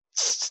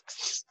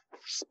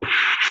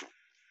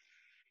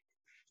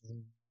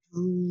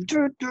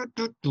Open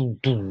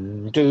loops.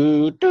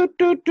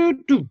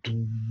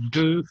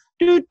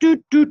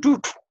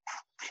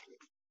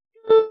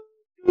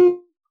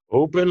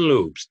 Open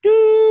loops.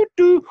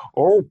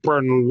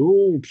 Open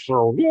loops.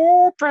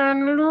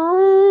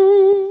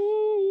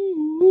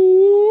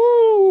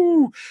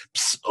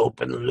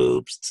 Open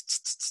loops.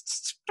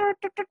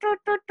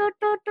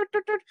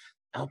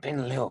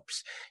 Open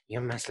loops.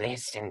 You must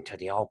listen to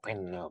the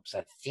open loops,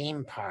 a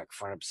theme park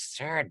for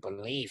absurd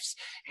beliefs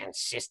and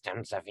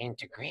systems of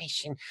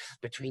integration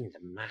between the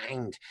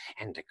mind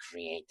and the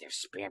creative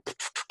spirit.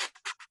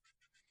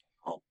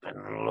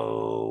 Open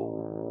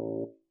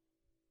loops.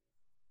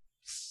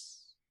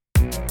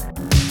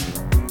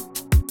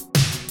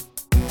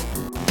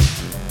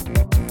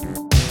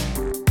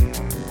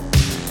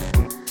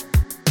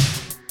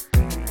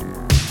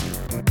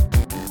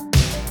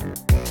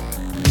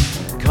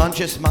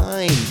 Conscious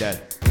mind,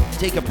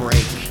 take a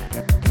break.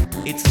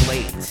 It's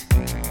late.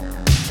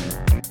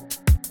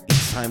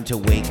 It's time to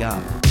wake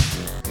up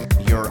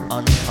your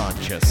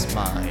unconscious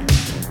mind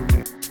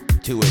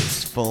to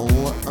its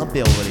full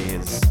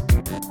abilities.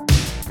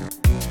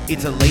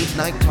 It's a late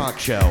night talk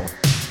show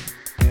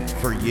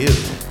for you,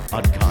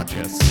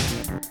 unconscious.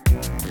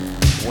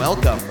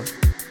 Welcome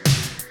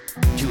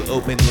to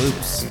Open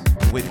Loops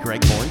with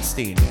Greg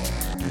Bornstein.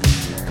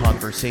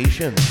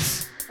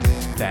 Conversations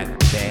that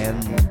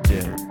bend.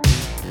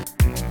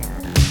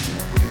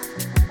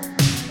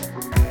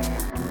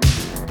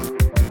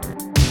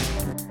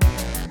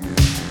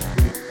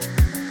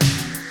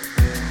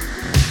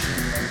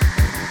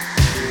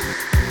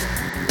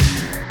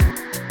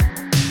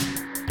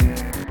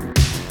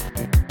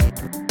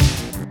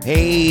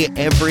 Hey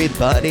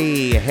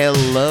everybody,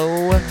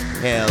 hello.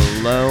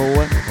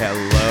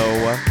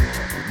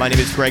 My name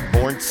is Greg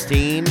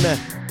Bornstein.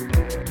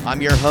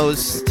 I'm your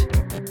host.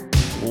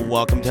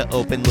 Welcome to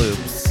Open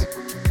Loops.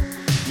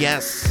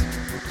 Yes,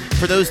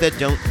 for those that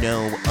don't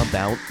know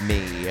about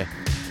me,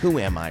 who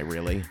am I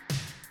really?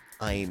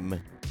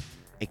 I'm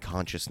a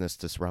consciousness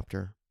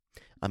disruptor.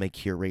 I'm a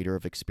curator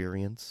of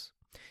experience.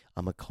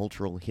 I'm a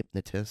cultural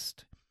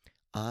hypnotist.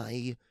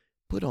 I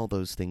put all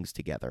those things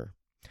together,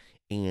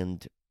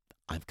 and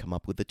I've come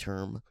up with the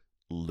term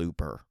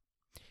looper.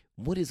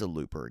 What is a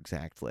looper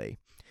exactly?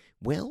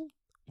 Well,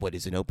 what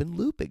is an open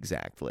loop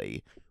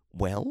exactly?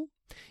 Well,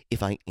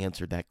 if I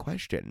answered that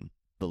question,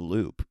 the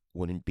loop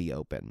wouldn't be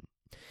open.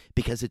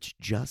 Because it's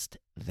just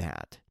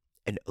that.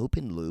 An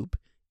open loop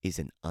is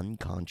an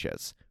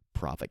unconscious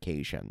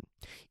provocation.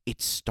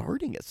 It's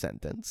starting a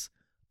sentence,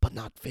 but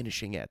not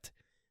finishing it.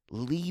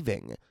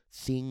 Leaving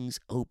things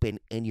open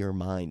in your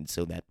mind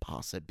so that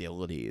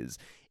possibilities,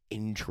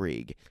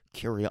 intrigue,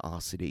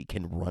 curiosity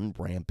can run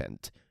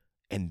rampant.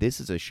 And this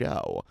is a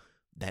show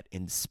that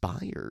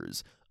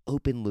inspires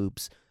open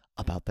loops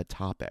about the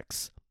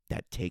topics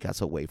that take us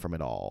away from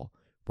it all.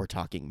 We're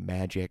talking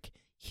magic,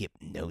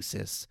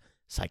 hypnosis,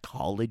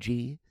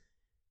 psychology,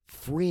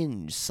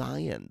 fringe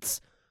science,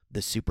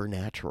 the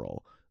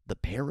supernatural, the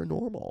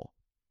paranormal,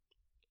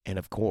 and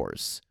of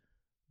course,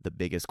 the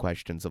biggest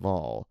questions of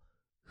all,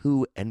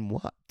 who and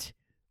what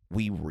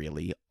we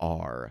really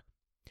are.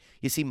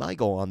 You see, my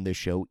goal on this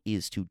show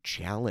is to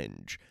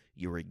challenge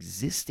your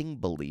existing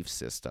belief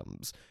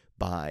systems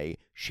by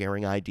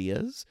sharing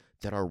ideas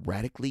that are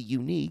radically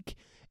unique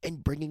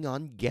and bringing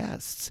on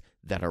guests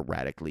that are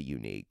radically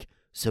unique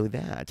so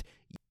that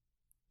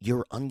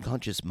your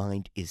unconscious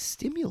mind is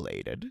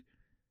stimulated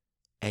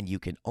and you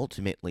can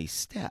ultimately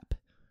step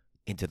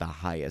into the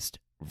highest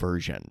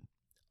version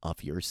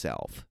of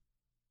yourself.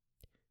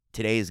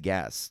 Today's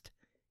guest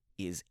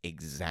is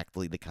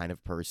exactly the kind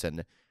of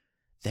person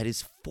that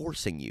is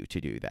forcing you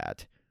to do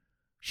that.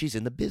 She's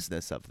in the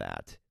business of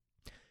that.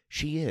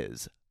 She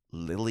is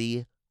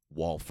Lily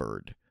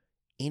Walford,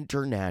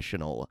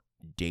 international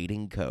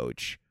dating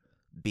coach,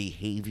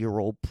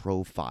 behavioral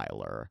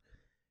profiler.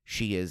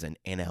 She is an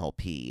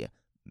NLP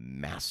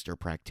master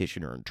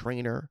practitioner and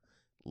trainer,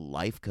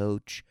 life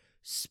coach,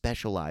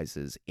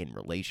 specializes in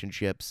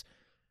relationships.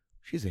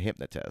 She's a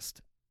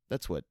hypnotist.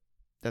 That's what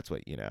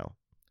you know.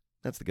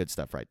 That's the good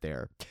stuff right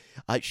there.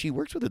 She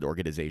works with an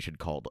organization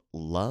called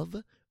Love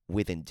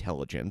with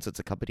Intelligence. It's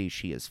a company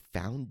she has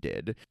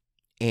founded.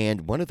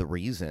 And one of the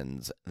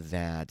reasons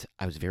that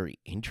I was very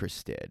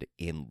interested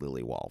in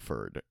Lily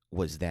Walford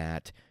was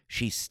that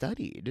she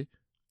studied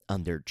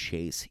under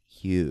Chase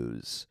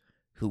Hughes,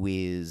 who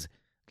is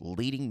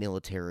leading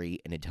military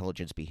and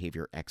intelligence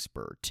behavior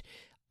expert,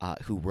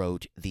 who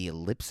wrote the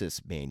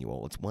Ellipsis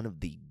Manual. It's one of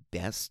the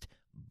best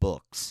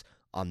books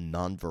on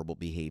nonverbal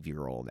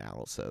behavioral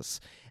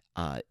analysis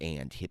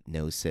and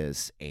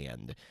hypnosis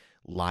and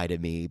lie to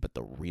me, but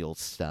the real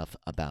stuff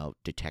about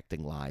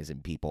detecting lies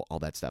in people, all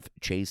that stuff.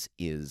 Chase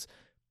he's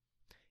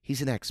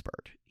an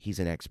expert. He's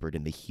an expert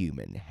in the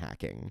human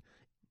hacking.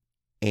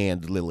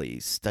 And Lily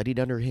studied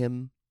under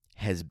him,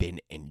 has been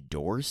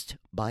endorsed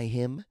by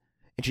him,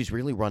 and she's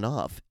really run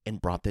off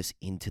and brought this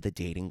into the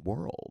dating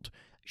world.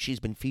 She's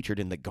been featured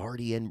in The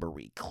Guardian,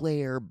 Marie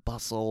Claire,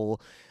 Bustle,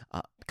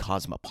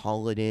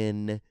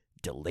 Cosmopolitan,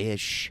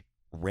 Delish,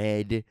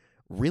 Red,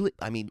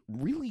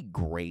 really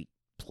great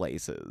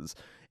places.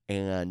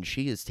 And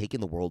she has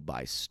taken the world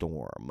by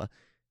storm.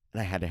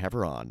 And I had to have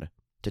her on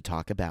to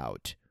talk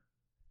about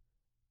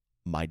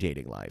my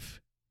dating life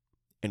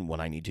and what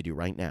I need to do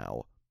right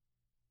now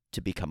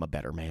to become a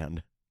better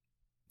man.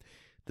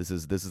 This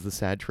is the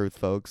sad truth,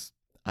 folks.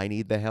 I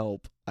need the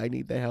help. I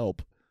need the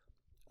help.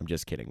 I'm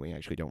just kidding. We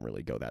actually don't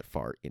really go that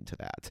far into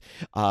that.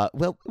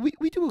 Well,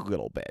 we do a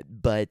little bit,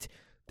 but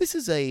this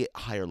is a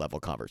higher level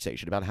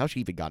conversation about how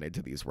she even got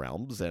into these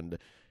realms, and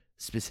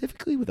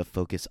specifically with a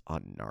focus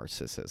on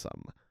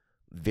narcissism.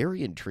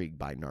 Very intrigued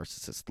by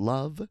narcissist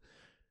love.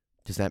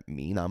 Does that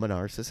mean I'm a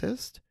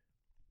narcissist?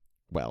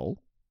 Well,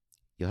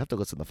 you'll have to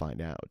listen to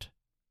find out.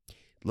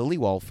 Lily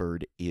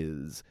Walford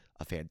is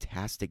a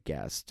fantastic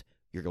guest.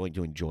 You're going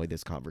to enjoy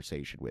this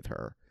conversation with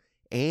her.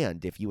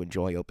 And if you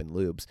enjoy Open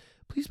Loops,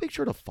 please make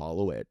sure to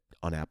follow it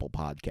on Apple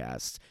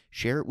Podcasts.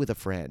 Share it with a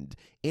friend.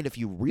 And if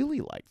you really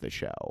like the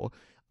show,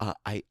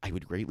 I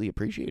would greatly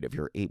appreciate if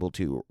you're able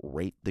to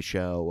rate the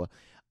show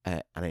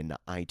on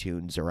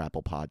iTunes or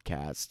Apple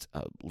Podcasts.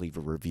 Leave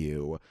a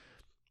review.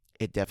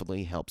 It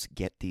definitely helps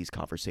get these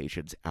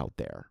conversations out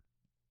there.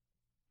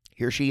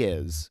 Here she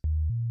is,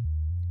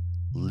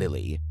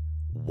 Lily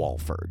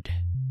Walford.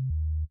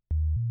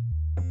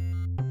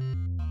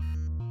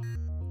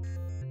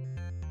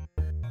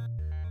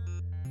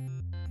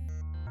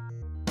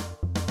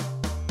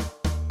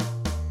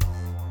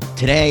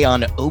 Today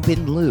on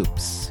Open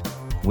Loops,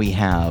 we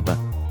have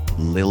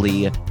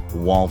Lily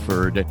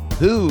Walford,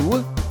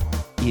 who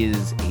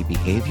is a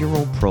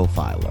behavioral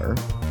profiler,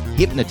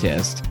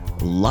 hypnotist,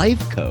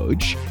 life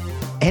coach,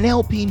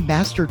 NLP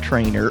master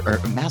trainer, or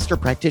master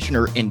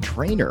practitioner and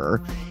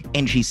trainer,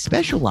 and she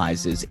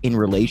specializes in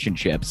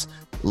relationships.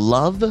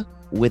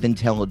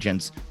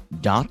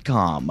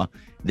 Lovewithintelligence.com.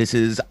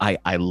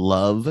 I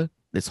love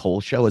this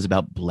whole show is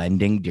about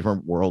blending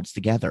different worlds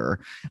together.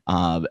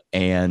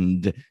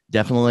 And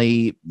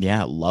definitely,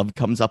 love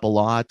comes up a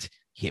lot.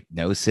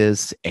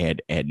 Hypnosis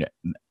and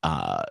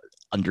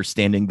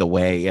understanding the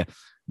way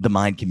the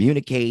mind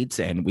communicates,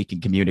 and we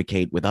can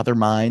communicate with other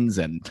minds,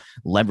 and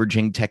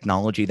leveraging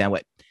technology that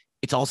way.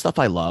 It's all stuff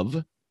I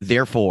love.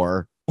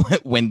 Therefore,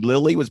 when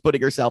Lily was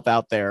putting herself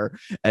out there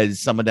as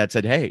someone that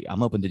said, hey,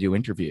 I'm open to do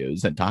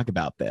interviews and talk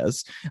about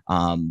this,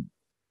 I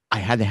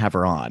had to have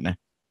her on.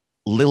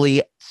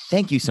 Lily,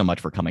 thank you so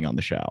much for coming on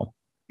the show.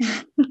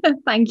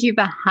 Thank you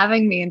for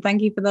having me, and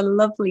thank you for the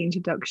lovely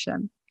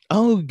introduction.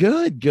 Oh,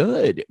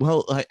 good.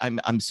 Well,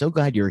 I'm so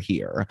glad you're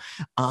here.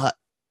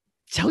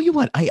 Tell you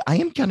what, I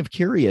am kind of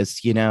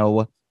curious.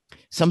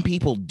 Some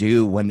people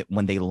do when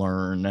they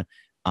learn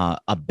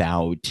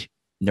about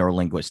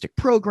neurolinguistic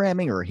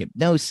programming or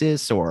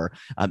hypnosis or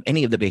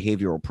any of the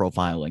behavioral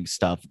profiling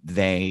stuff,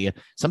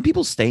 some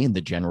people stay in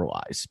the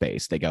generalized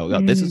space. They go,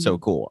 oh, this is so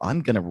cool.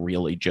 I'm going to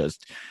really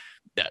just...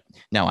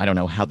 Now, I don't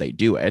know how they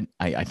do it.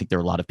 I think there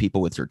are a lot of people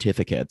with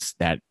certificates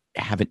that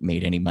haven't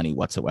made any money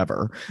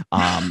whatsoever,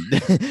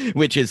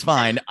 which is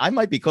fine. I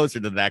might be closer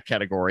to that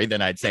category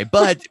than I'd say.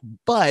 But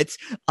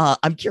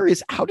I'm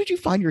curious, how did you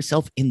find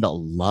yourself in the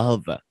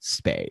love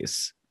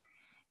space?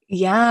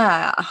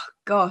 Yeah,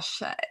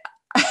 gosh.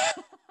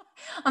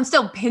 I'm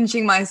still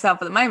pinching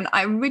myself at the moment.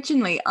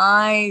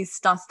 I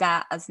started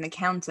out as an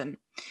accountant.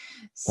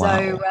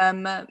 So,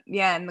 wow.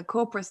 In the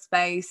corporate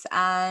space.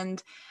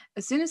 And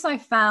as soon as I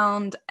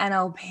found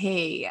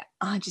NLP,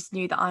 I just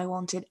knew that I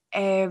wanted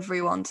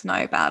everyone to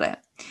know about it.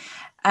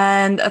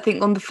 And I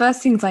think one of the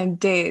first things I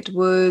did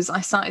was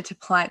I started to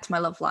apply it to my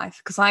love life,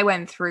 because I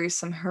went through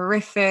some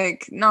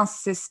horrific,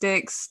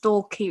 narcissistic,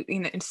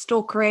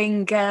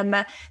 stalkering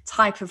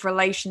type of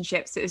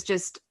relationships. It was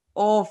just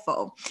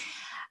awful.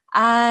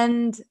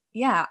 And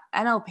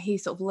NLP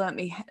sort of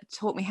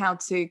taught me how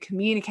to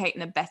communicate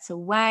in a better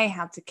way,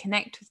 how to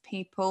connect with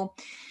people.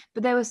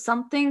 But there was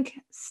something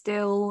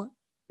still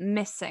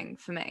missing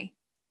for me,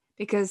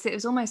 because it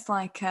was almost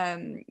like,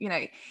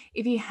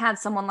 if you had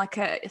someone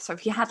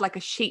if you had like a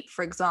sheep,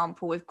 for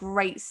example, with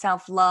great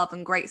self-love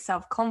and great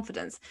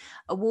self-confidence,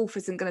 a wolf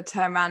isn't going to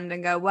turn around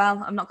and go,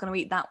 well, I'm not going to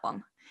eat that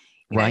one.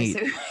 Right.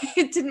 So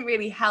it didn't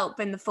really help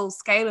in the full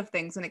scale of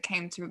things when it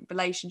came to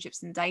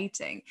relationships and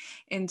dating,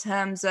 in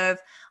terms of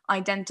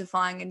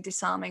identifying and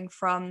disarming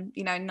from,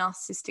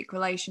 narcissistic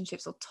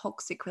relationships or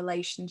toxic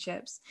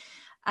relationships.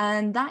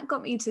 And that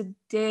got me to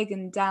dig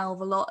and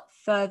delve a lot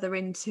further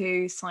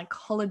into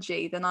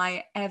psychology than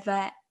I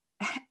ever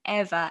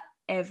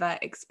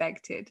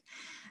expected.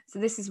 So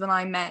this is when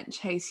I met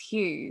Chase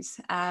Hughes.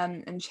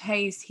 And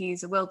Chase,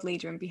 he's a world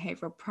leader in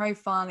behavioral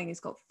profiling. He's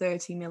got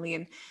 $30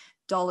 million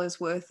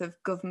worth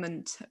of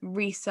government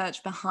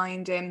research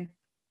behind him.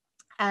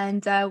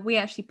 And we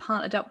actually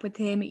partnered up with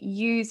him,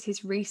 use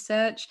his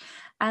research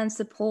and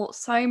support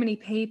so many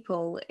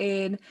people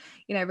in,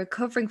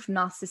 recovering from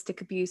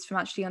narcissistic abuse, from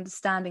actually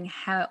understanding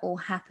how it all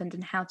happened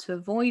and how to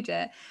avoid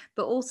it,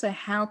 but also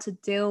how to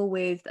deal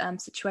with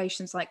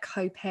situations like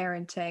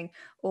co-parenting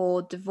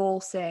or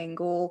divorcing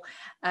or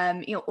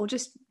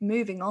just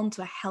moving on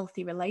to a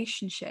healthy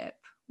relationship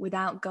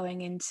without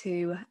going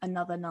into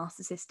another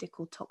narcissistic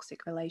or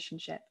toxic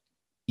relationship.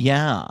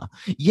 Yeah.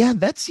 Yeah,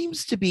 that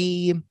seems to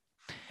be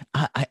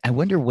I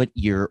wonder what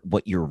your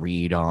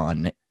read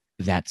on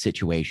that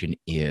situation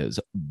is.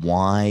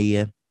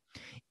 Why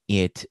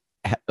it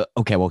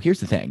okay, well, here's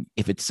the thing.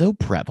 If it's so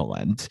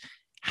prevalent,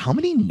 how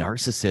many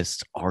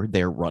narcissists are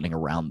there running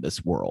around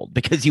this world?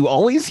 Because you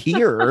always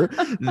hear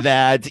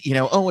that,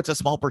 oh, it's a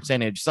small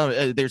percentage.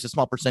 There's a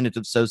small percentage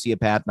of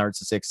sociopath,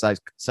 narcissistic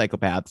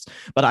psychopaths.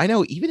 But I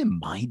know even in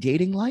my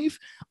dating life,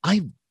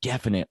 I've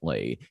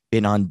definitely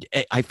been on.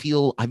 I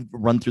feel I've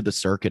run through the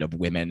circuit of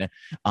women.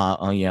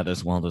 Oh yeah,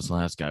 this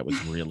last guy was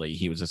really,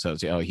 he was a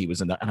socio. Oh, he was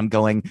in that. And I'm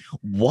going,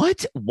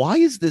 what? Why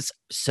is this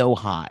so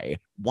high?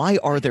 Why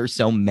are there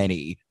so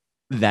many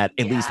that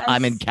at least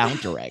I'm Yes.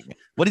 encountering?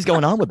 What is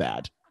going on with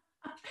that?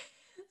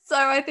 So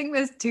I think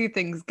there's two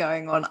things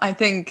going on. I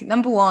think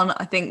number one,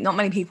 I think not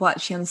many people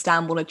actually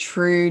understand what a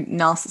true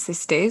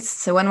narcissist is.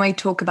 So when we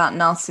talk about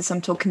narcissists,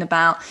 I'm talking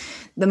about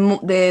the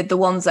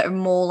ones that are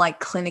more like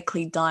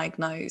clinically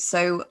diagnosed.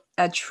 So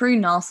a true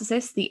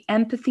narcissist, the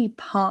empathy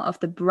part of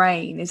the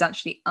brain is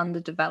actually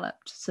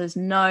underdeveloped. So there's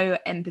no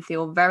empathy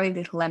or very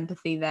little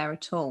empathy there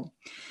at all.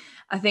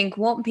 I think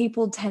what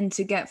people tend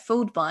to get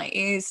fooled by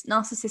is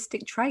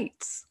narcissistic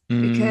traits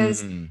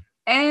because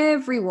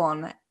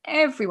everyone,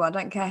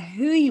 don't care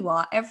who you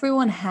are,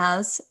 everyone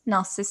has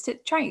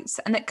narcissistic traits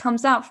and it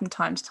comes out from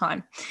time to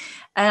time.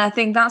 And I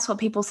think that's what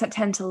people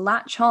tend to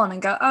latch on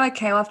and go, oh,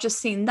 okay, well, I've just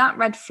seen that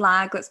red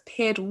flag that's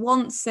appeared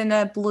once in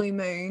a blue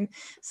moon.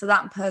 So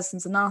that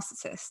person's a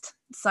narcissist.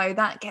 So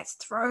that gets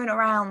thrown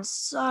around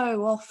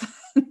so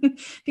often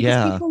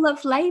because people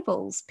love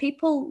labels.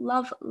 People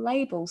love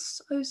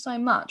labels so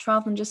much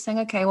rather than just saying,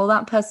 okay, well,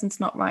 that person's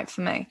not right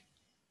for me.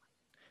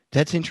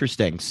 That's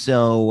interesting.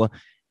 So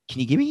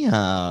can you give me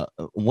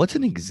what's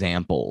an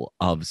example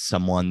of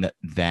someone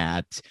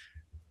that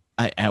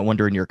I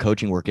wonder in your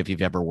coaching work if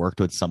you've ever worked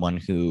with someone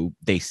who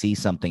they see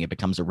something, it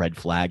becomes a red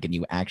flag, and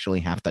you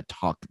actually have to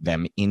talk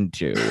them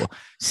into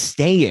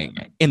staying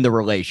in the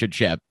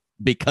relationship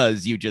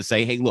because you just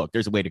say, hey, look,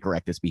 there's a way to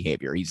correct this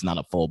behavior. He's not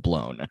a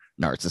full-blown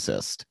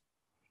narcissist.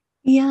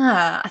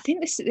 Yeah, I think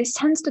this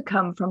tends to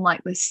come from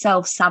like the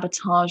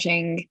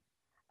self-sabotaging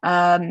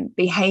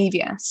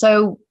behavior.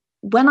 So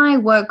when I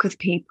work with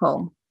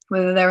people,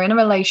 whether they're in a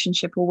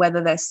relationship or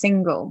whether they're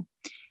single,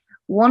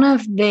 one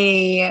of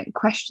the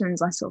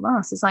questions I sort of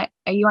ask is like,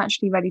 are you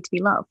actually ready to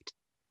be loved?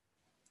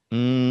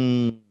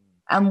 And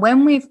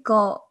when we've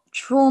got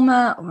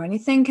trauma or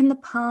anything in the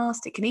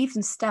past, it can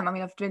even stem. I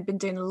mean, I've been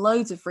doing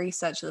loads of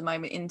research at the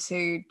moment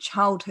into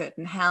childhood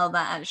and how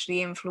that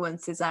actually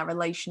influences our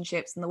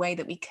relationships and the way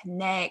that we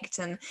connect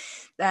and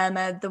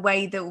the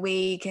way that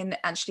we can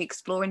actually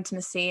explore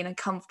intimacy in a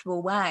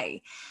comfortable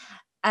way.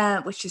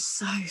 Which is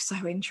so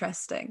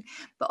interesting.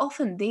 But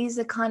often these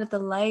are kind of the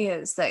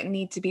layers that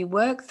need to be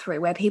worked through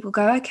where people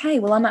go, okay,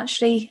 well, I'm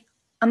actually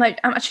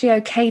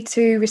okay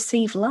to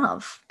receive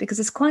love, because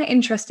it's quite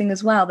interesting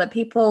as well that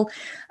people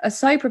are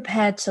so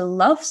prepared to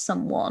love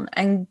someone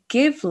and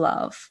give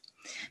love,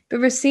 but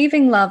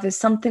receiving love is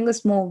something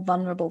that's more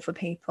vulnerable for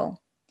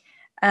people.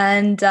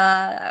 And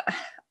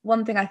one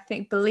of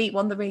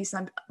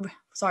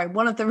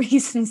the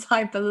reasons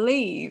I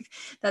believe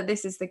that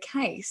this is the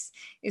case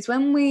is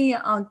when we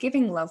are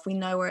giving love, we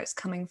know where it's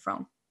coming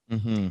from.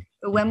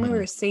 But when we're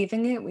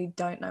receiving it, we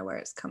don't know where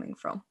it's coming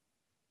from.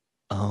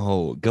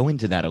 Oh, go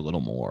into that a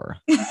little more.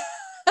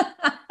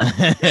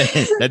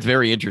 That's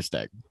very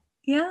interesting.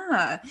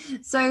 Yeah.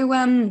 So,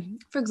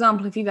 for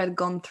example, if you've ever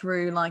gone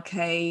through like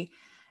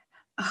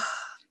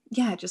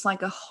just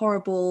like a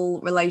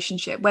horrible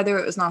relationship, whether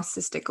it was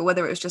narcissistic or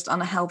whether it was just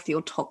unhealthy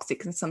or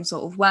toxic in some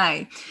sort of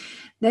way,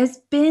 there's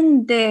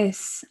been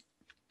this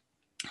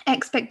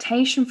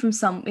expectation from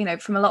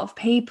from a lot of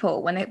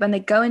people when they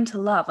go into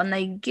love and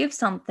they give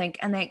something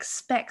and they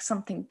expect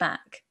something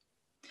back,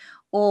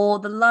 or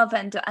the love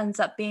ends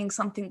up being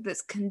something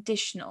that's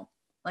conditional.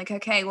 Like,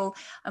 okay, well,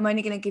 I'm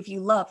only going to give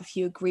you love if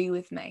you agree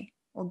with me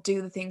or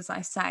do the things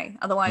I say.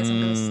 Otherwise,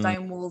 I'm going to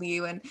stonewall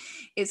you. And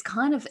it's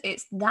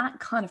that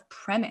kind of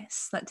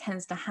premise that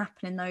tends to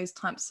happen in those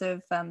types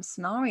of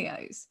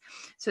scenarios.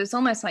 So it's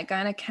almost like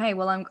going, okay,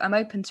 well, I'm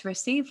open to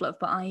receive love,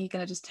 but are you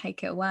going to just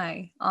take it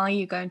away? Are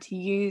you going to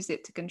use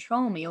it to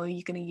control me, or are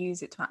you going to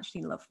use it to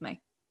actually love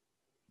me?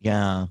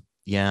 Yeah.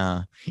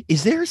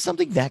 Is there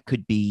something that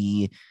could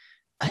be?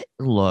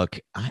 Look,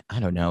 I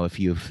don't know if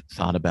you've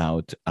thought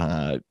about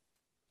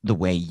the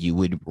way you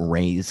would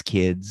raise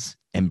kids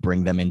and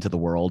bring them into the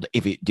world.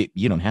 If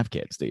you don't have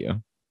kids, do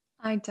you?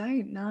 I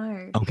don't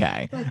know.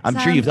 Okay. But, I'm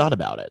sure you've thought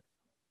about it.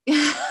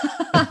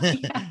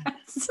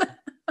 Yes.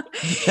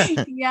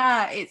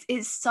 Yeah,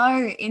 it's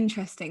so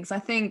interesting. So I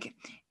think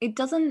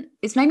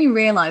it's made me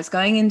realize,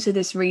 going into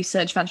this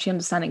research of actually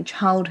understanding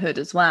childhood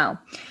as well,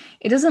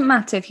 it doesn't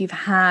matter if you've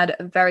had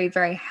a very,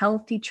 very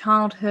healthy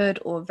childhood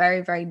or a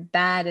very, very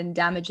bad and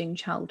damaging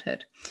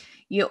childhood.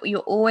 You're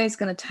always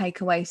going to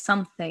take away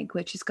something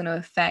which is going to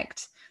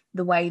affect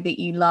the way that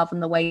you love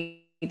and the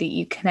way that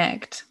you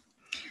connect.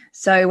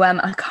 So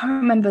I can't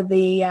remember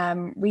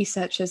the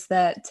researchers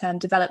that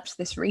developed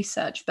this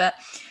research, but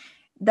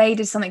they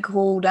did something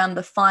called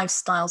the 5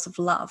 Styles of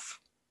Love,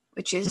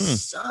 which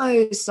is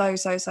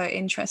so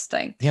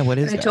interesting. Yeah, what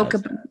is they that? talk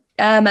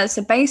about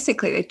so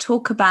basically they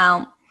talk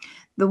about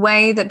the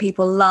way that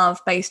people love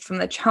based from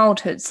their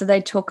childhood. So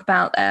they talk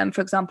about,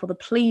 for example, the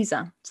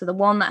pleaser. So the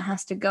one that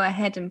has to go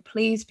ahead and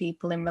please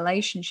people in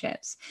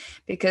relationships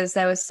because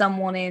there was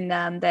someone in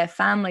their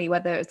family,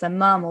 whether it's their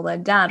mum or their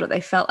dad, or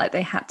they felt like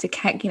they had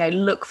to,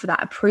 look for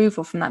that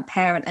approval from that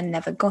parent and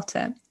never got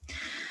it.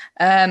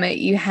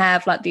 You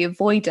have like the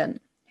avoidant,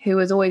 who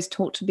was always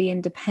taught to be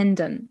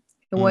independent,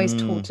 who always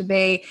taught to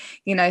be,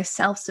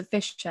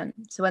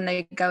 self-sufficient. So when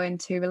they go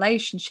into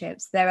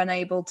relationships, they're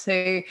unable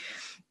to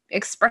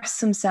express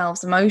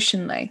themselves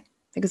emotionally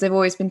because they've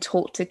always been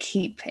taught to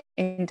keep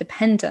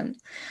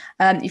independent.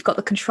 You've got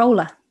the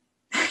controller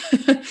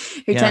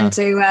who tend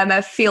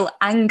to feel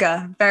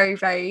anger very,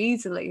 very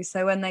easily.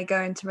 So when they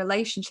go into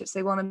relationships,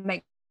 they want to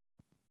make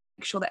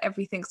sure that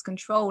everything's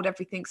controlled,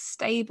 everything's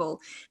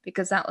stable,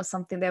 because that was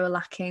something they were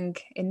lacking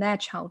in their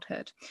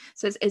childhood.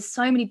 So it's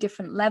so many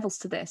different levels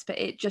to this, but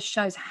it just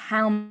shows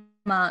how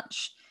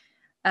much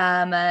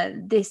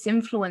this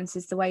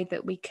influences the way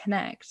that we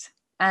connect.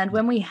 And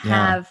when we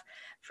have,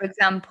 for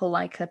example,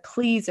 like a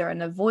pleaser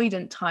and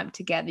avoidant type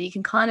together, you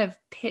can kind of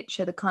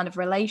picture the kind of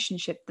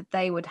relationship that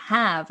they would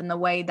have and the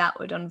way that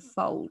would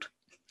unfold.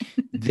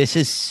 This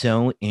is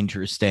so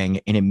interesting,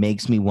 and it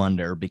makes me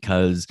wonder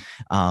because,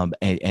 I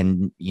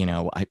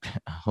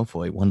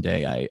hopefully one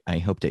day I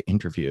hope to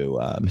interview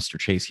Mr.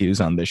 Chase Hughes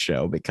on this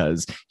show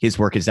because his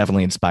work has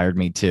definitely inspired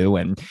me too,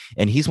 and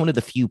he's one of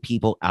the few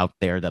people out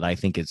there that I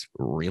think is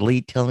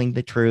really telling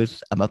the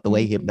truth about the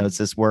way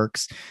hypnosis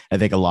works. I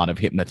think a lot of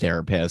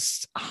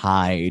hypnotherapists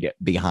hide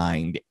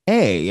behind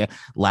A,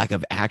 lack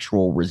of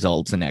actual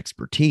results and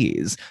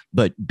expertise,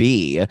 but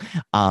B,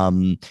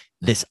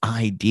 this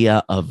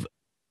idea of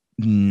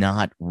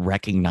not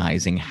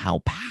recognizing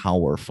how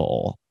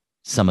powerful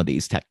some of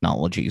these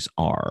technologies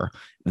are,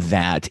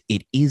 that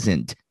it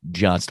isn't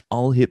just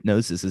all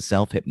hypnosis is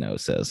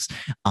self-hypnosis.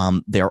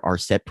 There are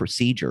set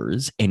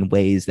procedures and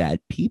ways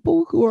that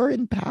people who are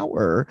in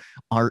power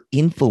are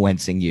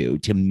influencing you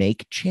to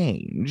make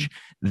change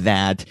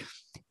that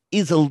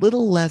is a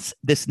little less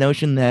this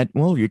notion that,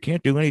 well, you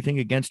can't do anything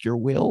against your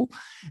will.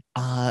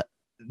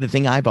 The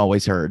thing I've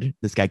always heard,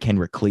 this guy,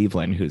 Kenrick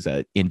Cleveland, who's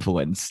an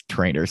influence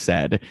trainer,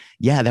 said,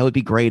 yeah, that would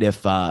be great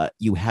if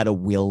you had a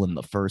will in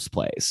the first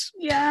place.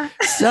 Yeah.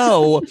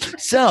 So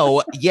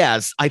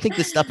yes, I think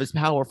this stuff is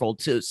powerful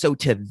too. So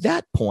to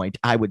that point,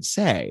 I would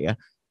say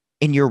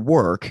in your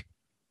work,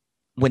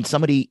 when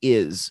somebody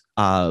is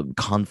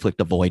conflict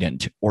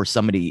avoidant or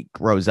somebody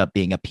grows up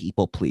being a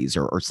people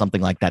pleaser or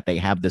something like that, they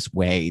have this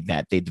way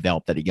that they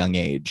developed at a young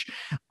age.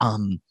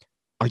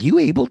 Are you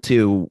able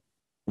to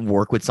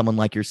work with someone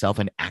like yourself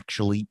and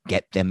actually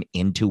get them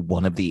into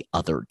one of the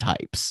other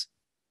types?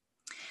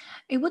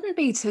 It wouldn't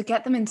be to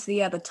get them into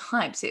the other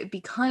types. It would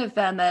be kind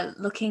of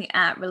looking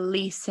at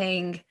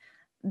releasing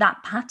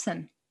that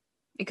pattern.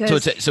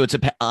 Because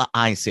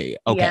I see.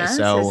 Okay, yeah,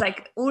 so it's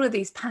like all of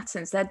these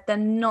patterns, they're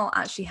not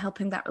actually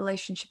helping that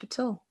relationship at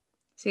all.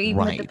 So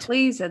even with the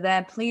pleaser,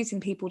 they're pleasing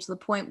people to the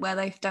point where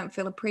they don't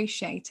feel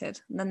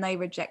appreciated, and then they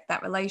reject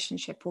that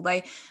relationship, or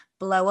they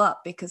blow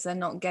up because they're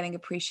not getting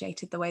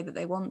appreciated the way that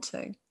they want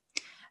to.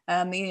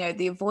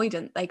 The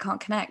avoidant, they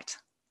can't connect.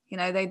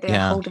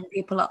 They're holding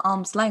people at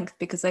arm's length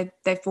because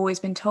they've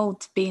always been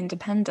told to be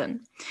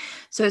independent.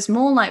 So it's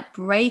more like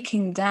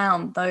breaking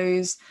down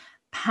those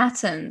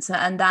patterns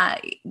and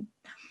that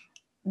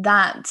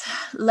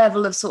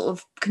level of sort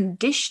of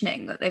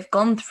conditioning that they've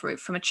gone through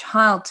from a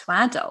child to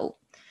adult,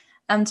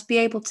 and to be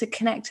able to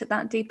connect at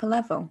that deeper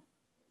level.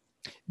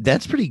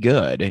 That's pretty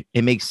good.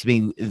 It makes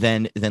me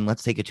then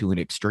let's take it to an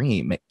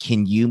extreme.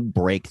 Can you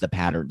break the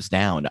patterns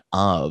down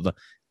of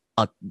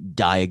a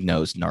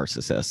diagnosed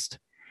narcissist?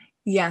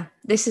 Yeah,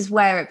 this is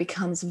where it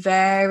becomes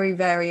very,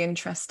 very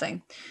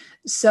interesting.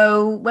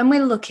 So when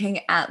we're looking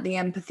at the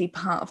empathy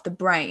part of the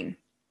brain,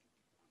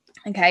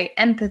 okay,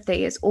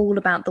 empathy is all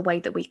about the way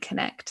that we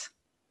connect,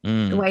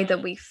 the way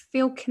that we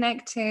feel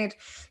connected,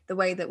 the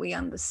way that we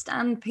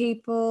understand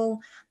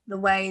people, the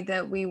way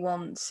that we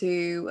want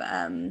to,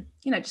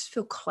 just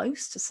feel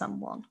close to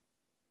someone.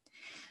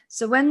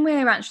 So when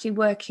we're actually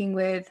working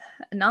with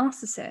a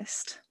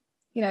narcissist,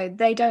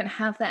 they don't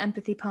have that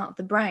empathy part of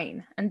the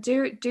brain. And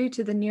due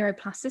to the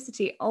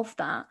neuroplasticity of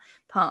that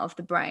part of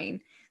the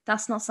brain,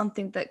 that's not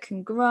something that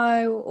can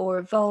grow or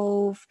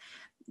evolve,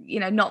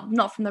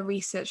 not from the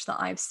research that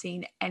I've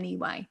seen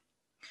anyway.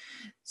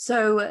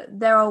 So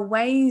there are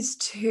ways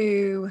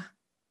to,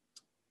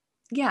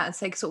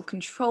 sort of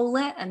control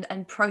it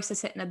and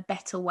process it in a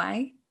better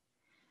way.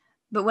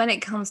 But when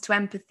it comes to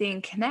empathy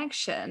and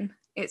connection,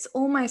 it's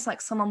almost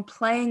like someone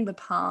playing the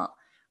part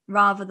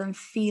rather than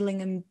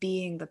feeling and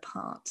being the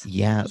part.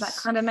 Yes. Does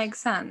that kind of make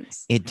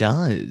sense? It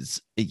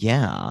does.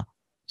 Yeah.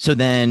 So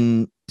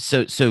then,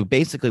 so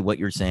basically what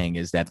you're saying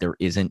is that there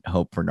isn't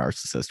hope for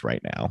narcissists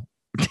right now.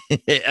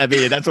 I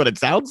mean, that's what it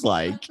sounds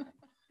like.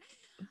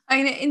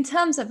 I mean, in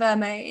terms of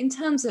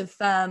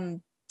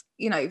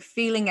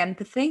feeling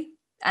empathy,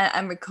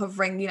 and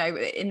recovering,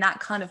 in that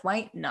kind of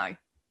way? No.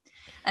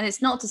 And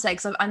it's not to say,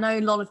 because I know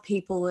a lot of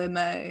people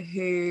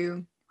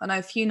who I know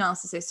a few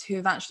narcissists who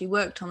have actually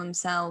worked on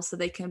themselves so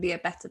they can be a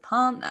better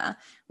partner,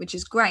 which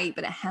is great,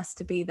 but it has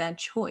to be their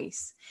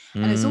choice.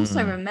 And it's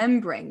also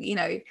remembering,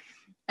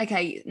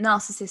 okay,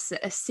 narcissists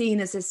are seen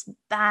as this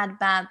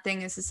bad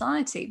thing in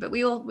society, but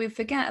we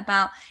forget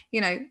about,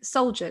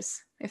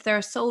 soldiers. If they're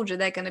a soldier,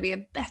 they're going to be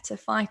a better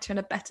fighter and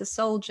a better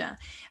soldier.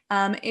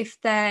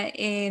 If they're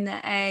in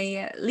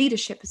a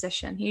leadership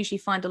position, you usually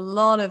find a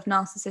lot of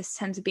narcissists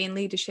tend to be in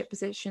leadership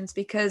positions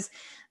because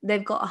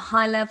they've got a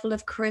high level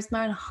of charisma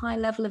and a high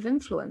level of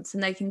influence,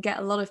 and they can get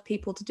a lot of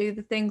people to do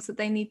the things that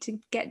they need to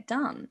get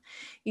done.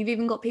 You've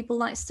even got people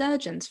like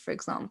surgeons, for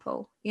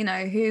example, who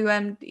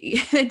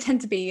they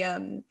tend to be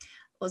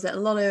a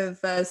lot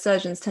of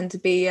surgeons tend to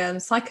be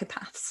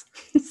psychopaths.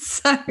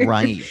 So,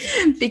 right,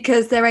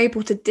 because they're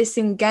able to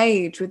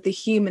disengage with the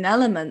human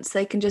elements,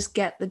 they can just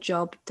get the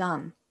job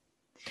done.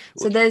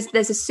 So there's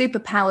a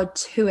superpower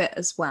to it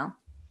as well.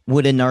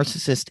 Would a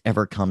narcissist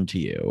ever come to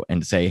you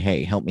and say,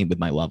 "Hey, help me with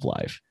my love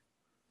life"?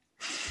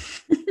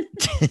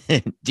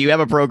 Do you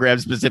have a program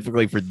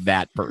specifically for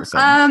that person?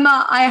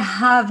 I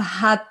have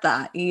had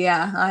that.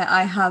 Yeah,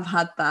 I have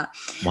had that.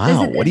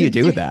 Wow, what do you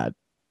do with that?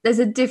 There's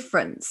a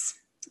difference.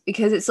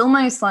 Because it's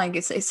almost like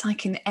it's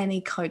like in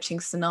any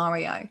coaching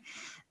scenario.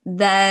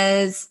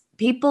 There's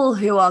people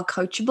who are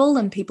coachable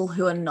and people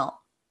who are not.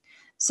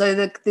 So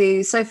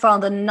so far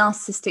the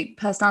narcissistic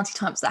personality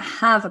types that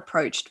have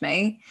approached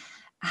me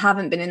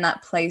haven't been in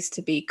that place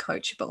to be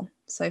coachable.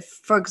 So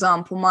for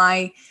example,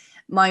 my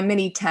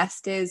mini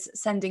test is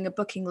sending a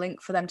booking link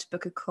for them to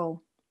book a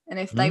call. And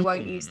if they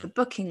won't use the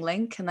booking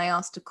link and they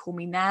ask to call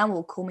me now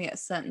or call me at a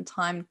certain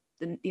time,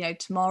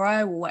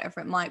 tomorrow or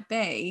whatever it might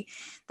be,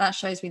 that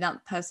shows me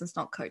that person's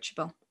not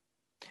coachable.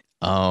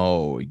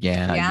 Oh,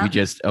 yeah. You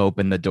just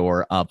opened the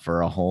door up for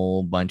a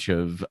whole bunch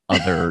of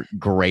other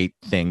great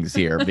things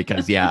here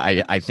because,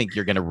 I think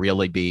you're going to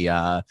really be,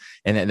 and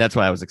that's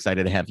why I was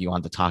excited to have you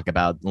on to talk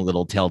about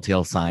little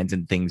telltale signs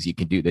and things you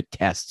can do to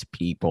test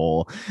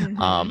people,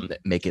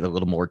 make it a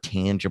little more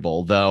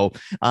tangible, though.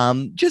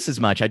 Just as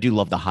much, I do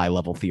love the high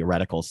level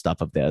theoretical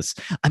stuff of this.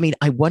 I mean,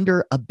 I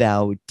wonder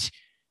about...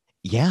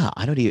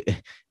 I don't even.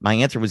 My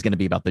answer was going to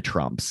be about the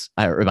Trumps,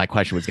 or my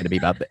question was going to be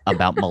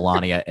about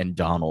Melania and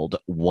Donald.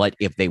 What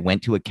if they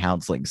went to a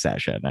counseling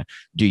session?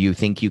 Do you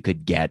think you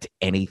could get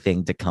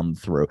anything to come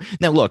through?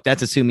 Now, look,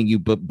 that's assuming you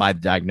buy the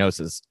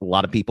diagnosis. A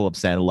lot of people have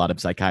said, a lot of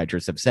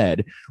psychiatrists have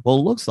said, well,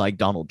 it looks like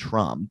Donald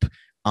Trump.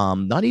 We're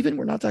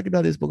not talking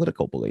about his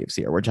political beliefs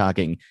here. We're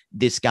talking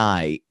this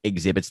guy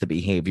exhibits the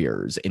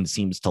behaviors and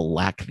seems to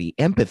lack the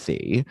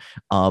empathy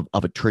of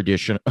a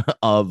tradition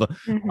of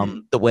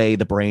the way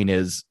the brain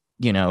is.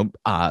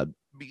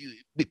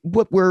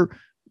 What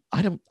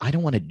I don't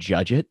want to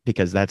judge it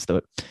because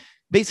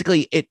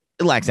basically it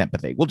lacks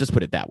empathy. We'll just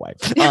put it that way.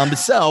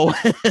 So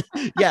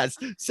yes.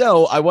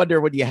 So I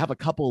wonder when you have a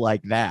couple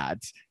like that,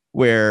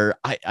 where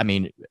I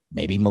mean,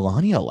 maybe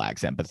Melania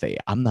lacks empathy.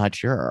 I'm not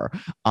sure.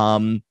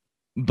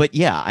 But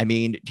yeah, I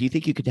mean, do you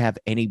think you could have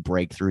any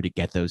breakthrough to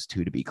get those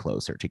two to be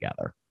closer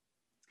together?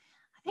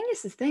 I think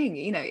it's the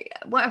thing,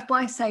 what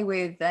I say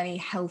with any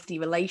healthy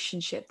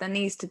relationship, there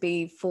needs to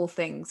be 4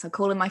 things. I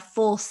call them my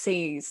 4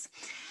 C's.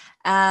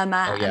 What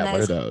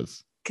are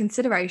those?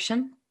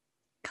 Consideration,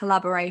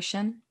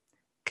 collaboration,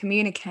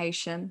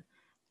 communication,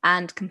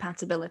 and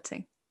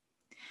compatibility.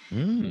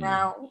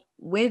 Now,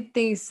 with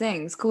these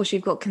things, of course,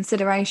 you've got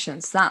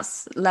considerations.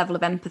 That's level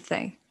of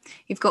empathy.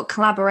 You've got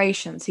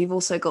collaborations. You've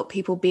also got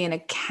people being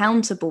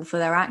accountable for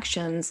their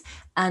actions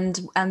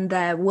and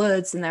their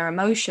words and their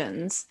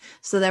emotions,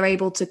 so they're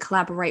able to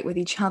collaborate with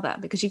each other.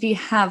 Because if you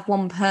have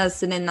one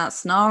person in that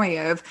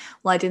scenario of,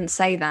 well, I didn't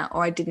say that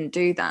or I didn't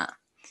do that,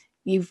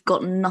 you've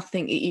got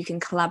nothing that you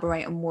can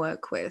collaborate and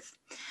work with.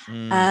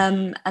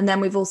 And then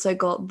we've also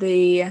got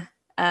the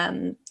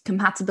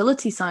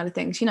compatibility side of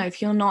things.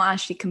 If you're not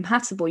actually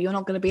compatible, you're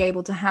not going to be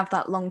able to have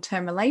that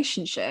long-term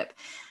relationship.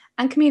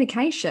 And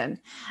communication.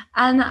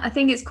 And I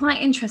think it's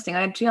quite interesting.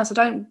 I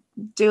don't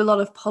do a lot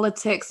of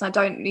politics. I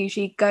don't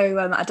usually go,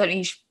 I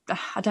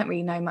don't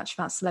really know much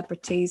about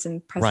celebrities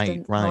and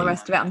presidents and all the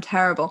rest of it. I'm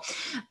terrible.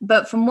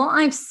 But from what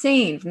I've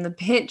seen, from the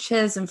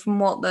pictures and from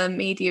what the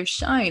media have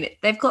shown,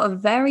 they've got a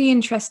very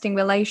interesting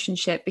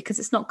relationship because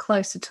it's not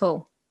close at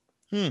all.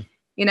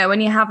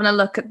 When you're having a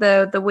look at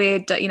the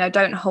weird,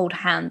 don't hold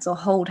hands,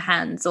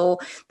 or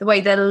the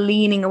way they're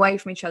leaning away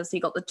from each other. So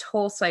you got the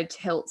torso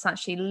tilts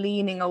actually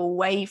leaning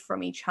away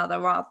from each other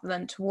rather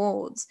than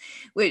towards,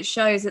 which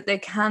shows that there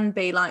can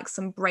be like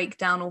some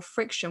breakdown or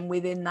friction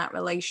within that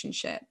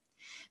relationship.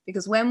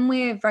 Because when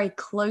we're very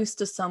close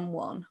to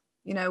someone,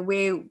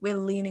 we're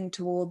leaning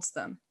towards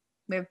them.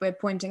 We're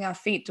pointing our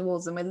feet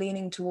towards them. We're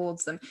leaning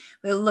towards them.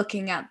 We're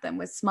looking at them.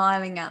 We're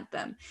smiling at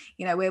them.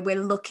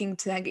 We're looking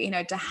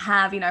to, to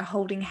have,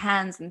 holding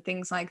hands and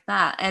things like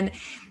that. And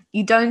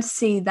you don't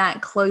see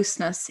that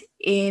closeness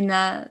in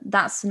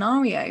that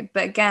scenario.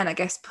 But again, I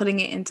guess putting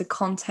it into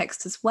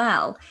context as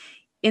well,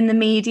 in the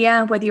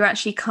media, whether you're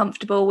actually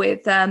comfortable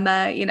with,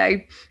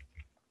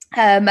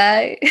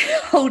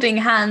 holding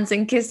hands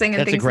and kissing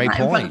and That's a things like great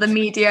that in front of the point.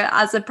 media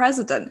as a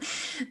president.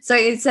 So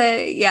it's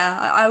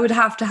I would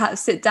have to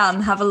sit down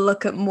and have a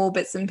look at more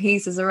bits and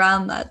pieces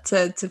around that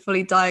to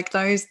fully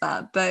diagnose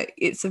that. But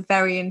it's a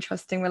very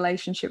interesting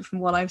relationship from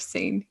what I've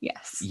seen.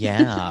 Yes.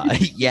 Yeah,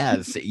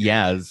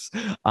 yes.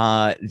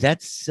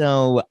 That's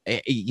so,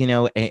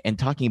 and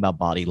talking about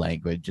body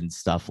language and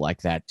stuff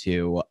like that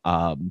too.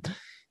 A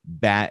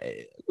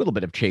little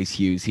bit of Chase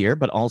Hughes here,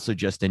 but also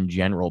just in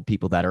general,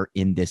 people that are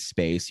in this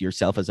space,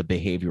 yourself as a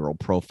behavioral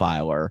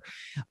profiler.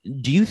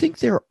 Do you think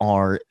there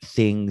are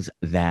things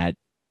that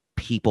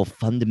people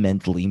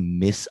fundamentally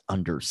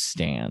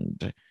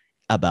misunderstand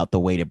about the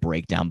way to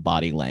break down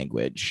body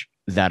language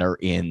that are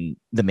in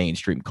the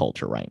mainstream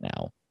culture right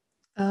now?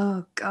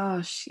 Oh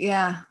gosh,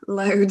 yeah,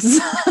 loads.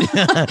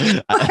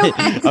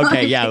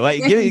 Okay,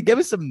 yeah. Give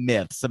us some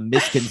myths, some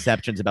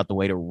misconceptions about the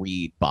way to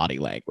read body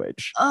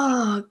language.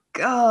 Oh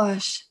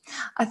gosh,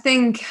 I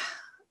think.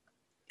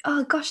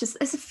 Oh gosh,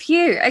 there's a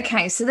few.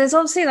 Okay, so there's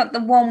obviously like the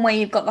one where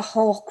you've got the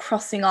whole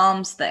crossing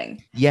arms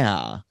thing.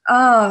 Yeah.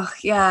 Oh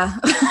yeah.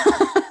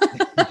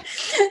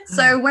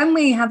 So when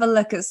we have a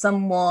look at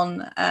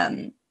someone,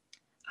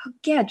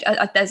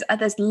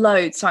 there's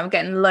loads. So I'm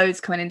getting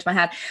loads coming into my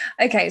head.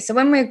 Okay, so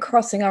when we're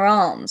crossing our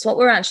arms, what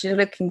we're actually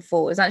looking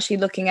for is actually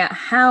looking at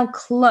how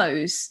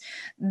close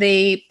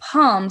the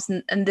palms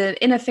and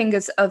the inner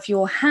fingers of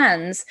your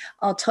hands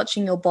are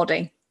touching your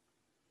body.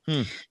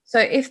 So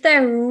if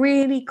they're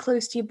really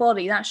close to your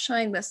body, that's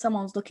showing that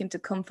someone's looking to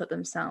comfort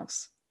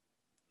themselves.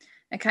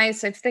 Okay,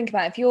 so think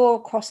about it. If you're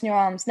crossing your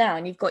arms now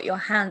and you've got your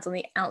hands on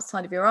the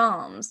outside of your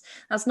arms,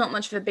 that's not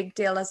much of a big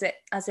deal as it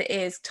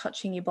is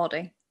touching your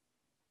body.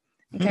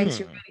 Okay, so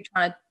you're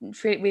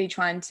really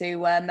trying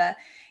to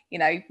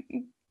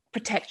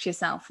protect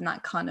yourself in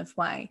that kind of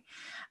way.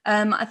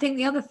 I think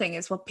the other thing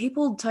is, well,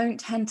 people don't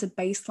tend to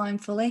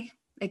baseline fully.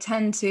 They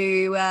tend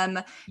to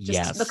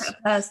just look at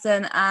a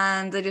person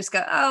and they just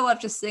go, oh,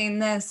 I've just seen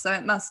this, so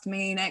it must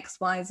mean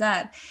X, Y, Z.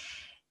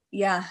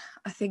 Yeah,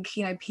 I think,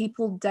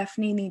 people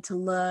definitely need to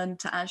learn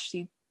to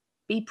actually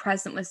be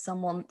present with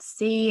someone,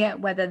 see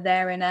whether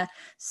they're in a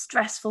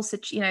stressful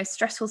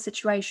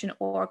situation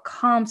or a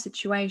calm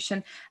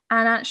situation,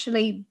 and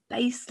actually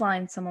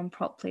baseline someone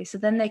properly. So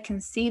then they can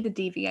see the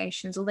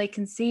deviations, or they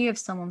can see if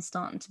someone's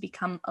starting to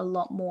become a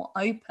lot more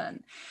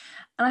open.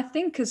 And I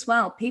think as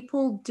well,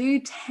 people do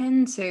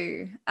tend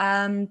to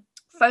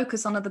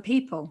focus on other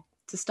people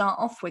to start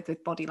off with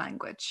body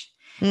language,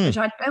 which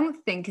I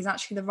don't think is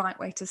actually the right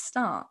way to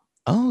start.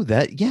 Oh,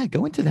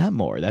 go into that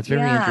more. That's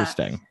very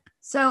interesting.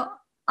 So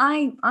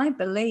I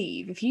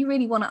believe if you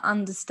really want to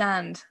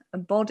understand a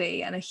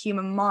body and a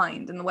human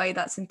mind and the way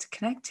that's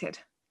interconnected,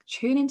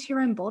 tune into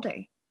your own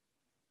body.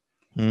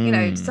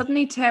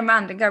 Suddenly turn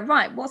around and go,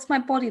 right, what's my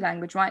body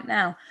language right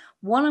now?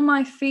 What am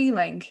I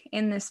feeling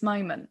in this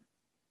moment?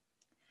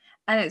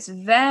 And it's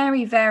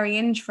very, very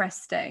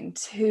interesting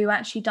to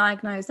actually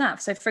diagnose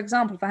that. So, for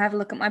example, if I have a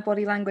look at my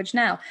body language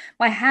now,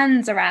 my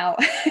hands are out,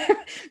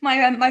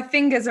 my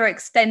fingers are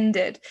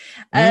extended,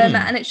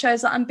 and it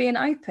shows that I'm being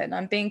open,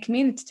 I'm being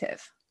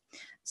communicative.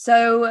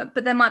 So,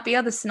 but there might be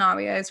other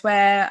scenarios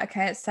where,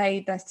 okay, let's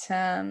say that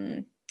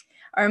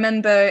I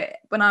remember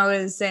when I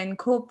was in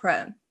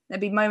corporate,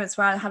 there'd be moments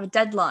where I'd have a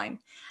deadline.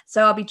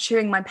 So I'll be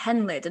chewing my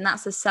pen lid, and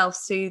that's a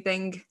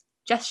self-soothing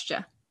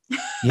gesture.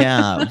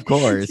 Yeah, of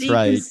course, so you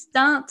right. can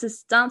start to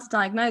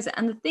diagnose it.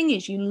 And the thing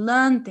is, you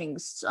learn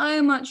things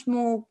so much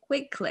more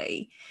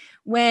quickly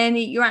when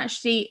you're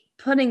actually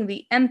putting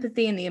the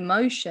empathy and the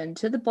emotion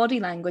to the body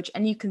language,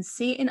 and you can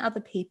see it in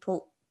other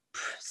people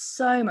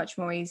so much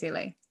more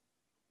easily.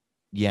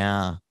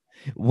 Yeah.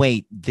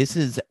 Wait, this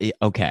is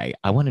okay.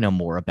 I want to know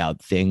more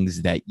about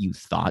things that you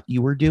thought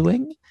you were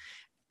doing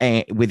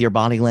with your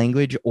body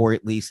language, or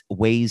at least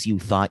ways you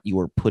thought you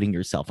were putting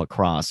yourself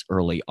across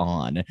early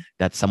on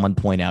that someone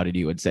pointed out at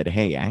you and said,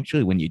 hey,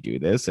 actually, when you do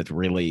this, it's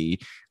really,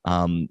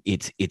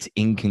 it's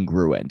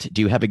incongruent.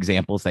 Do you have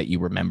examples that you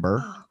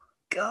remember? Oh,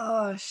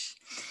 gosh.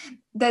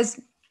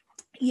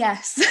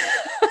 Yes.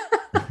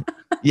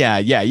 Yeah.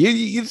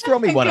 You throw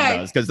me one of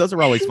those, because those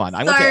are always fun.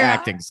 I went to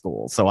acting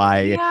school, so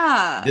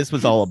this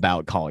was all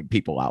about calling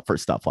people out for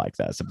stuff like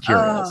this. I'm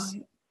curious.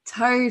 Oh,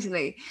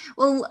 totally.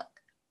 Well,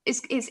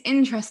 it's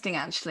interesting,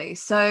 actually.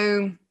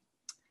 So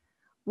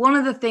one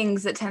of the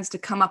things that tends to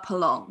come up a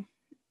lot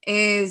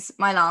is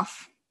my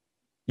laugh.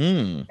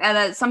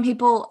 And some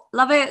people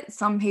love it,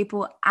 some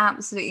people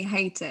absolutely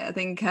hate it. I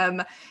think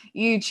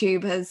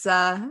YouTube has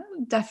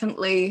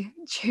definitely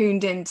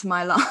tuned into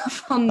my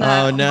laugh on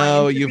that. Oh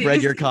no, you've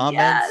read your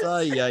comments?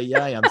 Yes.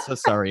 Yeah. I'm so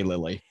sorry,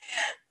 Lily.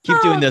 Keep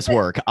doing this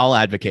work. I'll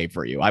advocate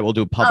for you. I will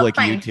do a public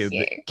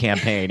YouTube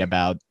campaign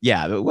about,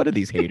 what are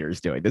these haters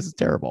doing? This is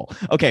terrible.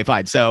 Okay,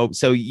 fine. So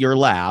your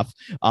laugh,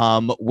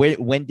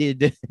 when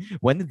did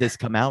this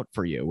come out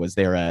for you? Was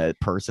there a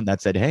person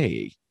that said,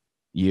 hey,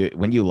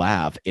 when you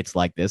laugh, it's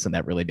like this, and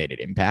that really made an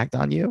impact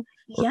on you?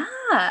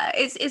 Yeah,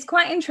 it's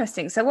quite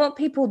interesting. So what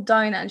people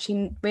don't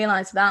actually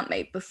realize about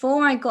me,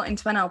 before I got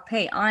into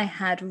NLP, I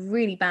had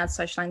really bad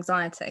social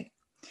anxiety.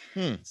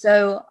 Hmm.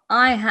 So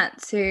I had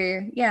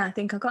to, I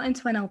think I got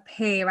into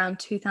NLP around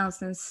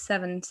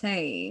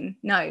 2017,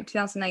 no,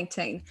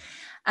 2018.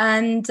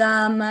 And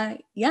I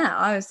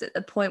was at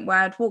the point where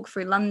I'd walk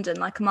through London,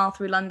 like a mile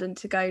through London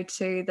to go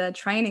to the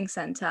training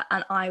centre,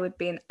 and I would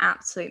be an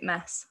absolute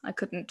mess. I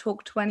couldn't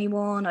talk to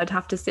anyone. I'd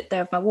have to sit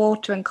there with my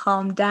water and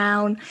calm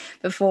down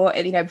before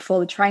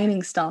the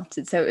training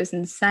started. So it was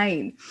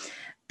insane.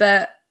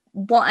 But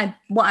what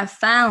I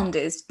found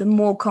is the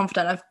more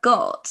confident I've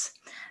got,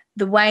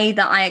 the way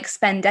that I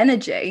expend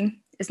energy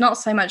is not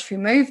so much through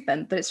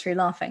movement, but it's through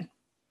laughing.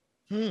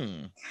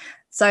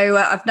 So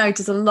I've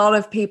noticed a lot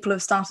of people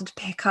have started to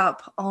pick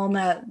up on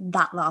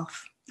that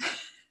laugh.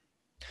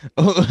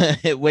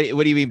 What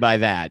do you mean by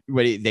that?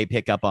 What do they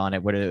pick up on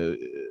it?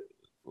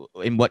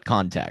 In what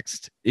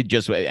context? It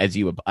just as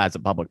a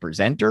public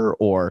presenter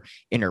or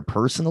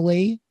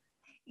interpersonally?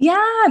 Yeah,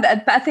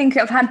 I think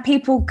I've had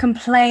people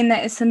complain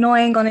that it's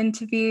annoying on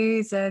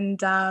interviews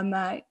and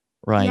right.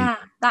 Yeah,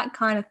 that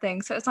kind of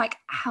thing. So it's like,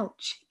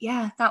 ouch.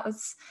 Yeah, that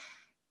was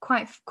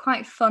quite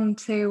fun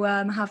to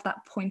have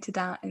that pointed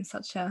out in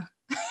such a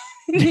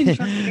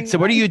so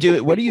what are you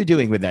doing? What are you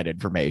doing with that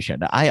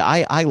information?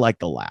 I like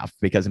the laugh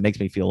because it makes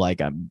me feel like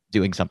I'm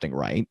doing something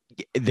right.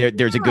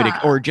 There's a good,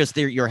 or just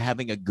you're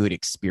having a good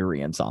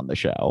experience on the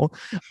show.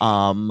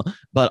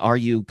 But are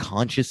you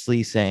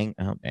consciously saying,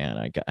 "Oh man,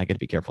 I got to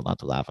be careful not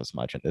to laugh as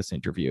much in this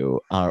interview,"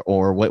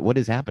 or what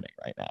is happening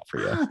right now for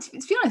you?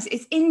 To be honest,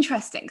 it's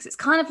interesting because it's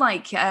kind of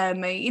like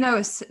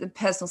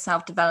personal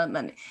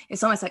self-development.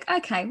 It's almost like,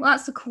 okay, well,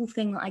 that's the cool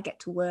thing that I get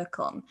to work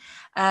on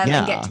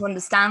and get to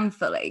understand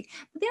fully.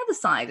 But the other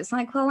side, it's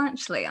like, well,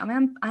 actually, I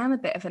am a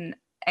bit of an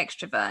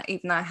extrovert,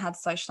 even though I had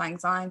social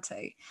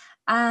anxiety,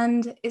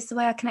 and it's the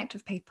way I connect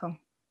with people.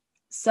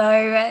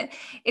 So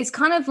it's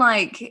kind of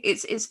like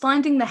it's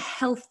finding the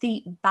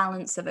healthy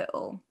balance of it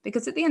all,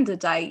 because at the end of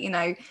the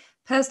day,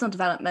 personal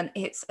development,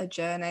 it's a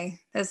journey.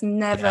 There's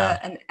never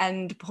an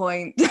end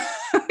point,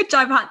 which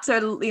I've had to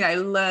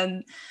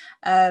learn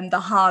the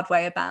hard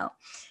way about.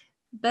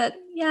 But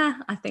yeah,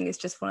 I think it's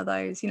just one of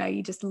those,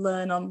 you just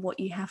learn on what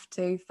you have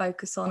to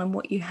focus on and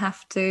what you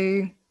have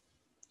to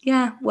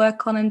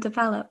work on and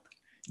develop.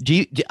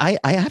 I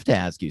have to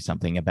ask you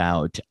something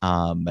about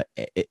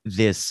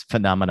this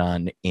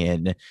phenomenon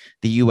in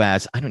the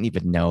US. I don't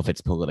even know if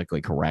it's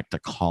politically correct to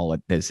call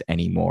it this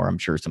anymore. I'm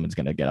sure someone's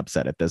going to get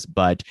upset at this,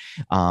 but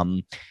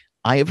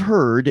I have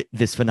heard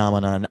this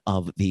phenomenon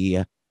of the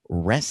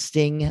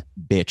resting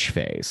bitch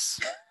face.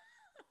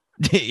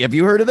 Have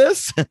you heard of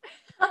this?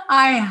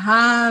 I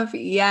have,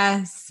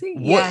 yes.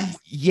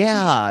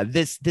 Yeah,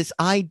 this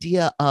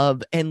idea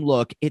of, and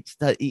look, it's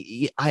I've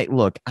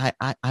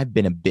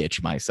been a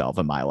bitch myself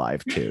in my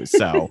life too,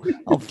 so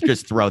I'll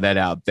just throw that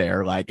out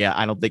there. Like,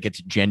 I don't think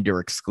it's gender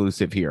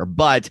exclusive here,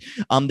 but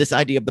this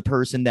idea of the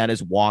person that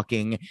is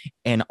walking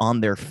and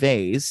on their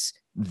face,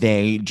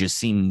 they just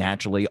seem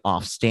naturally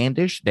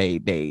offstandish.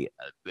 They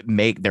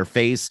make their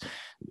face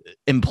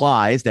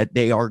implies that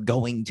they are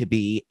going to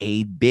be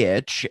a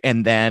bitch,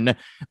 and then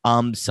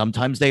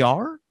sometimes they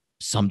are,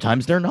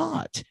 sometimes they're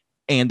not,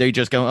 and they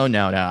just go, oh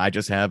no, I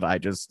just have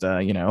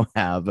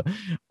RBF,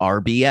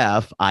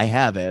 I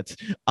have it.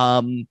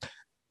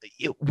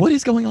 What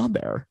is going on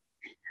there?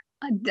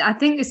 I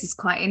think this is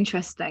quite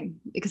interesting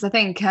because I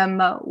think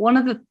one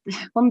of the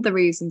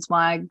reasons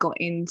why I got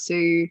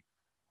into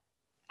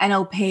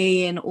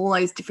NLP and all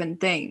those different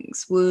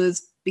things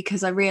was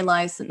because I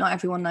realized that not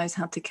everyone knows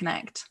how to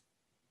connect.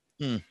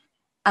 And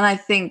I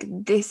think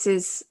this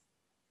is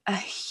a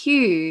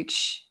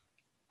huge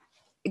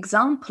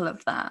example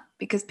of that,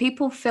 because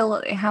people feel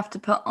that they have to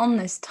put on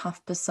this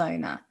tough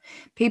persona.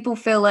 People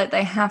feel like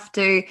they have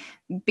to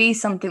be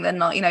something they're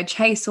not.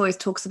 Chase always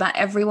talks about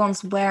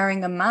everyone's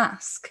wearing a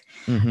mask.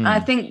 And I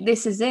think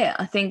this is it.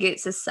 I think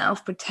it's a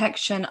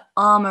self-protection,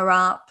 armor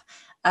up,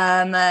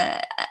 and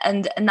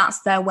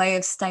that's their way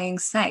of staying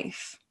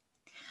safe,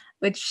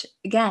 which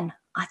again,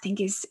 I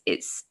think it's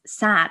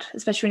sad,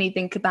 especially when you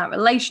think about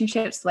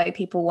relationships, the way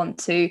people want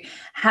to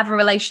have a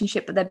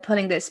relationship, but they're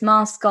putting this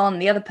mask on,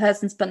 the other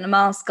person's putting a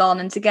mask on,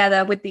 and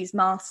together with these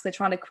masks, they're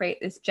trying to create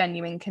this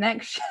genuine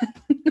connection.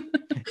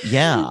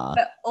 Yeah.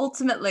 But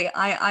ultimately,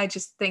 I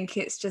just think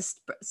it's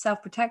just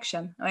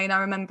self-protection. I mean, I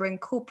remember in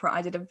corporate,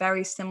 I did a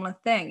very similar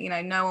thing.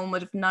 No one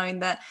would have known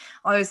that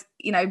I was,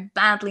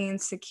 badly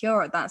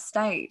insecure at that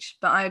stage,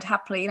 but I would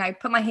happily,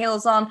 put my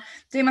heels on,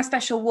 do my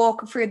special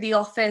walk through the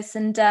office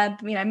and,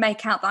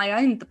 make out that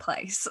I owned the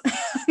place.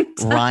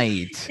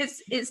 Right.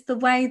 It's the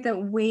way that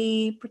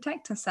we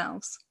protect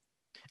ourselves.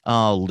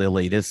 Oh,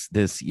 Lily, this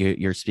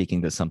you're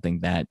speaking to something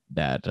that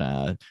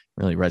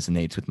really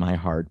resonates with my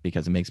heart,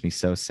 because it makes me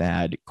so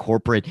sad.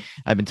 Corporate,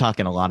 I've been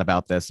talking a lot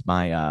about this.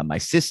 My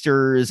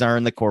sisters are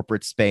in the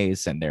corporate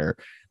space, and their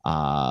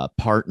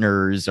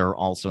partners are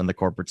also in the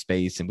corporate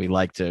space, and we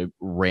like to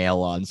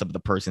rail on some of the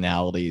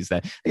personalities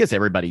that I guess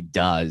everybody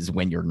does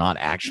when you're not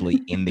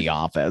actually in the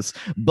office.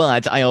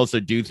 But I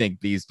also do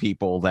think these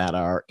people that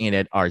are in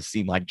it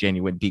seem like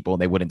genuine people.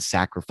 They wouldn't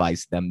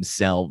sacrifice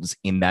themselves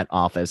in that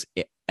office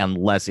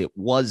unless it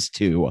was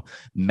to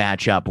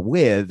match up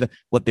with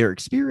what they're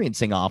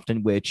experiencing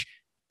often, which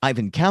I've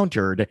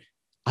encountered.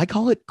 I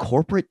call it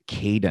corporate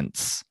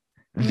cadence.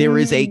 There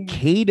is a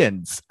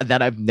cadence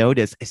that I've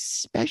noticed,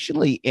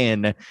 especially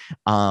in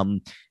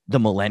the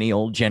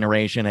millennial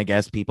generation. I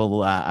guess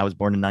people, I was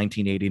born in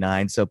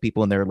 1989. So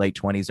people in their late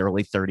 20s,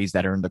 early 30s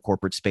that are in the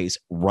corporate space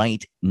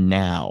right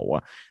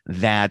now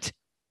that,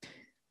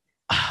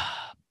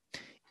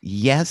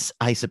 yes,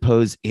 I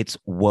suppose it's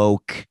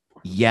woke.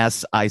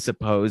 Yes, I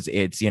suppose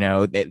it's,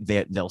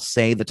 they'll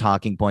say the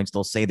talking points,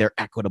 they'll say they're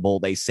equitable,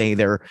 they say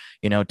they're,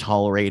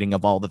 tolerating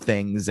of all the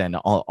things and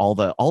all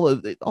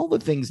the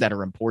things that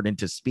are important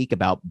to speak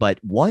about. But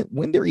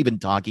when they're even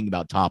talking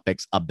about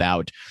topics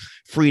about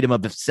freedom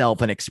of the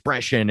self and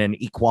expression and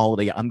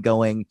equality, I'm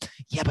going,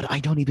 yeah, but I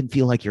don't even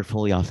feel like you're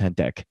fully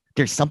authentic.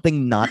 There's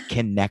something not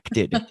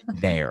connected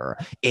there.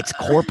 It's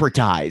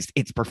corporatized,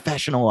 it's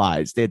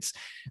professionalized, it's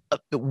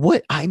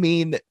what I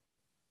mean.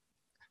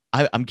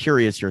 I'm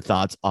curious your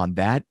thoughts on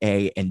that,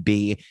 A, and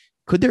B,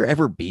 could there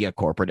ever be a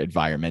corporate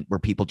environment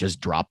where people just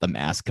drop the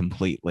mask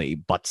completely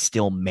but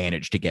still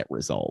manage to get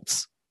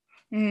results?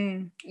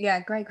 Yeah,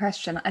 great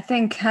question. I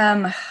think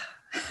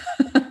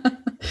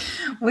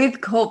with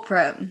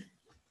corporate,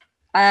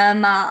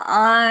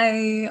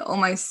 I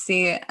almost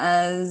see it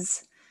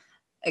as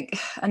a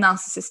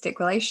narcissistic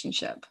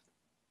relationship.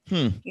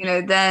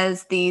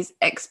 There's these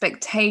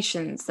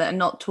expectations that are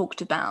not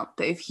talked about,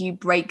 but if you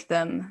break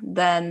them,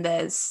 then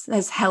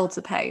there's hell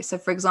to pay. So,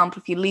 for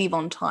example, if you leave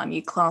on time,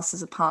 you class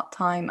as a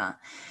part-timer.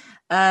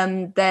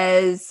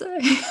 There's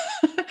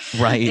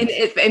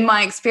right. In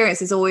my experience,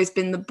 there's always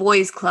been the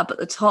boys' club at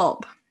the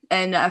top,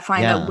 and I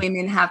find that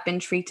women have been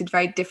treated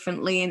very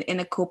differently in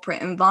a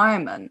corporate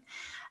environment.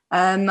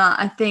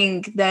 I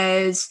think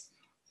there's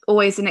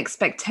always an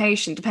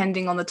expectation,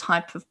 depending on the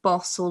type of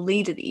boss or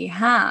leader that you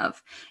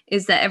have,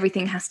 is that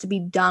everything has to be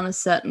done a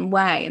certain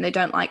way, and they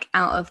don't like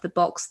out of the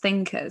box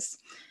thinkers.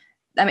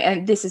 I mean,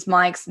 and this is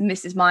my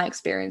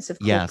experience of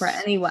corporate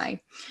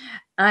anyway.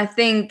 And I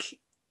think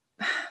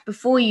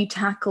before you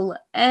tackle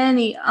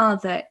any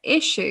other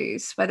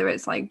issues, whether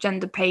it's like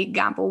gender pay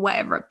gap or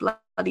whatever it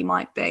bloody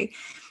might be,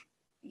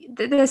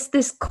 there's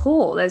this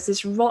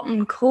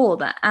rotten core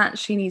that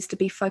actually needs to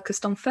be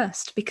focused on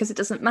first, because it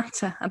doesn't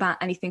matter about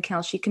anything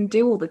else. You can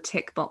do all the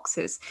tick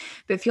boxes,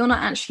 but if you're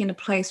not actually in a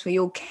place where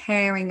you're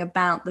caring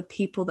about the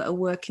people that are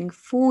working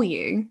for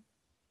you,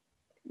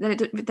 then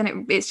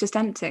it's just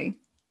empty.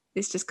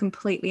 It's just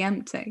completely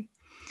empty.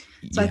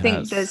 So I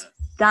think there's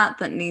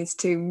that needs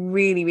to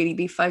really, really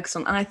be focused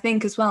on. And I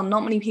think as well,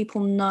 not many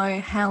people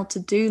know how to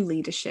do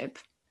leadership,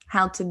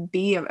 how to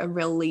be a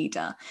real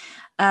leader.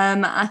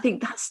 I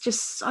think that's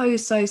just so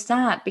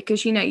sad,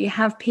 because you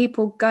have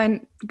people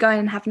going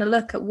and having a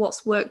look at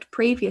what's worked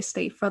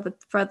previously for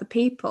other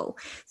people.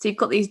 So you've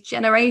got these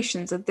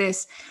generations of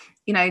this,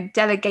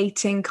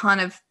 delegating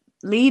kind of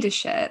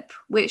leadership,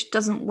 which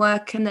doesn't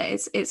work, and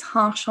it's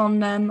harsh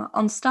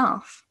on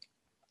staff.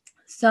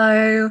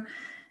 So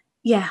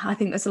yeah, I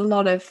think there's a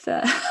lot of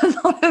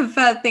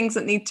things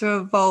that need to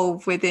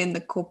evolve within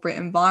the corporate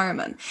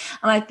environment,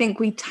 and I think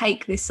we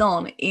take this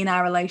on in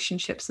our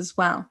relationships as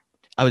well.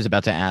 I was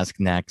about to ask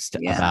next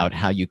about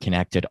how you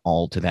connected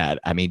all to that.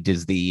 I mean, do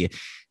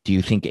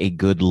you think a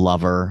good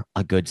lover,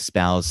 a good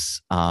spouse,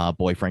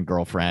 boyfriend,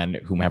 girlfriend,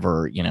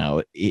 whomever,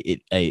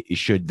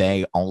 should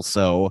they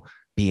also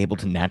be able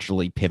to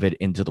naturally pivot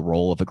into the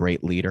role of a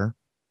great leader?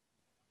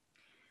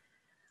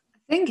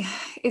 I think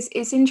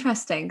it's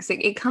interesting, because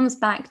it comes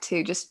back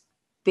to just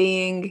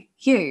being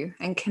you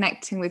and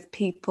connecting with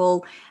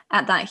people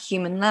at that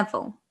human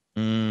level.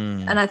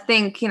 And I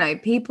think,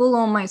 people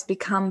almost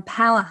become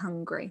power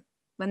hungry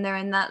when they're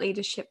in that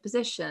leadership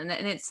position.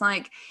 And it's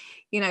like,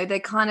 they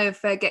kind of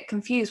get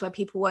confused where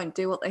people won't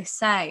do what they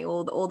say,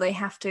 or they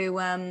have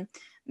to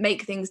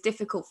make things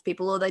difficult for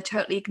people, or they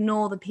totally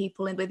ignore the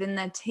people within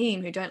their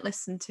team who don't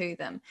listen to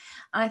them.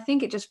 And I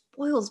think it just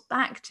boils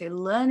back to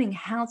learning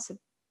how to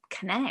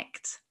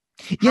connect.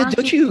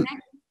 Don't you?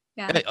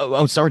 Yeah.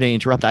 Oh, sorry to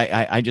interrupt.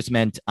 I just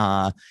meant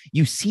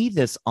you see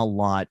this a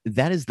lot.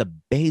 That is the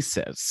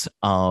basis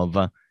of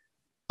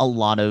a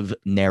lot of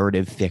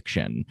narrative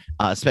fiction,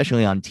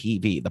 especially on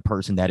TV. The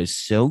person that is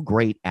so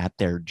great at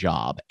their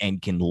job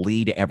and can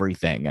lead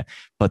everything,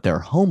 but their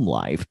home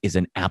life is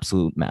an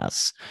absolute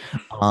mess.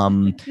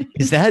 Do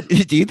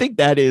you think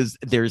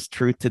there's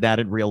truth to that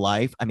in real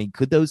life? I mean,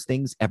 could those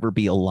things ever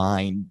be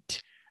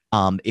aligned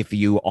if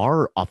you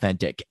are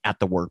authentic at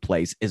the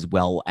workplace as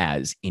well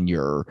as in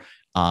your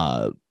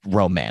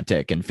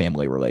romantic and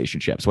family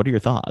relationships? What are your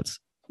thoughts?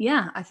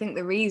 Yeah, I think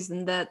the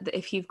reason that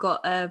if you've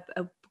got a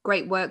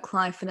great work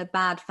life and a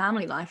bad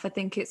family life, I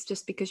think it's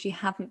just because you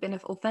haven't been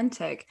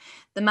authentic.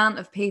 The amount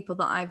of people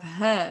that I've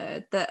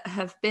heard that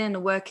have been in a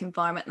work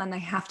environment and they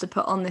have to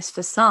put on this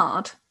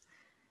facade,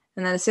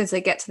 and then as soon as they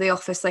get to the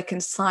office, they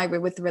can sigh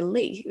with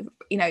relief.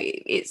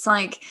 It's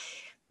like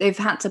they've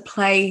had to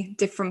play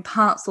different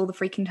parts all the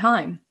freaking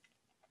time.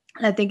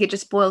 And I think it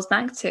just boils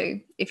back to,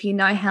 if you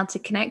know how to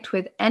connect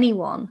with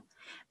anyone,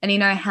 and you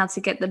know how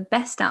to get the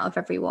best out of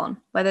everyone,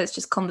 whether it's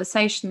just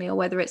conversationally or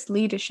whether it's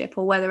leadership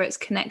or whether it's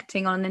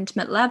connecting on an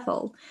intimate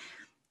level,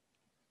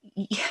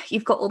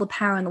 you've got all the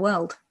power in the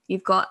world.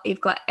 You've got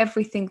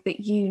everything that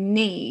you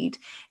need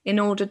in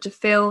order to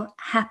feel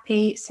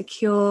happy,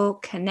 secure,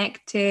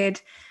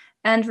 connected,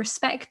 and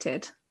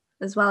respected,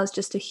 as well as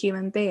just a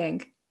human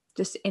being,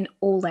 just in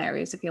all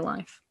areas of your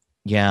life.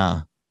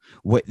 Yeah.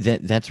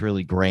 That's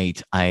really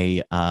great.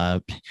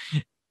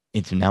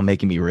 It's now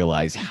making me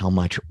realize how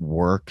much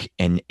work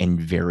and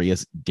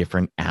various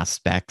different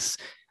aspects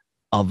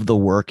of the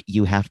work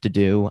you have to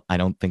do. I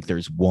don't think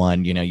there's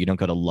one, you don't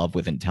go to Love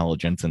with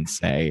Intelligence and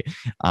say,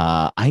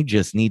 I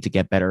just need to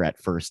get better at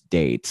first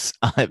dates.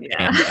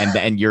 Yeah.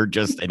 and you're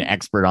just an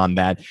expert on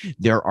that.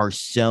 There are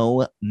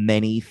so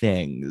many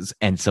things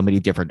and so many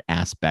different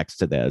aspects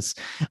to this.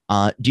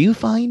 Do you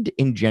find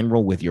in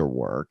general with your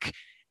work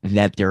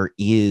that there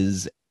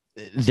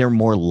are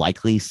more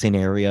likely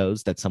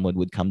scenarios that someone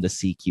would come to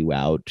seek you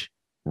out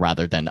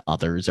rather than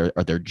others? Are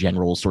there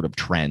general sort of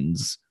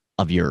trends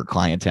of your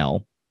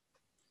clientele?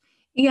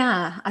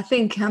 Yeah, I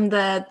think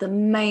the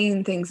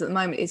main things at the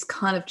moment is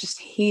kind of just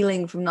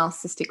healing from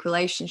narcissistic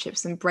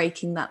relationships and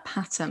breaking that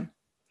pattern,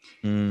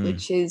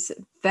 which is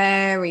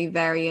very,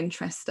 very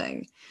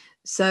interesting.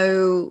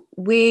 So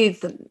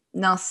with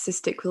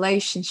narcissistic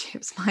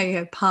relationships,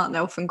 my partner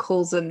often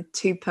calls them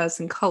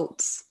two-person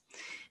cults,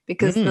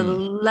 because the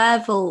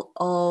level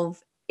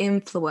of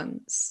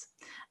influence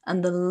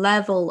and the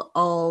level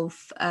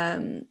of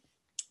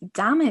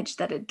damage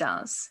that it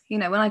does,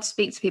 when I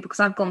speak to people,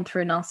 because I've gone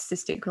through a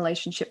narcissistic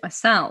relationship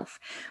myself,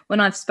 when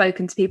I've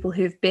spoken to people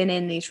who've been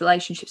in these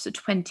relationships for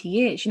 20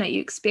 years,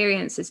 you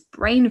experience this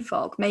brain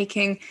fog.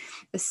 Making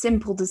a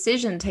simple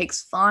decision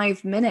takes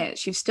 5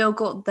 minutes. You've still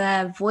got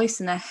their voice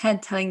in their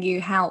head telling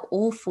you how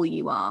awful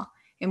you are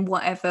in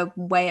whatever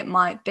way it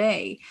might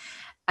be.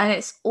 And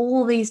it's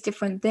all these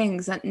different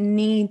things that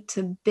need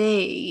to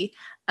be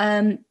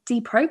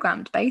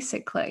deprogrammed,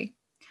 basically.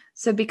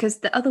 So because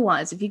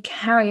otherwise, if you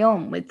carry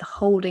on with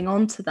holding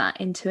on to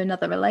that into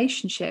another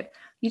relationship,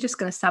 you're just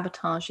going to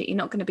sabotage it. You're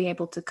not going to be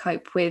able to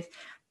cope with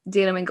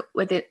dealing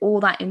with it,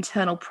 all that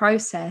internal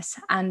process,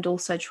 and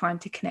also trying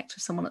to connect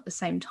with someone at the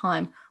same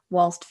time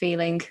whilst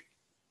feeling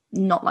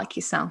not like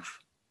yourself.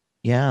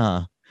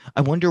 Yeah.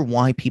 I wonder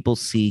why people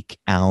seek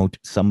out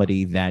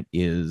somebody that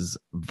is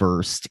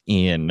versed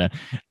in,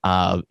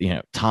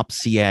 top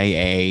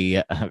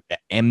CIA,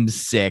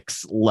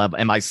 M6 level,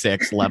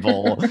 MI6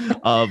 level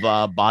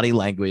of body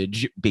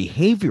language,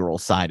 behavioral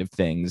side of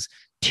things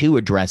to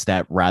address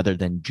that rather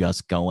than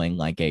just going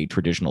like a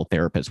traditional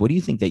therapist. What do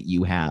you think that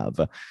you have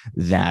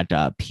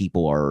that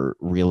people are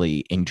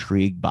really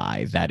intrigued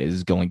by that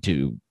is going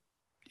to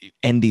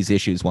end these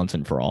issues once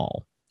and for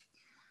all?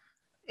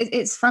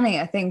 It's funny.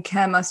 I think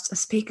I was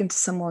speaking to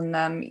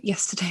someone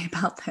yesterday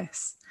about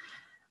this.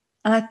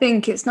 And I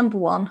think it's, number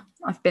one,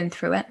 I've been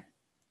through it.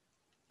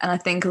 And I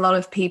think a lot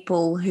of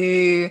people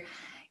who,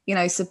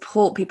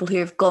 support people who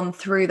have gone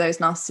through those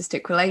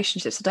narcissistic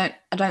relationships, I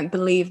don't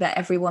believe that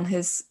everyone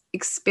has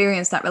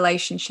experienced that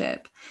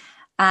relationship.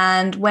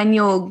 And when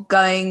you're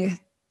going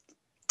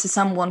to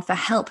someone for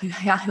help who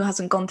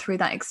hasn't gone through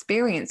that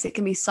experience, it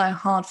can be so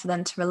hard for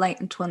them to relate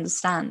and to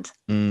understand.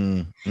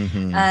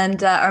 Mm-hmm.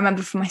 And I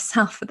remember for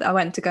myself that I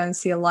went to go and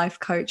see a life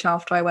coach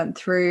after I went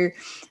through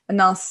a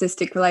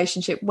narcissistic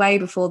relationship way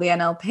before the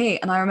NLP.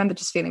 And I remember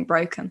just feeling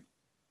broken.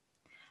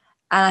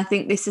 And I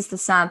think this is the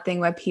sad thing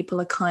where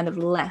people are kind of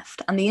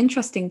left. And the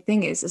interesting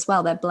thing is as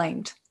well, they're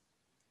blamed.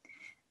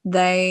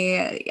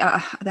 They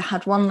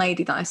had one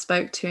lady that I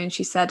spoke to, and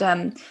she said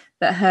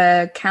that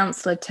her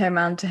counselor turned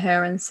around to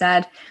her and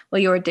said,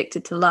 well, you're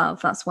addicted to love.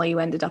 That's why you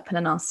ended up in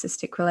a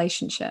narcissistic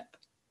relationship.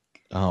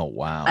 Oh,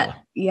 wow.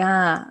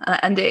 Yeah.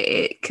 And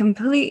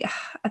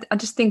I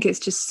just think it's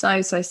just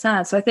so, so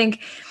sad. So I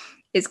think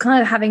it's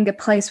kind of having a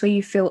place where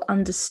you feel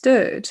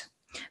understood,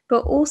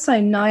 but also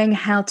knowing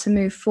how to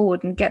move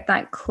forward and get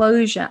that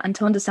closure and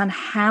to understand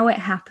how it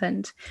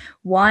happened,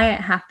 why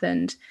it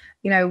happened.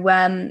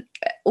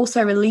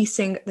 Also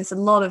releasing, there's a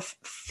lot of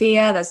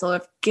fear, there's a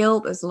lot of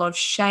guilt, there's a lot of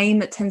shame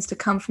that tends to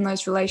come from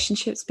those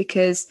relationships,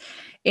 because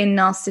in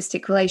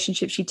narcissistic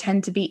relationships, you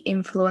tend to be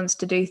influenced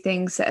to do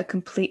things that are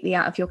completely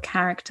out of your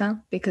character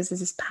because there's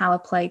this power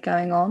play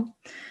going on.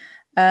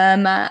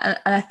 And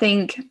I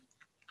think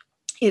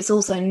it's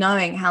also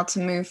knowing how to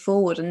move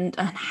forward and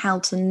how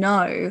to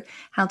know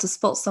how to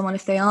spot someone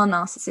if they are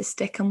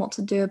narcissistic and what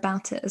to do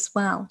about it as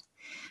well.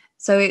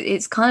 So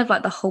it's kind of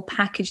like the whole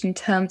package in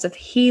terms of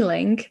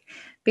healing,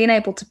 being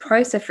able to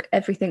process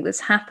everything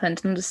that's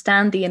happened and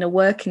understand the inner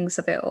workings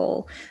of it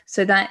all,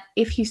 so that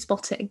if you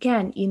spot it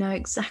again, you know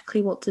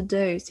exactly what to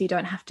do, so you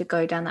don't have to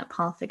go down that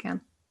path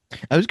again.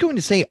 I was going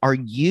to say, are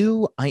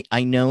you?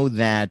 I know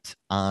that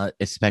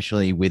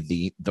especially with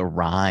the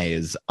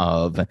rise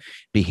of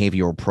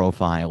behavioral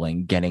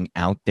profiling getting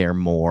out there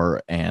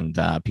more, and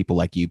people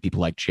like you,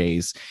 people like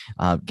Chase,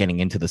 getting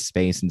into the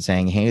space and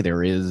saying, "Hey,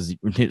 there's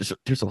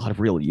a lot of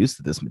real use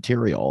to this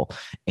material,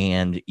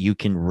 and you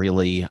can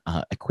really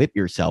equip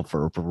yourself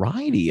for a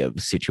variety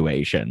of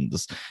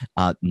situations,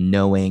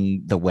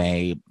 knowing the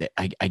way,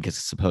 I guess,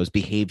 suppose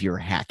behavior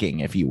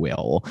hacking, if you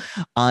will."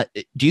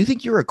 Do you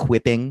think you're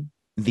equipping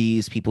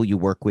these people you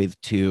work with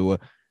to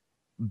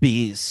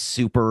be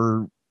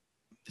super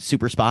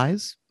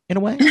spies in a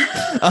way?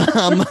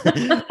 um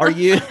are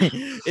you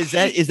is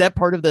that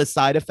part of the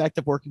side effect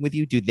of working with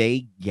you? Do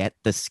they get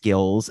the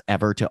skills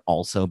ever to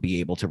also be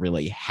able to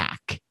really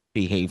hack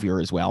behavior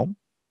as well?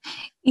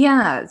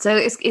 Yeah, so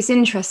it's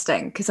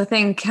interesting because I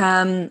think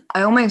I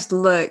almost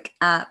look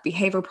at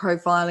behavioral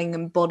profiling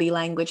and body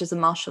language as a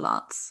martial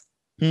arts.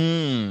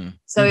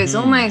 So it's Mm-hmm.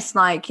 almost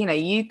like,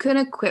 you can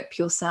equip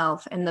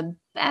yourself in the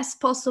best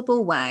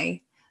possible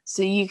way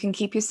so you can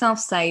keep yourself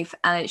safe,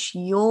 and it's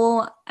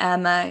your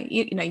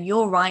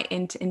your right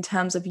in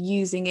terms of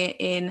using it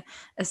in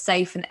a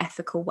safe and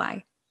ethical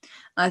way.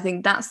 I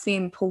think that's the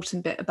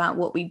important bit about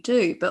what we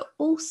do, but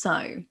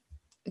also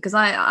because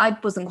I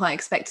wasn't quite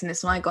expecting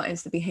this when I got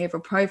into the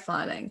behavioral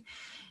profiling,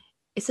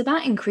 it's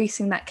about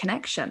increasing that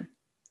connection.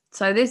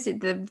 So this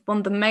is one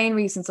of the main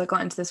reasons I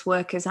got into this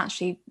work is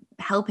actually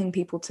helping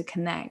people to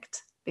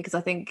connect, because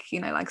I think,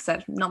 like I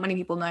said, not many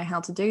people know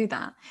how to do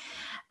that.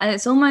 And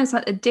it's almost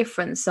like the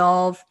difference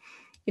of,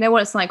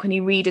 what it's like when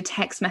you read a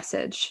text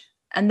message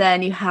and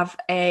then you have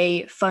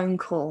a phone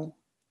call,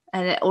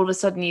 and all of a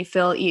sudden you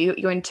feel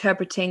you're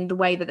interpreting the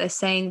way that they're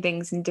saying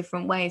things in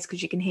different ways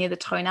because you can hear the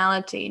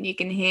tonality and you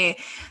can hear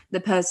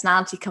the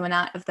personality coming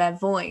out of their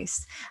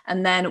voice.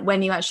 And then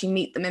when you actually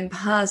meet them in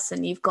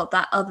person, you've got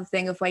that other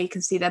thing of where you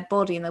can see their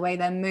body and the way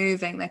they're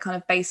moving, their kind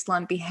of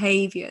baseline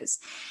behaviors.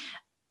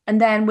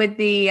 And then with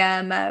the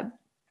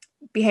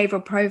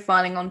behavioral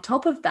profiling on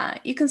top of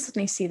that, you can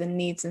suddenly see the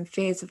needs and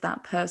fears of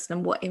that person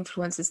and what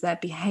influences their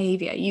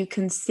behavior. You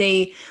can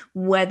see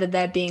whether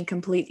they're being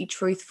completely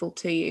truthful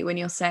to you when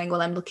you're saying,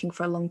 well, I'm looking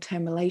for a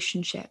long-term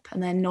relationship,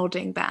 and they're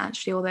nodding, but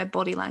actually all their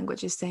body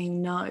language is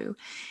saying no.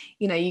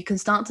 You can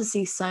start to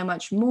see so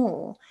much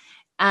more.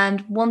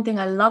 And one thing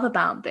I love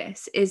about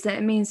this is that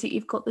it means that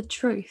you've got the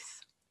truth.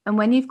 And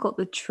when you've got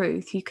the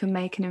truth, you can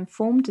make an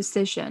informed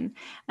decision.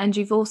 And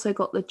you've also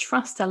got the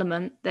trust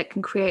element that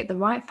can create the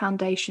right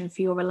foundation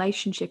for your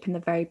relationship in the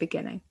very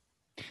beginning.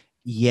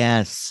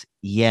 Yes,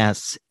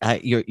 yes.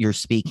 You're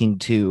speaking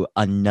to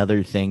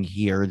another thing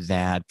here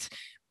that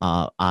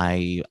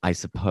I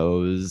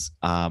suppose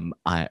I'm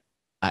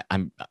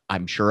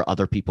sure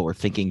other people are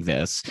thinking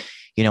this.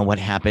 What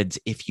happens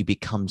if you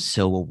become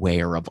so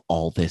aware of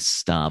all this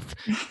stuff?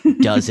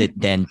 Does it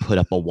then put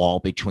up a wall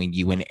between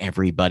you and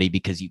everybody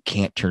because you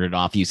can't turn it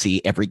off? You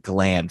see every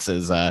glance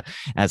as a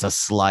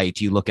slight.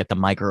 You look at the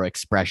micro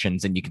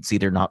expressions and you can see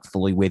they're not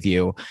fully with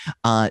you.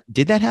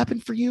 Did that happen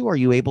for you? Are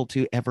you able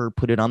to ever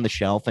put it on the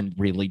shelf and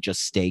really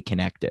just stay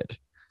connected?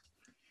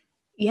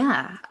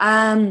 Yeah.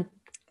 You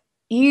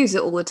use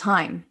it all the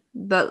time.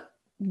 But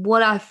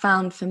what I've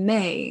found for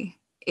me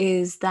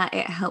is that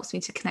it helps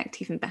me to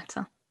connect even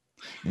better.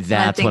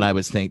 That's what I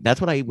was thinking.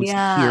 That's what I was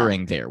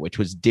hearing there, which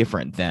was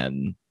different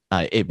than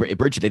it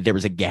bridged. There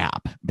was a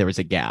gap. There was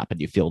a gap, and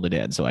you filled it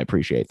in. So I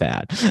appreciate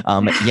that.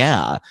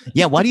 Yeah.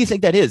 Why do you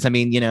think that is? I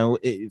mean,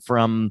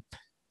 from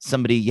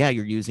somebody,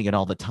 you're using it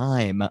all the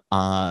time.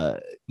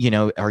 Are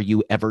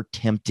you ever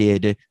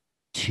tempted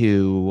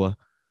to,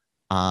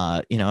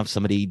 if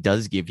somebody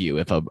does give you,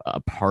 if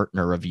a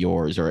partner of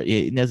yours, or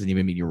it doesn't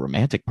even mean your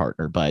romantic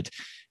partner, but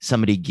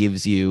somebody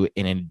gives you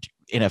in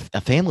a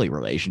family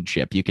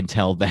relationship, you can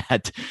tell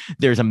that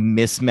there's a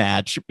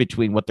mismatch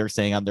between what they're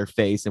saying on their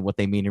face and what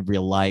they mean in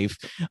real life.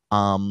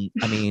 I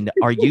mean,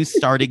 are you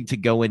starting to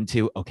go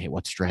into, okay,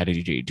 what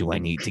strategy do I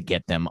need to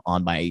get them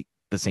on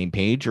the same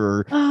page,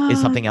 or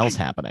is something else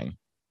happening?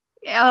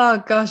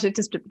 Oh gosh, it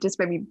just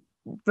made me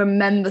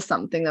remember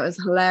something that was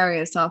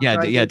hilarious after I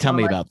did tell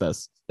me about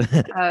this.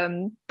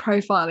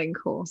 Profiling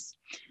course.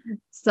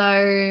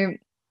 So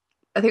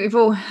I think we've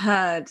all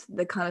heard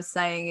the kind of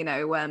saying,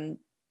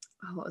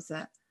 what was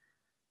it?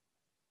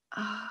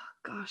 Oh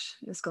gosh,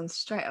 it's gone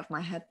straight off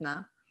my head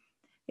now.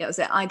 Yeah, it was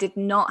it. I did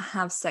not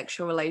have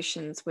sexual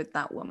relations with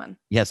that woman.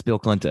 Yes, Bill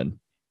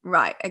Clinton.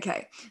 Right.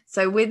 Okay.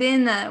 So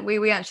within that,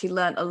 we actually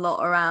learned a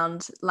lot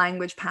around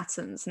language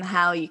patterns and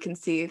how you can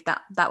see if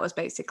that was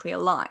basically a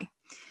lie.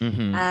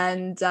 Mm-hmm.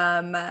 And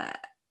I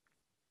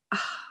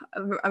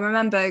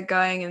remember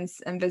going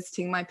and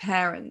visiting my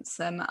parents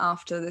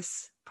after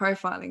this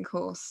profiling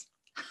course.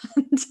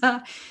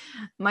 And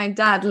my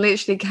dad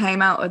literally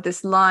came out with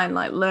this line,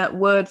 like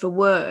word for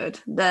word,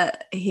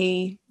 that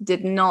he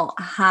did not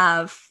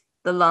have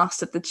the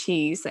last of the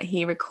cheese that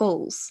he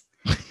recalls.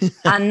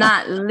 And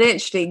that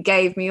literally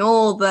gave me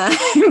all the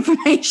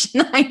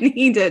information I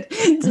needed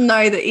to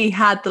know that he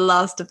had the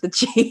last of the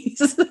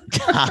cheese.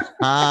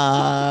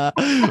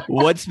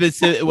 What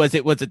specific was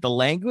it? Was it the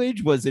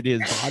language? Was it his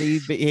body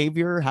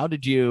behavior? How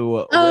did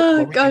you? Oh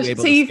what were gosh! you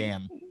able to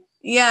scan?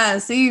 Yeah,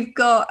 so you've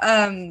got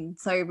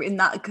so in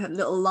that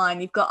little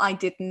line, you've got I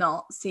did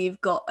not. So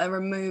you've got a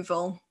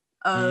removal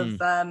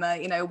of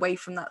away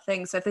from that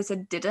thing. So if they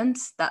said didn't,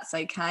 that's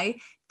okay.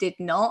 Did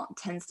not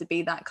tends to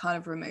be that kind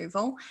of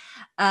removal.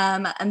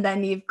 And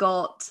then you've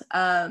got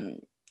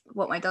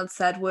what my dad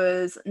said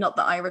was not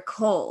that I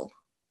recall.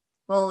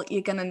 Well,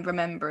 you're going to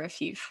remember if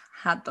you've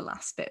had the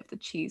last bit of the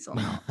cheese or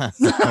not.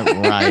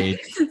 Right.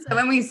 So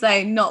when we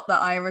say not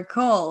that I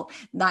recall,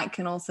 that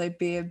can also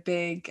be a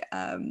big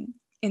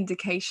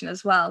indication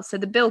as well. So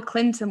the Bill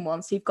Clinton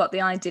one, so you've got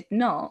the I did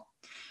not.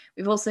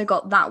 We've also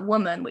got that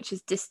woman, which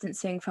is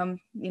distancing from,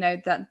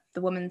 that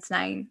the woman's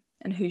name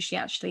and who she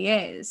actually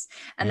is.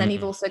 And then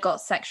you've also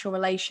got sexual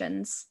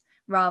relations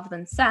rather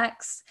than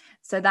sex.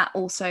 So that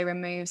also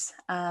removes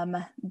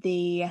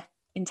the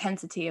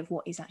intensity of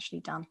what he's actually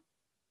done.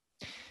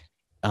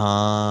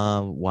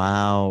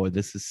 Wow,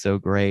 this is so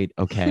great.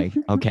 Okay.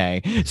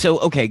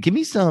 So give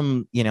me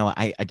some,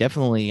 I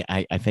definitely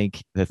I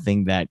think the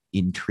thing that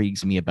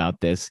intrigues me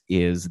about this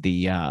is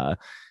the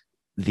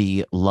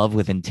Love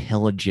with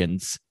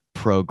Intelligence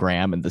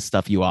program and the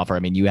stuff you offer. I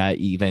mean,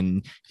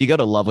 even if you go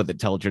to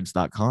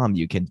lovewithintelligence.com,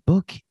 you can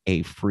book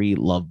a free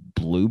love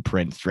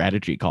blueprint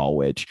strategy call,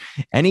 which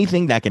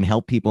anything that can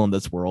help people in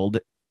this world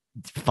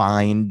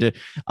find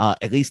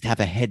at least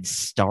have a head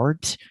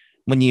start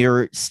when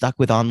you're stuck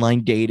with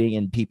online dating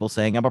and people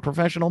saying I'm a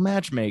professional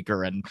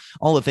matchmaker and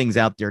all the things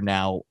out there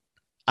now.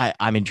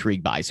 I'm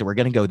intrigued by. So we're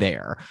going to go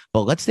there,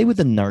 but let's stay with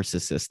the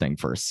narcissist thing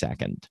for a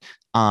second.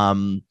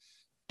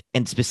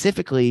 And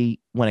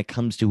specifically when it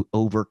comes to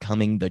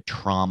overcoming the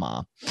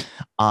trauma,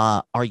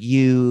 are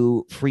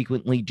you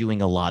frequently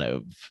doing a lot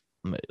of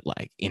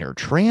like inner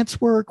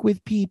trance work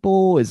with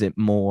people? Is it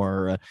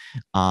more,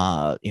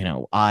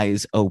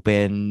 eyes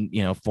open,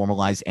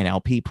 formalized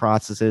NLP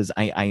processes?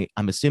 I'm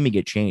assuming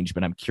it changed,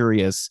 but I'm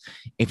curious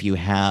if you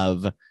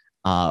have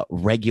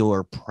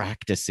regular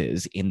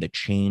practices in the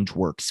change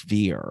work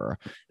sphere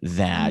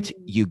that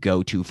you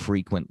go to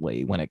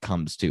frequently when it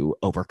comes to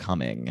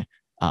overcoming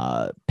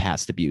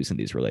past abuse in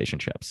these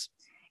relationships.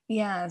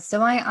 Yeah,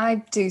 so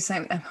I do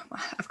something,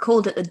 I've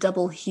called it the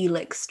double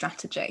helix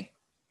strategy.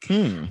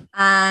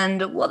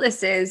 And what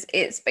this is,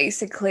 it's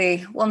basically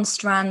one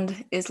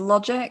strand is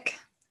logic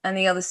and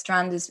the other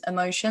strand is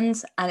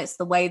emotions, and it's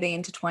the way they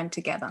intertwine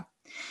together.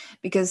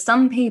 Because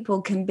some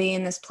people can be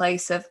in this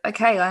place of,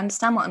 okay, I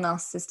understand what a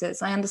narcissist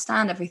is, I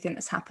understand everything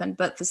that's happened,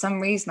 but for some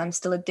reason I'm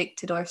still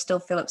addicted, or I still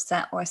feel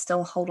upset, or I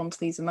still hold on to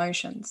these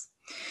emotions.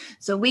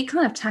 So we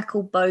kind of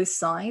tackle both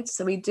sides.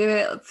 So we do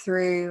it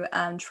through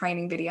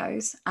training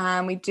videos,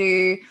 and we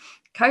do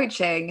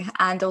coaching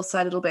and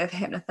also a little bit of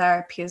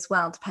hypnotherapy as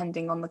well,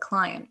 depending on the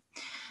client.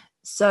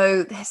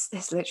 So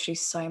there's literally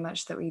so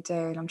much that we do,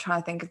 and I'm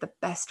trying to think of the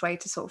best way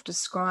to sort of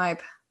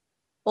describe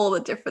all the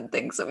different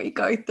things that we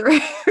go through.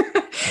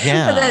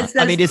 Yeah. There's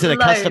is it a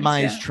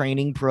customized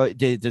training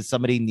does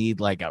somebody need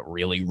like a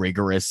really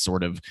rigorous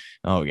sort of,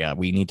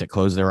 we need to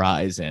close their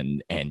eyes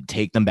and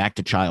take them back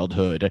to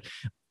childhood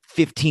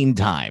 15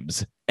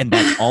 times, and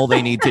that's all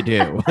they need to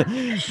do?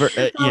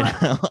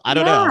 I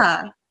don't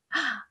know.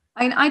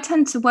 I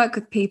tend to work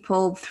with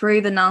people through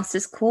the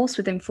narcissist course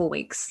within 4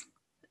 weeks.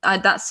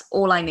 That's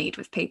all I need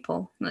with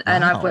people. Wow.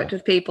 And I've worked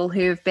with people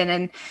who have been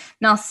in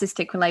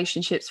narcissistic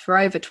relationships for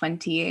over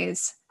 20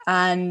 years.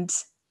 And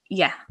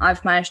yeah,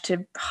 I've managed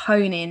to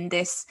hone in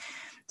this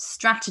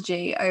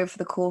strategy over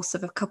the course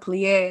of a couple of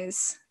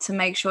years to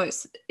make sure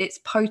it's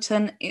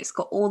potent, it's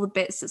got all the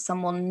bits that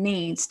someone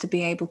needs to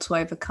be able to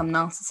overcome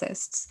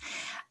narcissists.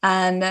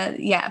 And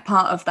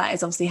part of that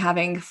is obviously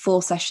having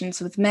 4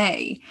 sessions with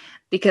me,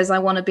 because I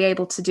want to be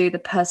able to do the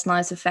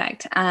personalized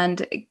effect.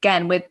 And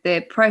again, with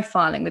the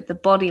profiling, with the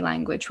body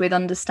language, with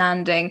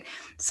understanding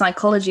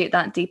psychology at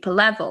that deeper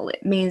level,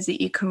 it means that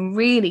you can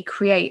really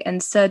create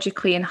and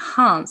surgically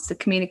enhance the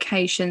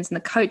communications and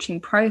the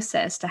coaching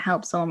process to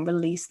help someone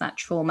release that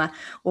trauma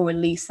or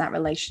release that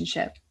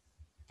relationship.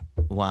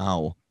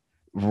 Wow.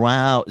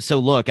 So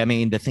look, I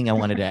mean, the thing I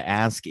wanted to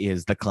ask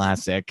is the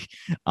classic,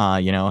 how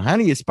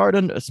do you spot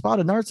a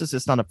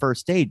narcissist on a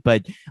first date?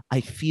 But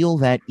I feel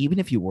that even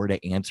if you were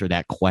to answer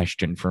that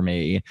question for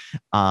me,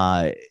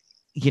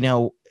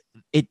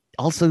 it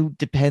also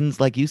depends,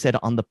 like you said,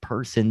 on the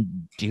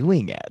person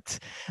doing it.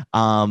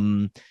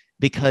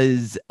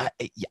 Because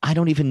I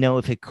don't even know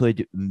if it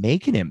could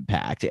make an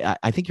impact.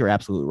 I think you're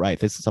absolutely right.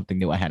 This is something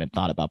new I hadn't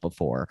thought about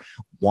before.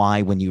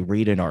 Why, when you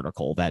read an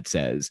article that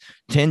says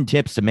 10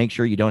 tips to make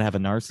sure you don't have a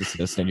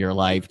narcissist in your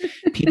life,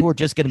 people are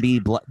just going to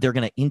be, they're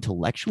going to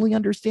intellectually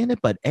understand it,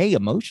 but A,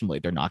 emotionally,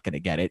 they're not going to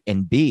get it.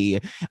 And B,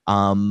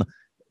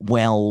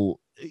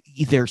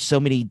 there's so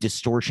many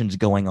distortions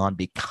going on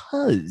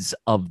because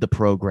of the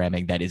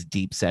programming that is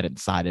deep set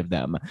inside of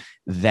them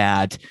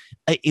that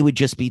it would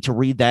just be, to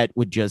read that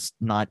would just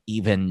not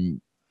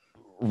even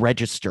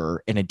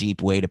register in a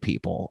deep way to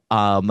people.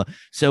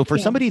 So for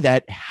Yeah. somebody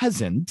that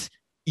hasn't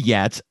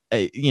yet,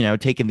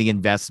 taken the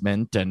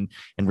investment and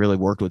really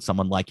worked with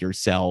someone like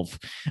yourself,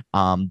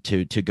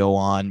 to go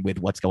on with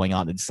what's going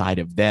on inside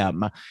of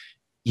them,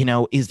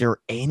 is there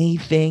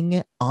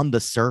anything on the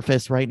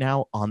surface right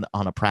now on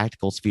a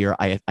practical sphere?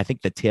 I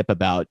think the tip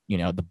about,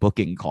 the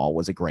booking call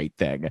was a great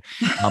thing.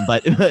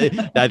 But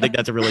I think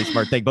that's a really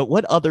smart thing. But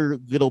what other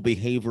little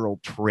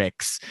behavioral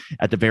tricks,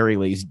 at the very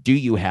least, do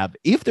you have,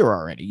 if there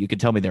are any? You can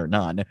tell me there are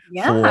none,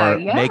 for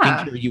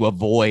making sure you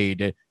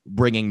avoid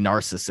bringing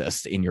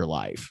narcissists in your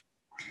life.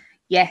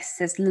 Yes,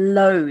 there's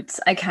loads.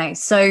 Okay,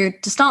 so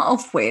to start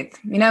off with,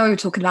 we were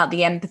talking about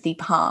the empathy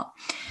part.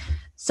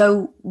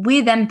 So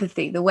with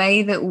empathy, the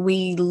way that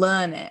we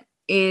learn it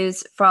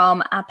is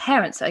from our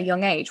parents at a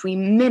young age. We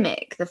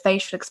mimic the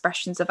facial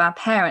expressions of our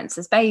parents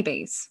as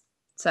babies.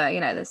 So,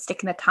 they're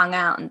sticking their tongue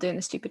out and doing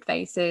the stupid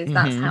faces. Mm-hmm.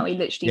 That's how we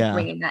literally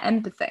bring in that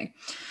empathy.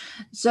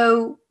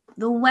 So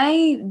the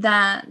way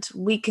that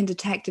we can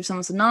detect if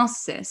someone's a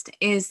narcissist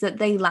is that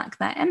they lack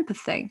that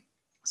empathy.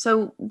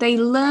 So they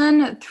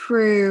learn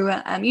through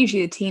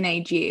usually the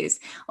teenage years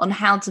on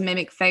how to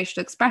mimic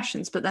facial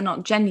expressions, but they're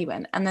not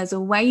genuine. And there's a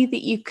way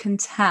that you can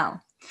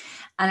tell.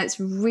 And it's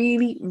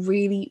really,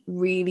 really,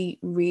 really,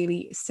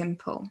 really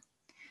simple.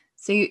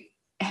 So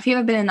have you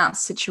ever been in that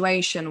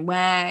situation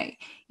where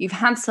you've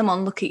had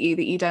someone look at you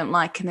that you don't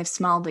like and they've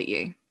smiled at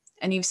you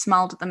and you've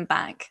smiled at them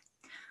back?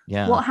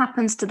 Yeah. What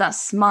happens to that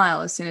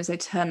smile as soon as they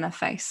turn their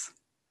face?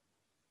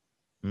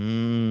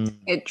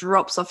 It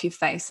drops off your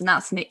face, and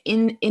that's an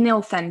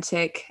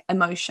inauthentic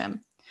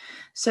emotion.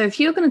 So if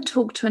you're going to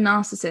talk to a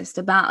narcissist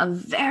about a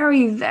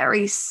very,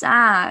 very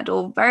sad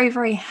or very,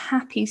 very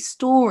happy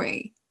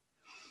story,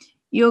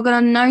 you're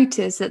going to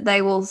notice that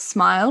they will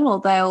smile or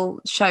they'll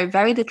show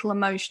very little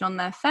emotion on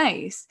their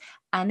face,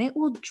 and it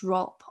will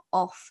drop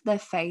off their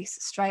face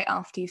straight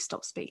after you've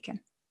stopped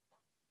speaking.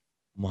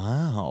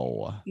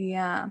 Wow.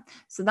 Yeah.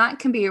 So that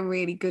can be a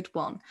really good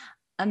one.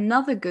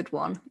 Another good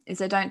one is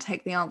they don't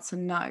take the answer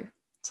no.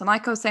 So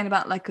like I was saying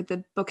about like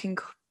the booking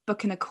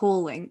a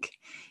call link,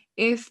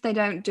 if they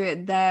don't do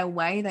it their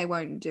way, they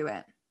won't do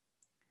it.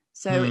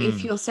 So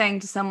if you're saying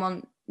to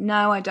someone,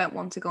 no, I don't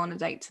want to go on a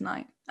date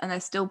tonight, and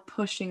they're still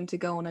pushing to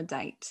go on a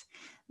date,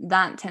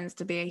 that tends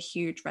to be a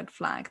huge red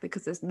flag,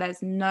 because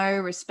there's no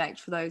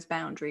respect for those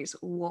boundaries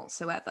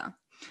whatsoever.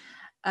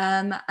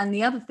 And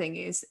the other thing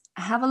is,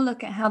 have a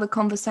look at how the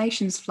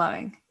conversation's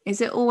flowing. Is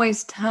it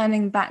always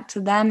turning back to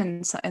them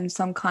in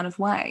some kind of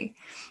way?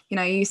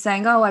 You're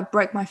saying, oh, I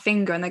broke my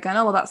finger, and they're going,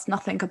 oh, well, that's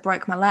nothing, I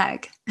broke my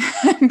leg.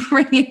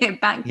 Bringing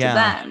it back to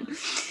them.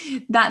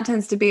 That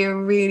tends to be a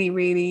really,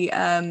 really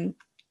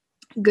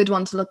good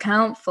one to look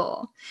out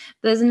for.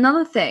 There's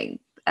another thing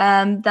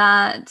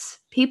that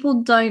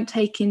people don't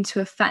take into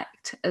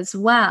effect as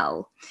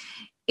well,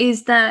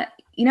 is that,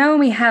 when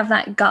we have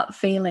that gut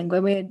feeling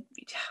where we're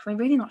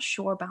really not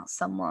sure about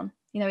someone,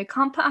 we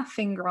can't put our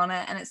finger on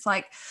it, and it's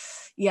like,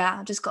 yeah,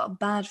 I just got a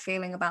bad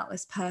feeling about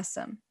this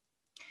person.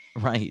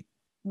 Right.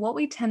 What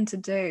we tend to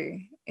do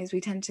is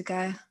we tend to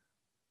go,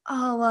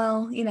 oh,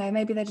 well,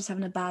 maybe they're just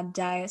having a bad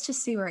day. Let's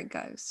just see where it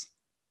goes.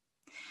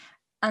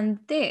 And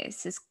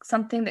this is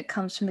something that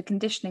comes from the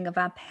conditioning of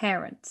our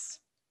parents.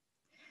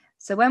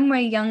 So when we're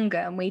younger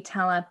and we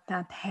tell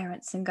our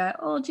parents and go,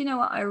 oh, do you know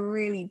what I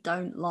really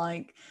don't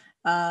like?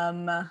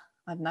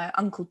 I don't know,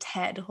 Uncle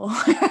Ted or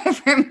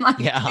whoever it might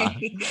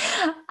be.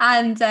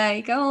 And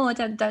you go, oh, I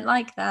don't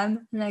like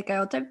them. And they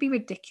go, oh, don't be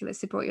ridiculous.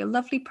 They brought you a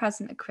lovely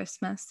present at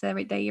Christmas. They're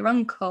your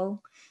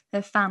uncle.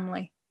 They're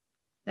family.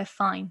 They're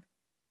fine.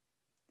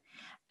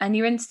 And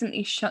you're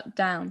instantly shut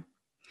down.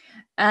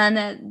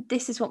 And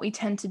this is what we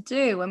tend to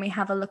do when we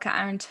have a look at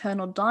our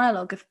internal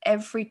dialogue. If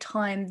every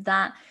time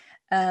that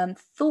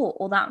thought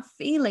or that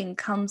feeling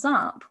comes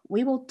up,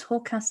 we will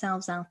talk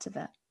ourselves out of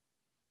it.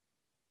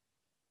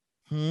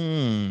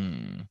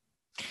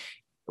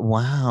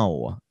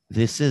 Wow.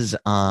 This is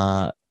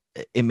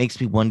it makes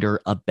me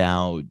wonder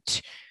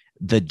about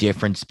the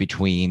difference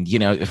between,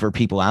 for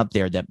people out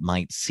there that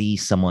might see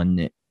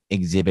someone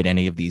exhibit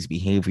any of these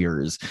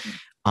behaviors,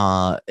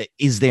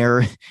 is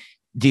there,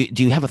 do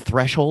you have a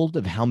threshold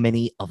of how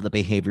many of the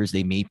behaviors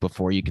they meet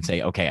before you can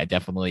say, okay, I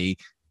definitely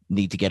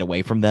need to get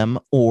away from them?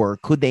 Or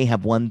could they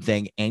have one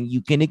thing and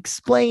you can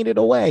explain it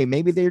away?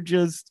 Maybe they're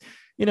just,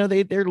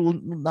 they're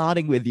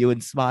nodding with you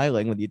and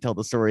smiling when you tell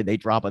the story, they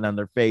drop it on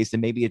their face,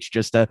 and maybe that's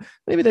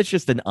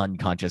just an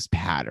unconscious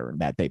pattern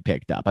that they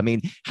picked up. I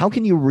mean, how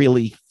can you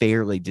really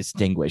fairly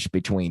distinguish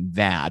between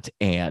that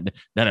and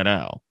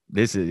no,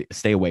 this is,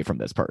 stay away from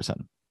this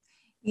person?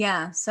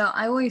 Yeah, so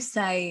I always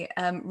say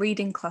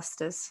reading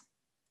clusters.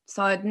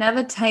 So I'd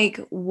never take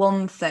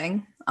one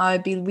thing.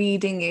 I'd be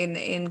reading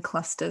in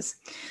clusters.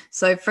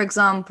 So for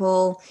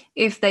example,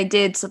 if they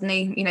did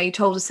suddenly, you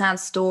told a sad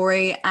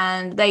story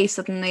and they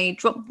suddenly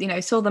dropped,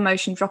 saw the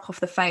emotion drop off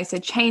the face, they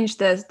changed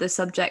the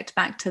subject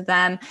back to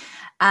them,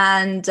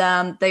 and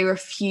they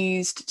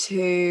refused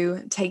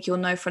to take your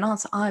no for an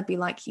answer, I'd be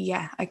like,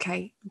 yeah,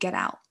 okay, get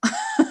out.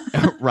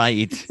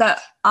 Right. So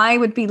I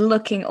would be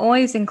looking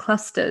always in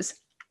clusters.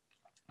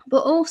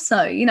 But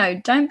also,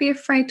 don't be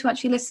afraid to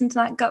actually listen to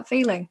that gut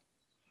feeling.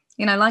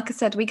 Like I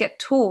said, we get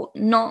taught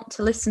not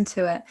to listen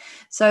to it.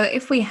 So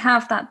if we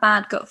have that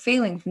bad gut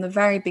feeling from the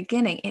very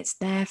beginning, it's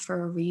there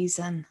for a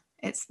reason.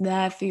 It's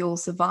there for your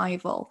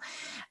survival.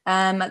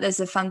 There's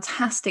a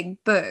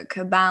fantastic book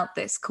about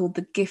this called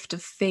The Gift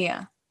of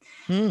Fear.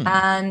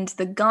 And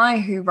the guy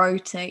who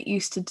wrote it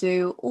used to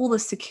do all the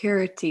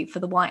security for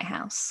the White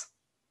House.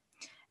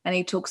 And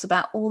he talks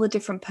about all the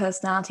different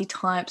personality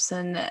types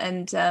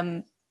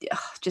and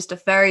just a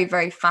very,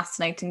 very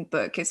fascinating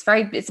book. It's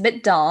a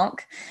bit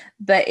dark,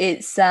 but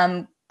it's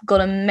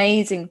got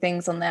amazing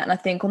things on there. And I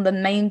think one of the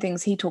main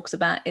things he talks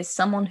about is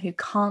someone who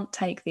can't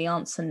take the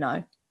answer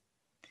no.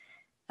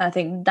 And I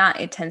think that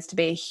it tends to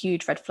be a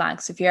huge red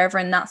flag. So if you're ever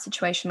in that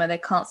situation where they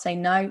can't say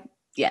no,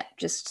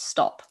 just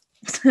stop.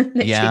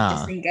 Literally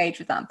disengage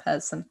with that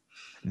person.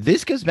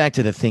 This goes back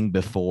to the thing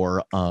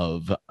before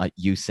of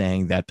you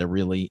saying that there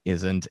really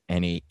isn't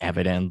any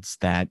evidence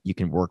that you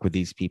can work with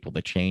these people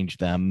to change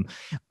them.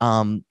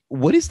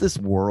 What is this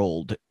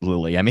world,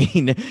 Lily? I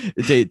mean,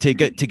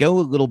 to go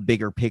a little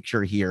bigger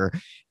picture here,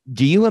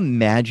 do you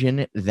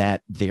imagine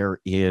that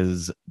there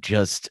is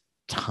just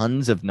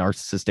tons of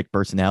narcissistic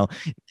personnel?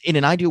 In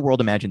an ideal world,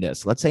 imagine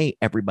this. Let's say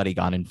everybody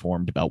got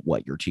informed about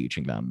what you're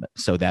teaching them,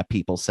 so that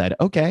people said,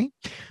 okay,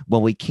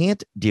 well, we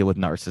can't deal with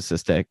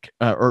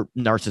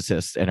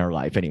narcissists in our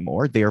life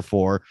anymore.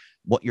 Therefore,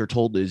 what you're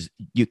told is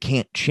you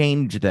can't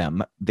change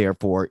them.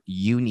 Therefore,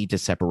 you need to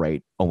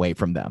separate away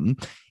from them.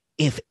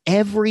 If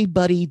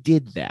everybody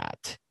did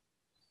that,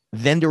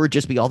 then there would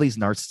just be all these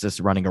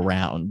narcissists running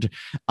around.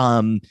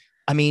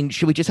 I mean,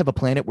 should we just have a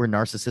planet where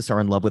narcissists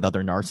are in love with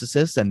other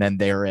narcissists and then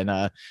they're in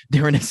a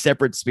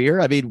separate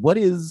sphere? I mean,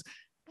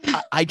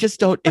 I just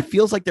don't, it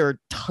feels like there are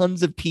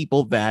tons of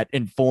people that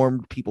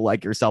informed people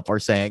like yourself are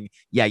saying,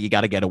 yeah, you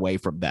got to get away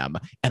from them.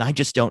 And I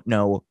just don't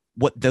know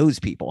what those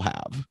people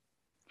have.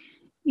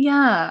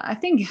 Yeah, I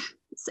think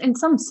in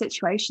some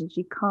situations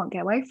you can't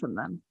get away from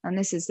them. And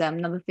this is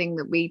another thing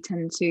that we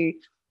tend to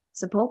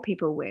support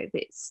people with.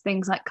 It's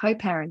things like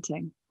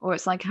co-parenting, or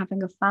it's like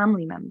having a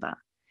family member.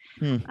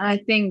 And I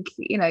think,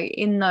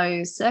 in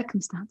those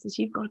circumstances,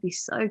 you've got to be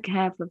so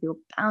careful of your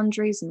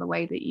boundaries and the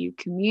way that you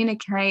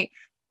communicate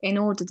in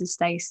order to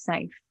stay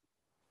safe.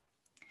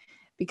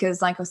 Because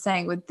like I was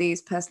saying, with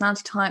these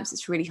personality types,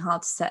 it's really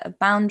hard to set a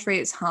boundary.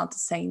 It's hard to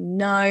say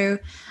no.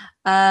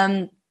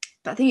 But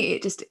I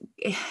think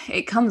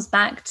it comes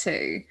back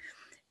to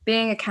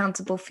being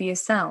accountable for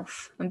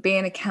yourself and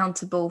being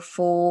accountable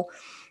for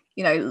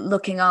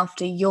looking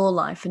after your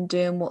life and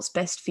doing what's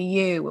best for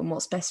you and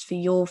what's best for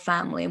your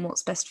family and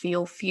what's best for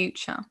your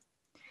future.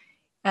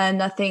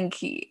 And I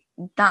think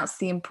that's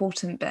the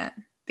important bit,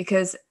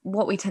 because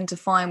what we tend to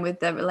find with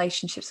the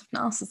relationships of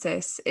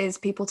narcissists is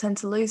people tend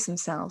to lose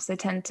themselves. They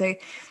tend to,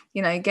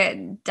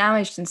 get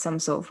damaged in some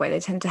sort of way. They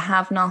tend to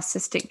have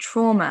narcissistic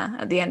trauma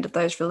at the end of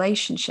those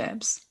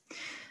relationships.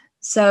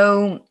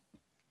 So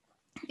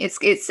it's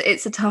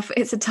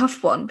a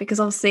tough one, because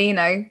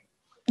obviously,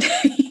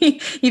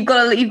 you've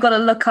got to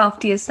look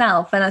after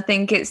yourself. And I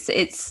think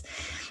it's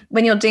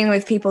when you're dealing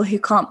with people who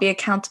can't be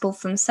accountable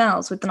for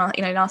themselves with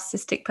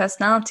narcissistic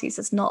personalities,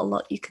 there's not a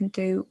lot you can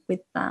do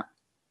with that.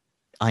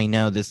 I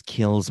know this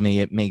kills me.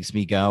 It makes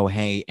me go,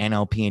 hey,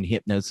 NLP and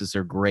hypnosis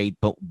are great,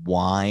 but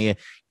why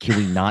can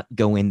we not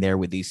go in there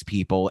with these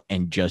people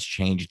and just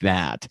change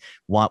that?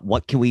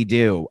 What can we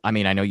do? I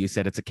mean, I know you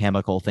said it's a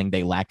chemical thing.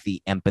 They lack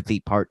the empathy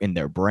part in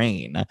their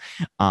brain,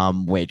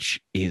 which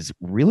is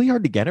really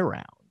hard to get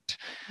around.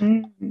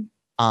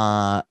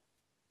 Mm-hmm.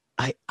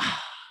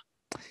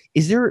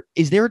 Is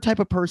there a type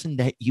of person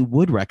that you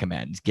would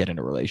recommend get in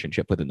a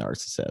relationship with a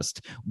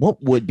narcissist?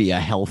 What would be a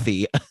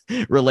healthy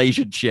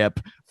relationship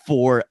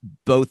for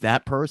both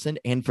that person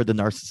and for the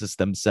narcissist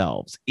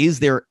themselves? Is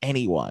there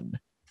anyone?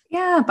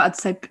 Yeah, but I'd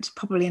say it's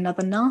probably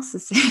another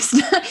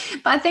narcissist.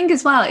 But I think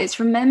as well, it's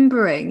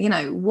remembering,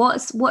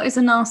 what is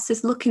a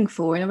narcissist looking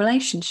for in a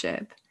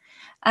relationship?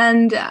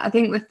 And I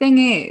think the thing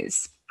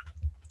is,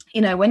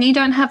 when you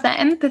don't have that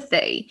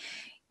empathy,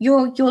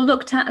 you're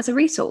looked at as a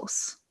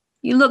resource.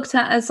 You're looked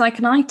at as like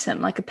an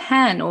item, like a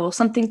pen or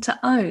something to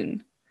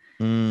own.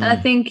 And I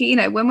think,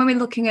 when we're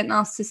looking at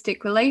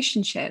narcissistic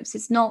relationships,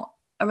 it's not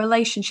a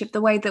relationship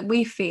the way that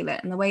we feel it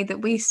and the way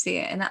that we see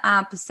it in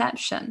our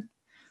perception.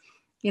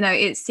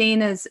 It's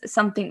seen as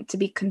something to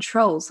be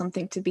controlled,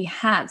 something to be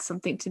had,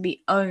 something to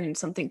be owned,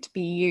 something to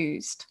be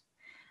used.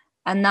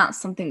 And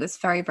that's something that's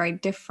very, very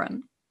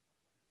different.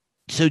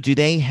 So do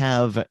they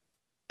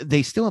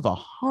still have a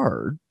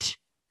heart,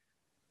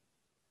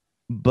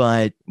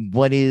 but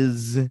what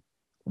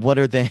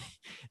are they?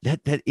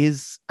 That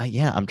is,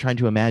 I'm trying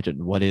to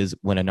imagine what is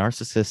when a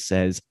narcissist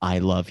says, I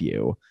love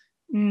you.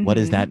 Mm-hmm. What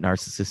does that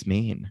narcissist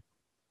mean?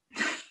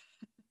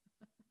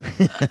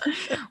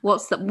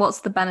 What's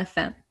the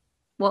benefit?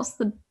 What's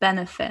the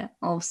benefit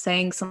of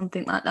saying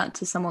something like that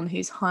to someone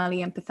who's highly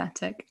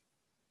empathetic?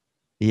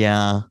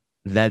 Yeah,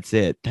 that's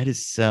it. That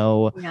is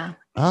so. Yeah.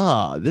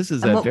 This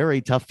is a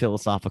very tough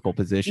philosophical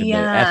position,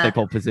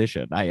 ethical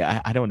position.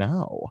 I don't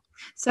know.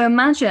 So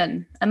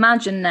imagine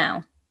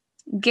now,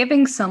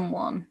 giving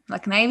someone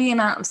like an alien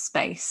out of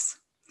space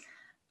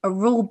a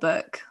rule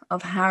book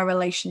of how a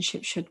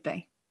relationship should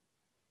be.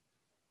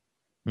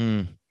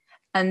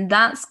 And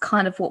that's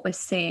kind of what we're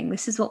seeing.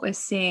 This is what we're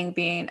seeing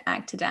being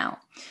acted out.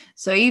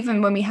 So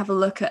even when we have a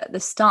look at the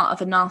start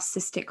of a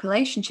narcissistic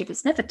relationship,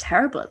 it's never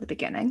terrible at the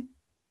beginning.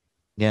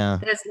 Yeah.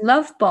 There's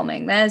love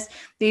bombing. There's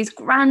these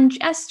grand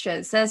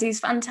gestures. There's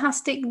these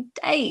fantastic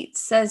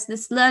dates. There's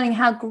this learning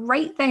how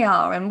great they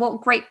are and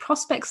what great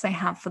prospects they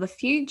have for the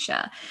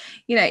future.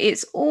 You know,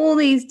 it's all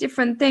these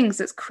different things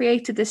that's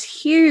created this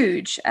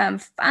huge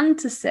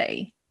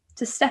fantasy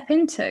to step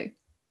into.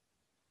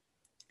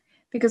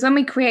 Because when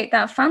we create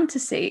that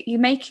fantasy, you're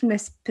making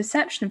this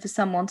perception for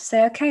someone to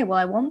say, okay, well,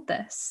 I want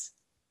this.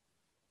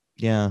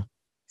 Yeah.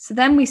 So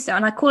then we start,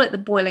 and I call it the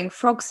boiling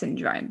frog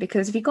syndrome,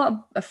 because if you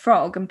got a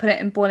frog and put it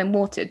in boiling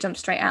water, it jumps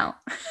straight out.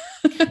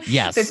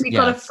 Yes. So if you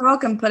got a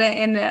frog and put it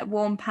in a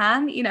warm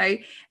pan, you know,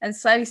 and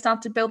slowly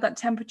start to build that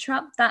temperature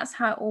up, that's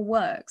how it all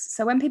works.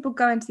 So when people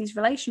go into these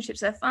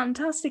relationships, they're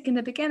fantastic in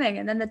the beginning,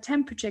 and then the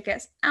temperature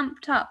gets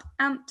amped up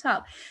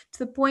to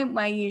the point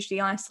where you're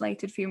usually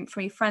isolated from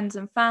your friends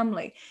and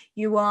family.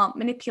 You are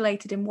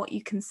manipulated in what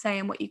you can say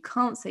and what you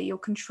can't say. You're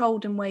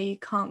controlled in where you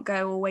can't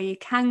go or where you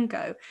can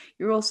go.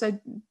 You're also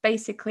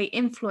basically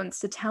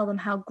influenced to tell them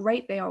how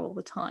great they are all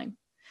the time.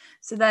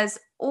 So there's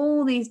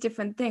all these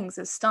different things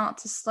that start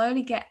to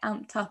slowly get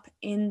amped up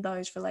in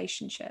those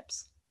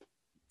relationships.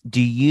 Do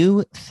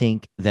you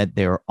think that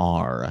there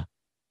are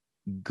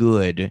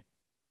good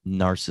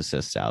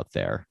narcissists out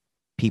there?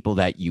 People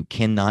that you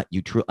cannot,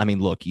 I mean,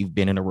 look, you've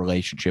been in a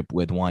relationship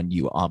with one.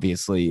 You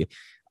obviously,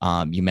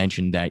 you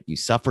mentioned that you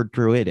suffered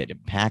through it. It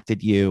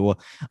impacted you.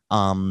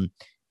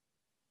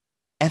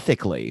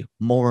 Ethically,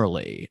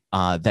 morally,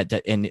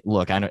 and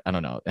look, I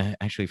don't know.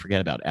 Actually,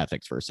 forget about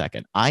ethics for a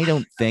second. I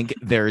don't think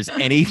there's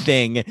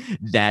anything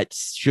that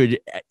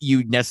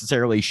you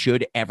necessarily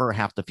should ever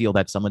have to feel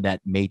that someone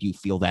that made you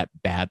feel that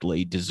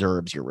badly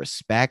deserves your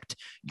respect,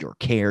 your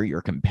care,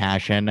 your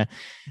compassion.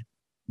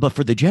 But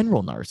for the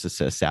general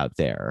narcissists out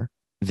there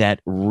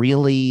that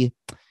really,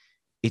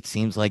 it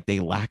seems like they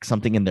lack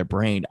something in their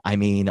brain. I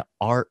mean,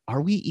 are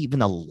we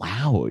even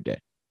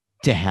allowed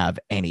to have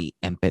any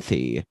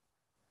empathy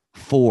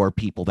for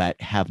people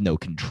that have no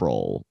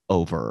control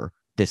over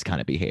this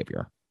kind of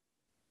behavior?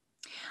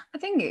 I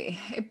think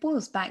it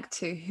boils back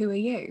to, who are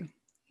you?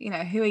 You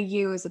know, who are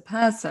you as a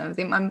person? I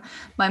think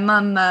my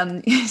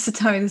mum used to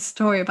tell me the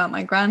story about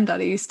my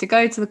granddad. He used to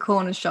go to the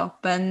corner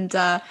shop and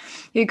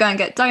he'd go and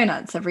get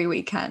donuts every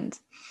weekend.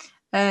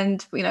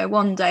 And, you know,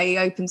 one day he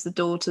opens the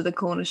door to the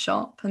corner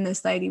shop and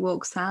this lady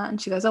walks out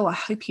and she goes, "Oh, I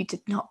hope you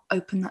did not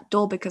open that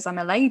door because I'm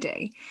a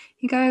lady."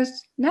 He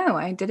goes, "No,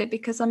 I did it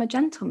because I'm a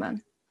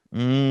gentleman."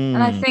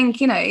 And I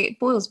think, you know, it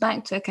boils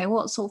back to, okay,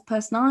 what sort of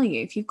person are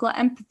you? If you've got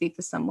empathy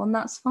for someone,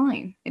 that's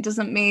fine. It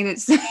doesn't mean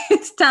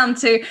it's down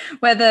to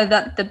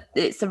whether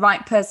it's the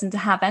right person to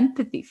have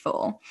empathy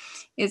for.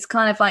 It's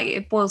kind of like,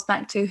 it boils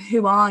back to,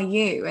 who are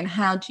you and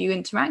how do you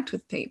interact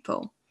with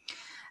people?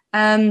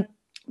 But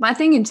I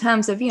think in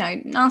terms of, you know,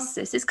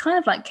 narcissists, it's kind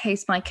of like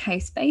case by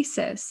case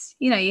basis.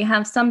 You know, you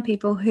have some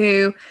people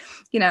who,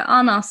 you know,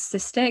 are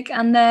narcissistic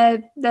and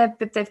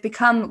they've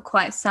become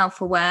quite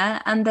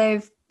self-aware and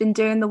they've been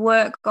doing the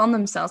work on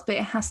themselves, but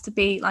it has to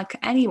be like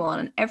anyone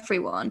and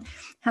everyone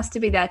has to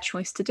be their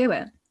choice to do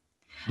it.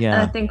 Yeah.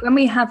 And I think when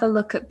we have a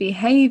look at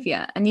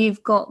behavior and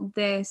you've got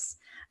this,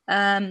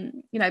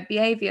 you know,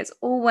 behavior is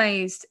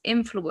always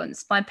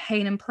influenced by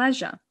pain and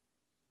pleasure.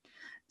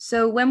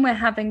 So when we're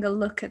having a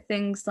look at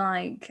things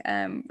like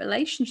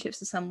relationships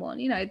with someone,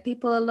 you know,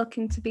 people are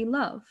looking to be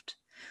loved.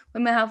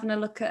 When we're having a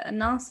look at a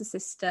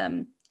narcissist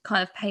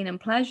kind of pain and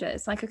pleasure,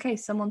 it's like, okay,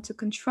 someone to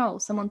control,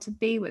 someone to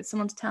be with,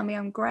 someone to tell me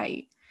I'm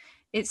great.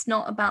 It's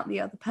not about the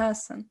other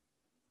person.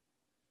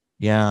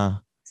 Yeah.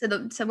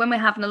 So when we're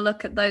having a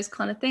look at those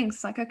kind of things,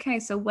 it's like, okay,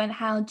 so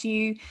how do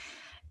you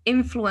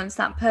influence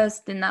that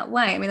person in that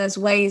way? I mean, there's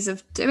ways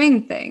of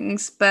doing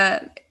things,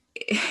 but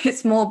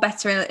it's more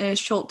better in a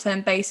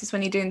short-term basis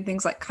when you're doing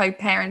things like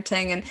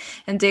co-parenting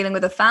and dealing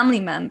with a family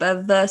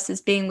member versus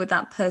being with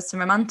that person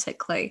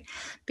romantically,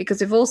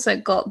 because we've also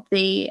got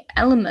the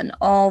element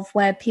of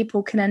where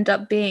people can end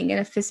up being in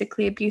a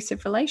physically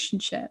abusive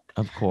relationship.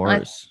 Of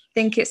course. I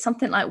think it's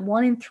something like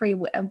 1 in 3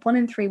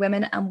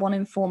 women and 1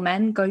 in 4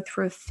 men go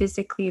through a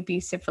physically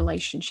abusive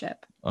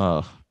relationship.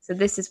 Oh. So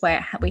this is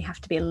where we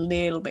have to be a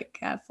little bit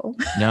careful.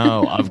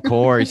 No, of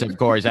course.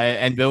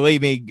 And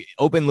believe me,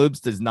 Open Loops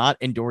does not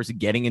endorse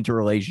getting into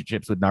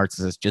relationships with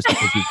narcissists just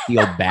because you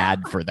feel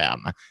bad for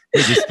them.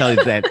 They just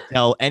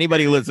tell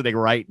anybody listening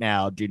right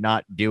now, do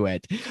not do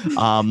it.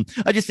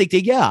 I just think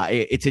that, yeah,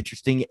 it's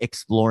interesting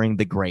exploring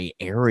the gray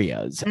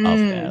areas of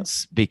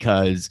this,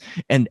 because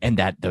and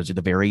that those are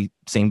the very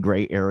same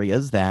gray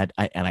areas that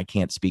I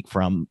can't speak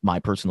from my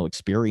personal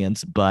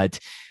experience, but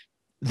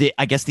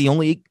I guess the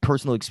only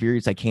personal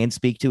experience I can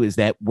speak to is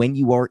that when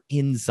you are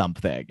in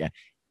something,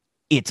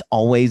 it's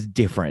always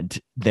different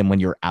than when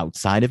you're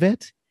outside of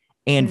it.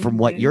 And from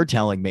what you're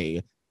telling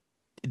me,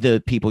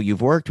 the people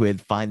you've worked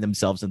with find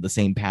themselves in the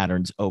same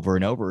patterns over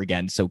and over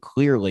again. So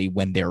clearly,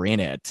 when they're in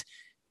it,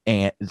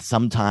 and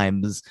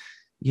sometimes,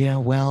 yeah,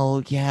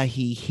 well, yeah,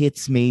 he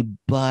hits me,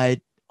 but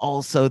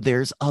also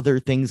there's other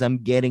things I'm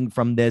getting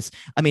from this.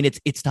 I mean,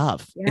 it's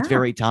tough. It's Yeah.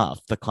 very tough.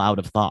 The cloud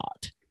of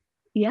thought.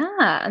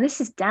 Yeah, and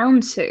this is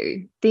down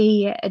to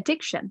the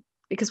addiction,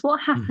 because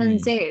what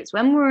happens is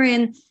when we're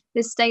in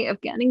this state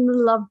of getting the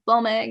love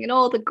bombing and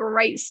all the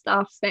great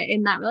stuff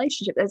in that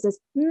relationship, there's this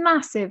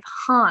massive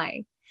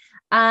high.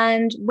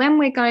 And when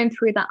we're going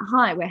through that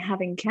high, we're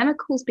having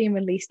chemicals being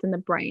released in the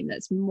brain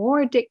that's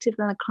more addictive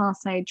than a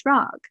class A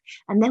drug.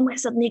 And then we're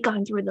suddenly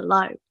going through the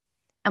low.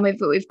 And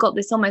we've got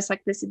this almost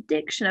like this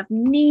addiction of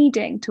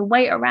needing to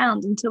wait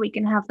around until we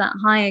can have that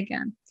high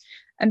again.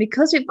 And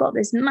because we've got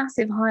this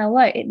massive high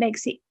low, it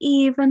makes it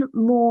even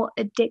more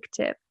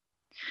addictive.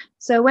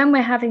 So when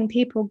we're having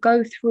people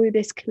go through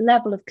this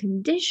level of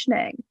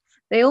conditioning,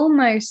 they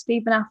almost,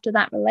 even after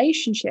that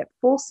relationship,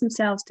 force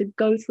themselves to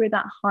go through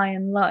that high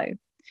and low.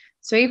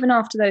 So even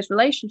after those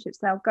relationships,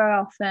 they'll go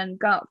off and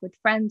go out with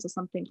friends or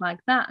something like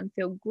that and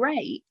feel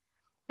great,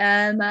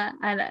 and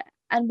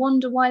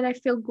wonder why they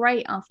feel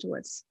great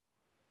afterwards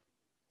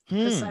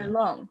for so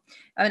long.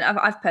 I mean,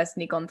 I've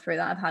personally gone through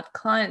that. I've had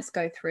clients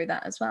go through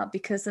that as well,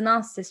 because the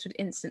narcissist would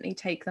instantly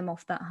take them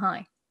off that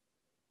high.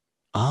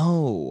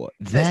 Oh,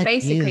 So that it's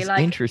basically is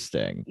like,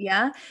 interesting.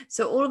 yeah.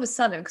 So all of a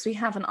sudden, because we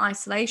have an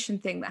isolation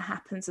thing that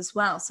happens as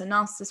well. So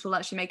narcissists will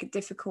actually make it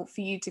difficult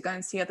for you to go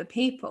and see other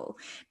people,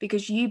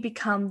 because you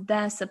become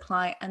their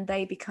supply and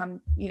they become,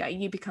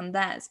 you become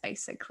theirs,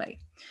 basically.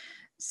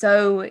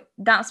 So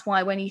that's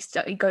why when you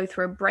go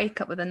through a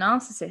breakup with a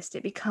narcissist,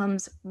 it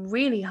becomes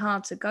really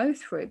hard to go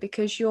through,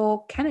 because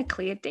you're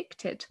chemically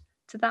addicted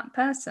to that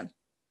person.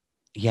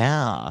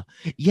 Yeah.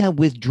 Yeah.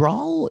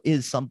 Withdrawal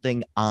is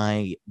something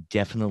I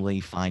definitely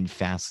find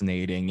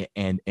fascinating.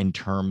 And in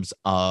terms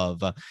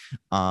of,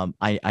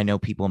 I know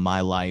people in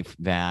my life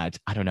that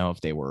I don't know if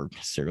they were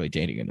necessarily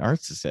dating a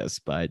narcissist,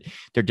 but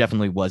there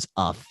definitely was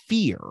a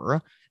fear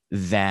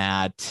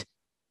that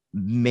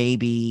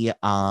maybe,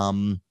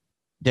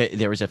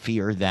 there was a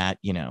fear that,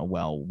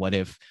 well, what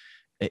if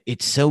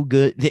it's so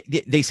good?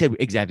 They said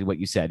exactly what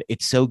you said.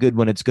 It's so good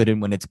when it's good,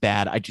 and when it's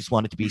bad, I just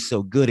want it to be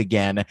so good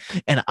again.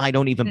 And I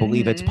don't even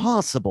believe it's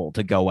possible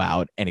to go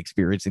out and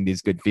experiencing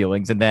these good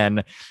feelings. And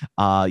then,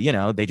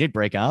 they did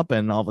break up,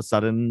 and all of a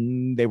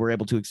sudden they were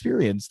able to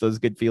experience those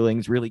good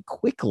feelings really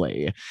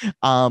quickly.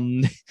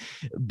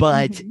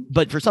 But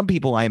for some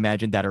people, I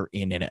imagine, that are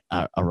in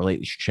a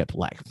relationship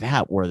like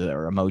that, where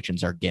their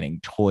emotions are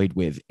getting toyed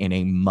with in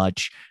a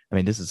much, I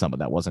mean, this is someone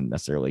that wasn't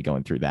necessarily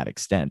going through that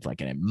extent,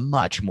 like in a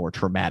much more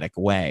traumatic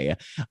way.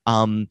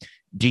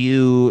 Do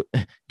you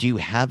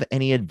have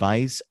any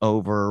advice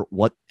over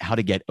how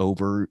to get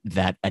over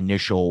that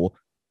initial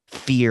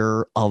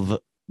fear of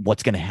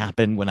what's going to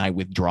happen when I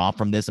withdraw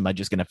from this? Am I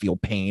just going to feel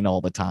pain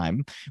all the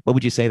time? What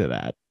would you say to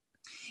that?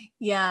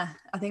 Yeah,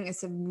 I think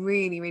it's a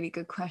really, really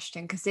good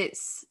question, because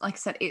it's, like I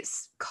said,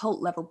 it's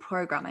cult level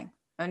programming.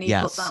 And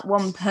you've got that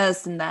one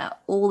person there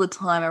all the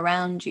time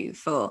around you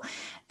for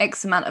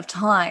X amount of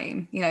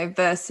time,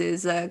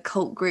 versus a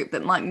cult group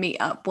that might meet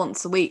up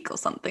once a week or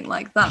something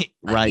like that.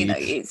 Right.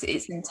 It's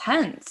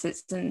intense.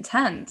 It's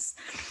intense.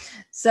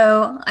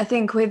 So I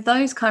think with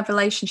those kind of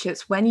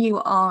relationships, when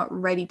you are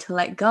ready to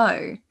let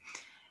go,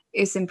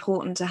 it's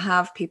important to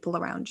have people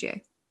around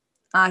you.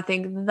 I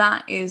think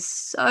that is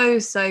so,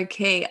 so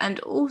key.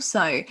 And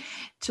also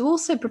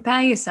to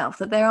prepare yourself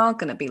that there are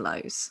going to be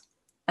lows.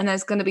 And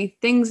there's going to be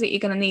things that you're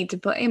going to need to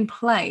put in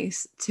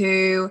place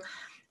to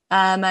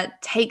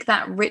take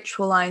that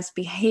ritualized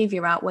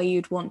behavior out, where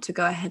you'd want to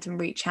go ahead and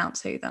reach out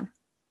to them.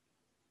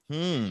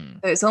 So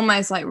it's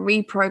almost like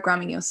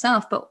reprogramming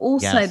yourself. But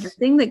also the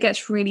thing that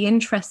gets really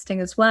interesting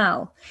as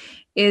well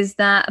is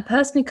that a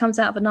person who comes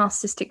out of a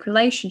narcissistic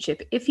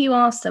relationship, if you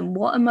ask them,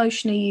 what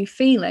emotion are you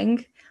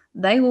feeling,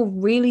 they will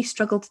really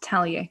struggle to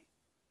tell you.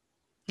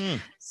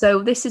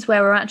 So this is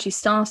where we're actually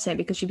starting,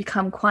 because you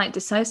become quite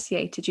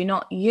dissociated. You're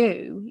not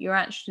you. You're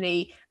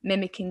actually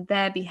mimicking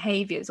their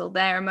behaviors or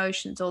their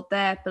emotions or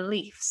their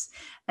beliefs,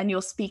 and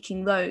you're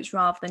speaking those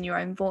rather than your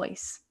own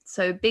voice.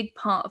 So a big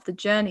part of the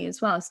journey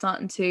as well is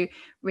starting to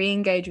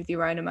re-engage with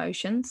your own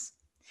emotions,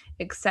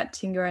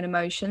 accepting your own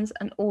emotions,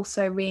 and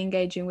also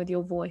re-engaging with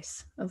your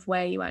voice of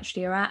where you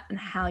actually are at and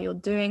how you're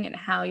doing and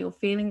how you're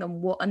feeling,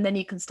 and then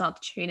you can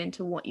start to tune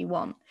into what you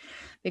want.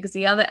 Because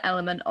the other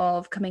element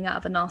of coming out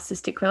of a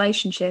narcissistic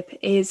relationship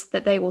is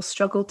that they will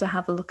struggle to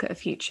have a look at a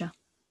future.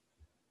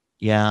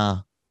 Yeah.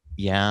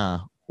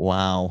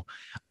 Wow.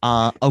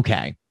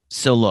 Okay.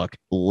 So look,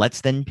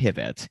 let's then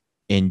pivot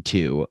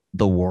into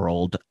the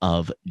world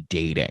of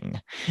dating,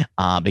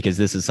 because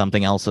this is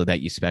something also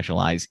that you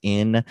specialize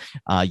in.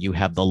 You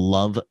have the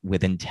Love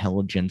with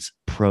Intelligence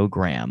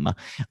program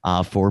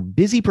for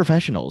busy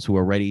professionals who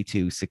are ready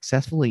to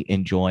successfully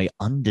enjoy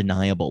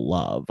undeniable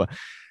love.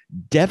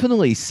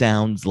 Definitely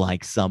sounds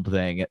like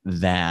something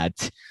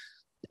that,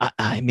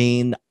 I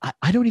mean,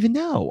 I don't even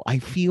know. I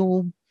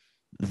feel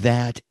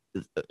that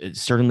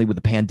certainly with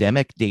the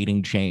pandemic,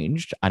 dating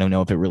changed. I don't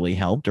know if it really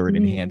helped or it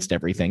enhanced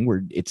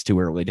everything. It's too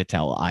early to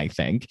tell, I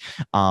think.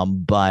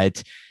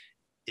 But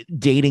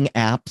dating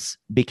apps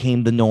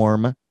became the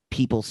norm.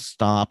 People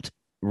stopped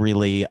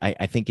really,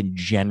 I think in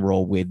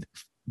general, with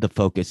the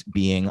focus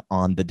being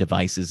on the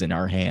devices in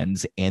our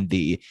hands and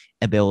the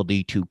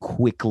ability to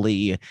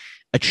quickly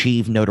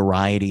achieve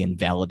notoriety and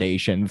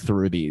validation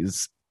through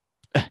these.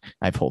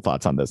 I have whole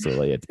thoughts on this,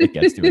 Lily. It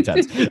gets too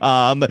intense.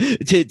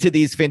 To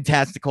these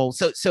fantastical.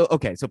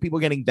 So people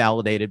getting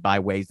validated by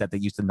ways that they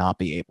used to not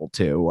be able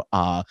to.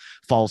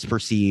 False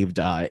perceived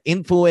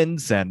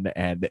influence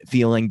and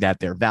feeling that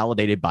they're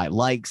validated by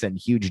likes and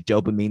huge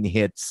dopamine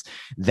hits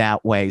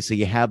that way. So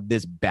you have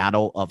this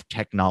battle of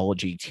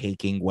technology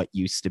taking what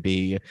used to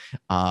be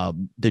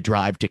the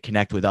drive to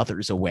connect with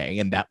others away,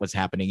 and that was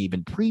happening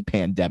even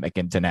pre-pandemic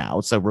into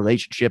now. So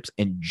relationships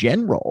in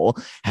general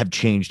have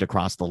changed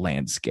across the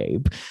landscape.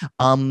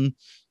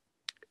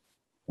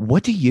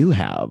 What do you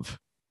have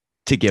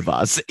to give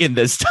us in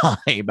this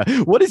time?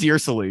 What is your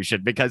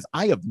solution? Because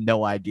I have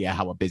no idea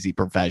how a busy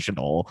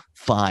professional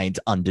finds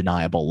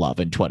undeniable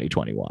love in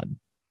 2021.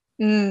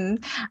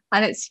 And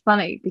it's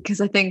funny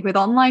because I think with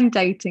online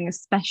dating,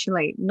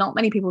 especially, not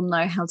many people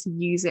know how to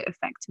use it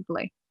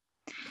effectively.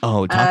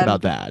 Oh, talk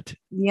about that.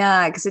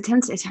 Yeah, because it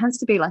tends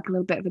to be like a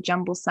little bit of a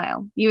jumble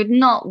sale. You would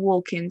not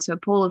walk into a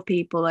pool of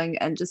people and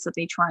just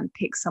suddenly try and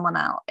pick someone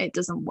out. It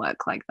doesn't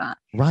work like that.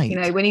 Right. You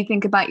know, when you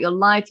think about your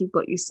life, you've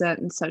got your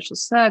certain social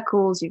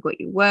circles, you've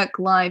got your work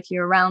life,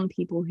 you're around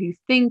people who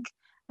think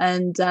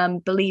and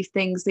believe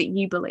things that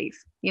you believe.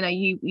 You know,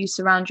 you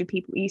surround your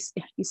people, you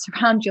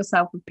surround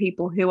yourself with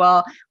people who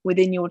are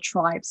within your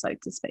tribe, so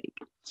to speak.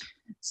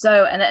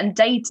 So, and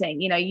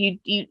dating, you know, you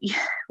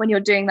when you're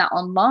doing that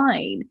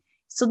online,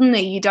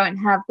 suddenly you don't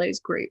have those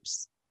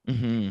groups.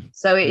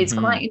 So it's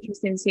quite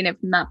interesting seeing it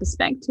from that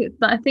perspective.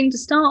 But I think to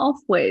start off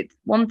with,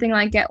 one thing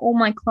I get all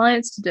my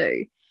clients to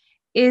do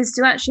is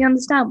to actually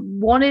understand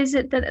what is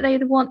it that they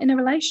want in a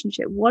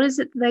relationship? What is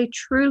it that they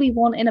truly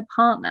want in a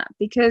partner?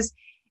 Because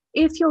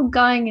if you're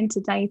going into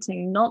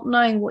dating not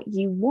knowing what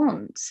you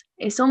want,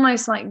 it's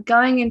almost like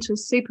going into a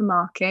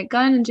supermarket,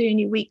 going and doing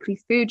your weekly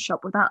food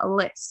shop without a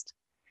list.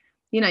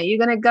 You know,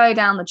 you're going to go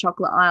down the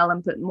chocolate aisle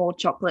and put more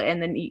chocolate in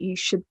than you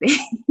should be.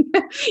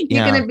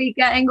 You're going to be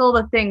getting all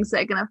the things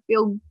that are going to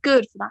feel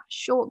good for that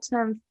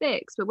short-term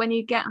fix. But when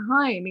you get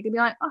home, you're going to be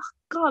like, oh,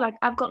 God,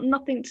 I've got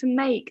nothing to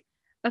make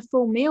a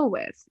full meal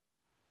with.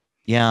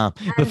 Yeah.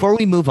 Before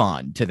we move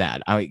on to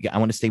that, I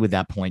want to stay with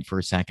that point for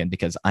a second,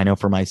 because I know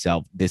for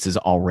myself, this is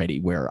already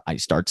where I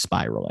start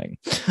spiraling.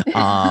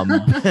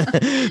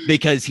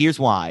 Because here's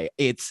why.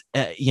 It's,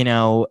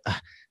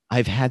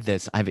 I've had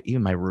this.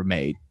 Even my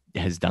roommate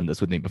has done this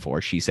with me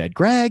before. She said,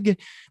 Greg,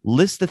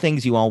 list the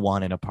things you all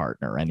want in a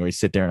partner. And we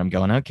sit there and I'm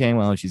going, okay,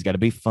 well, she's got to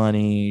be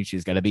funny.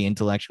 She's got to be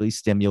intellectually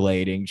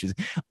stimulating. She's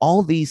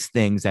all these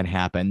things that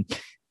happen.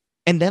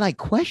 And then I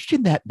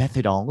question that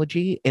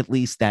methodology, at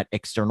least that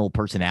external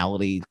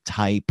personality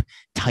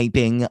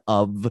typing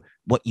of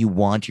what you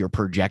want your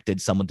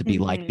projected someone to be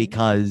like,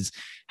 because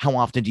how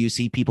often do you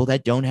see people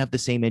that don't have the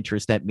same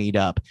interests that meet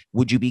up?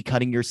 Would you be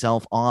cutting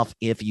yourself off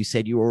if you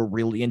said you were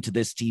really into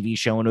this TV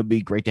show and it would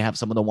be great to have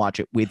someone to watch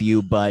it with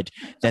you? But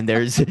then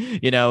there's,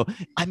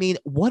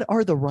 what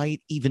are the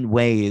right even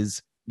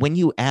ways when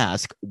you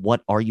ask,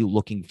 what are you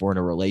looking for in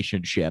a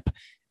relationship?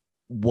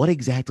 What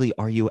exactly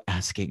are you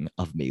asking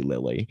of me,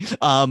 Lily?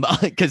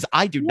 Because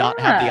I do not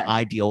have the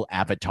ideal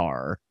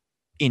avatar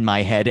in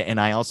my head. And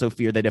I also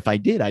fear that if I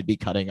did, I'd be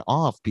cutting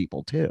off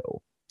people too.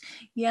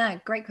 Yeah,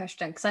 great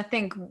question. Because I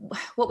think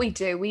what we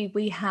do,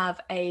 we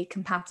have a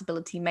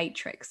compatibility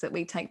matrix that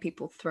we take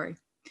people through.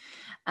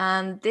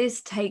 And this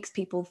takes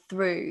people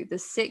through the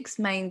 6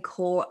 main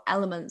core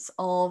elements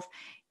of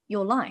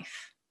your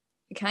life.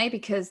 Okay,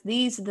 because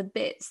these are the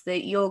bits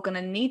that you're going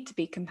to need to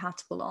be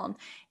compatible on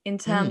in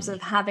terms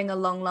of having a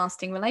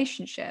long-lasting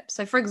relationship.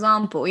 So, for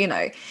example,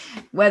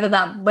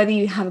 whether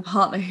you have a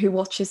partner who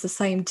watches the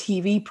same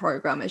TV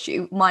program as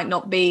you might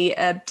not be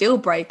a deal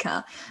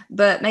breaker,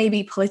 but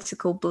maybe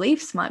political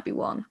beliefs might be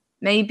one.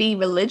 Maybe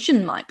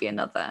religion might be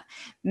another.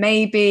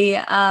 Maybe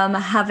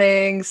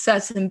having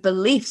certain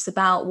beliefs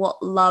about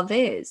what love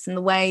is and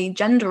the way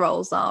gender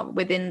roles are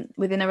within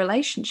a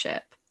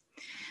relationship.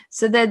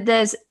 So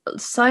there's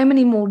so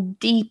many more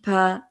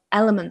deeper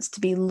elements to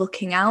be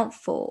looking out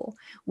for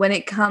when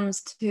it comes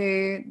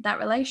to that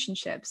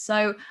relationship.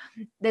 So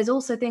there's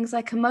also things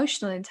like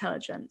emotional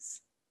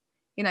intelligence.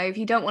 If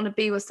you don't want to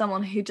be with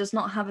someone who does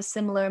not have a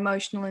similar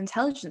emotional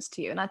intelligence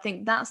to you. And I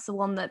think that's the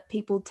one that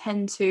people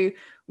tend to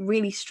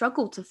really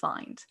struggle to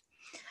find.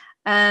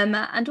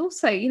 And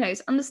also,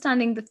 it's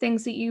understanding the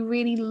things that you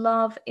really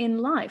love in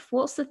life.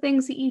 What's the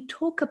things that you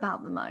talk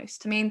about the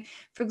most? I mean,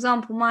 for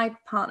example, my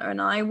partner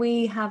and I,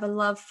 we have a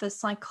love for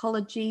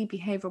psychology,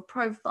 behavioral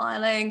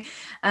profiling,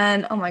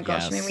 and oh my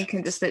gosh, yes. I mean, we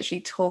can just literally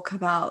talk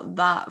about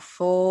that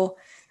for,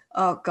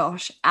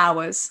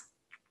 hours.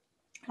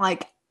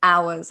 Like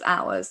hours.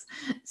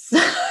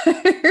 So,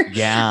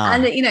 Yeah.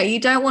 and you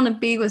don't want to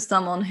be with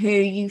someone who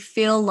you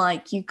feel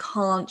like you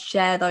can't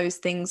share those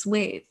things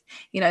with,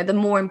 the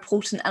more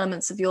important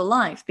elements of your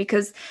life.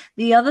 Because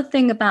the other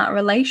thing about a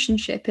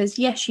relationship is,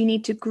 yes, you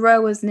need to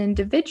grow as an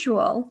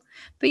individual,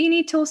 but you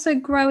need to also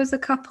grow as a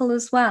couple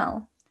as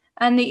well.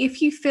 And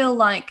if you feel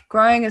like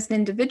growing as an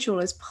individual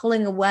is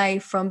pulling away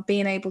from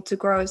being able to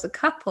grow as a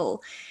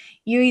couple,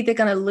 you're either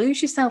going to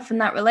lose yourself in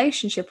that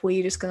relationship, or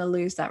you're just going to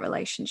lose that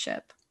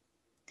relationship.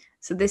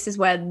 So this is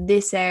where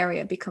this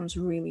area becomes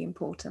really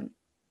important.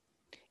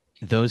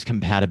 Those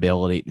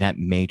compatibility, that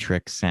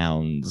matrix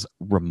sounds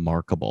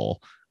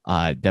remarkable.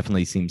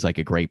 Definitely seems like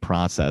a great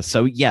process.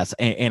 So yes,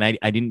 and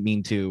I didn't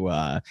mean to,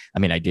 I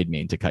did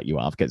mean to cut you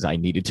off because I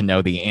needed to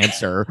know the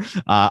answer.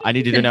 I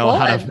needed to know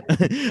how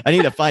to, I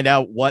need to find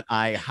out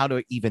how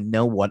to even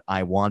know what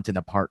I want in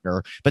a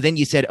partner. But then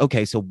you said,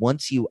 okay, so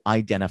once you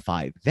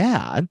identify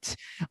that,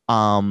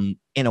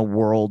 in a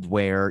world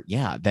where,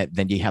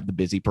 then you have the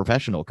busy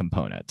professional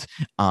component.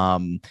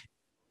 Once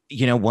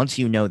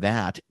you know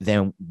that,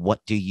 then what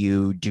do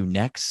you do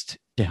next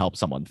to help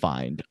someone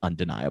find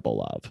undeniable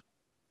love?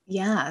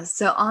 Yeah,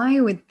 so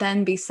I would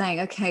then be saying,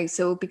 okay,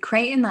 so we'll be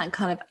creating that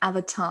kind of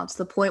avatar to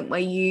the point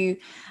where you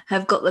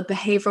have got the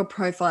behavioral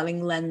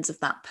profiling lens of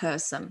that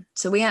person.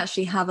 So we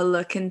actually have a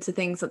look into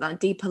things at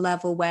that deeper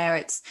level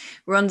where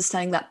we're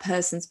understanding that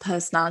person's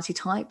personality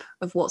type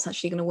of what's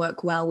actually going to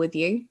work well with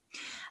you,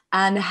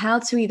 and how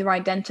to either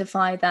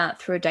identify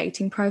that through a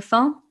dating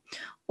profile,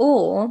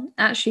 or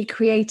actually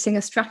creating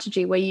a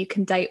strategy where you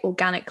can date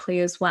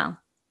organically as well.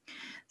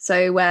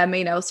 So,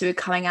 so we're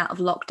coming out of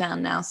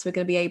lockdown now, so we're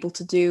going to be able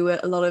to do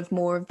a lot of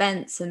more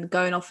events and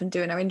going off and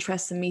doing our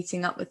interests and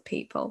meeting up with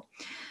people.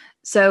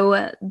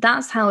 So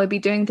that's how we'll be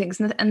doing things.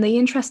 And the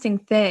interesting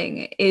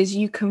thing is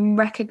you can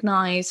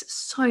recognize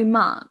so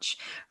much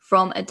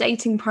from a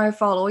dating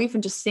profile, or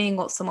even just seeing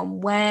what someone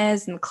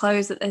wears and the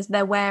clothes that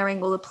they're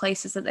wearing, or the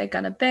places that they're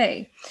going to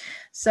be.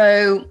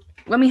 So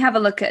when we have a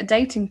look at a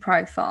dating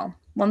profile,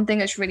 one thing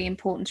that's really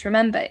important to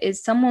remember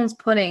is someone's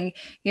putting,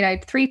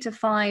 3 to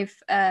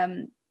 5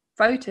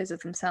 photos of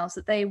themselves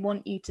that they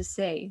want you to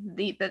see,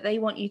 that they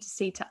want you to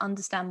see to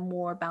understand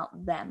more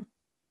about them.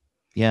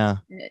 Yeah.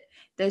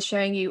 They're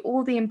showing you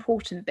all the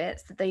important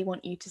bits that they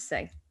want you to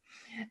see.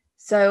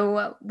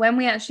 So when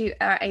we actually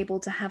are able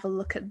to have a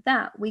look at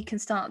that, we can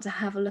start to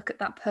have a look at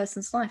that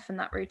person's life and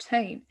that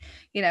routine.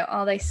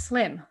 Are they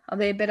slim? Are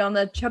they a bit on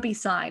the chubby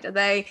side? Are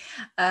they,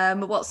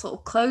 what sort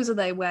of clothes are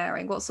they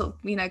wearing? What sort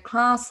of,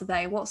 class are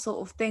they? What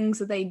sort of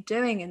things are they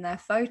doing in their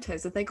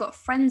photos? Have they got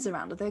friends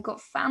around? Have they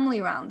got family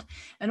around?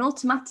 And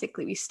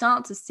automatically we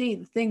start to see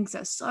the things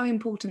that are so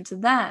important to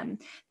them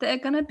that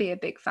are going to be a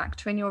big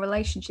factor in your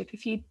relationship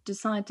if you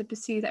decide to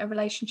pursue a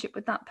relationship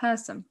with that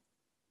person.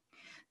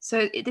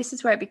 So this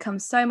is where it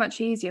becomes so much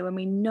easier when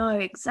we know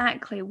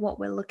exactly what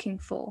we're looking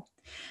for.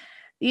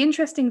 The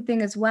interesting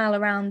thing as well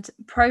around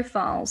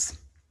profiles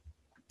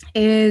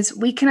is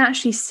we can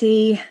actually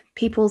see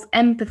people's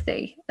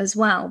empathy as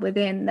well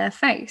within their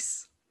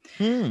face.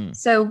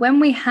 So when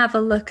we have a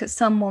look at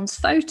someone's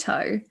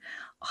photo,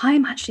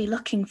 I'm actually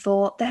looking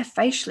for their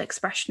facial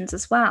expressions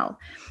as well.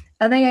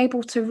 Are they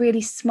able to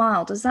really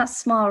smile? Does that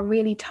smile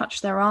really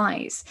touch their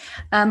eyes?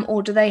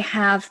 Or do they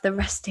have the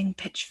resting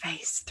bitch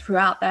face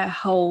throughout their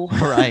whole...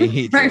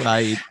 Right.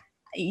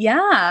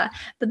 Yeah.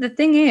 But the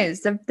thing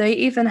is, they're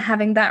even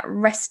having that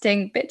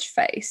resting bitch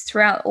face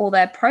throughout all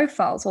their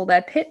profiles, all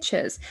their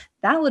pictures.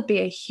 That would be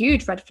a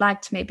huge red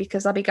flag to me,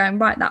 because I'll be going,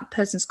 right, that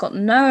person's got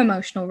no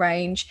emotional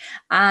range,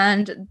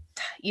 and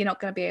you're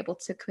not going to be able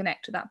to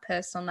connect with that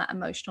person on that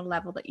emotional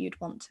level that you'd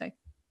want to.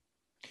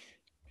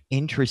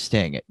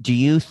 Interesting. Do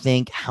you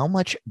think, how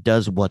much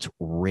does what's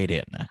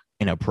written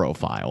in a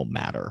profile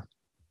matter?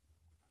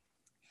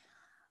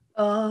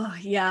 Oh,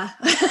 yeah.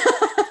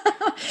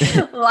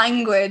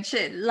 Language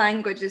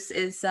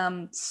is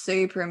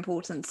super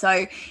important.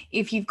 So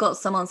if you've got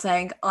someone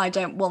saying, I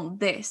don't want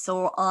this,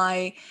 or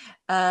I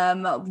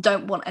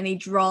don't want any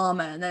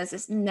drama, and there's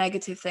this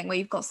negative thing where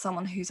you've got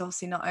someone who's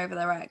obviously not over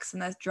their ex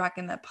and they're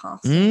dragging their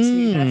past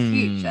into their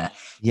future,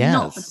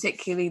 not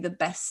particularly the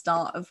best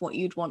start of what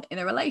you'd want in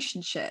a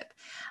relationship.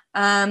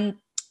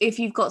 If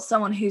you've got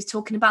someone who's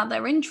talking about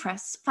their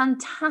interests,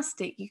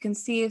 fantastic. You can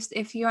see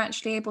if you're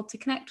actually able to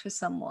connect with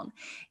someone.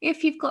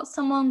 If you've got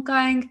someone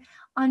going,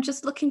 I'm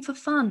just looking for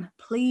fun,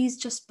 please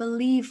just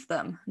believe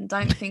them and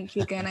don't think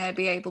you're going to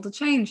be able to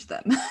change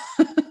them.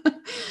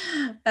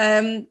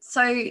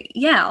 So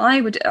yeah,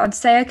 I'd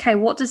say, okay,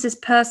 what does this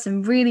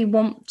person really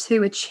want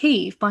to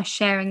achieve by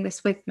sharing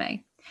this with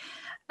me?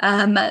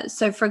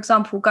 So for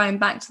example, going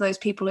back to those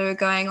people who are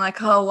going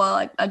like, oh,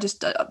 well, I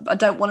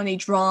don't want any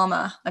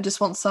drama. I just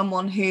want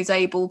someone who's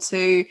able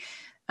to,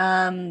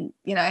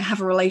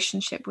 have a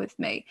relationship with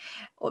me.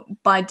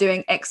 By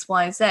doing X,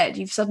 Y, Z,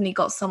 you've suddenly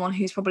got someone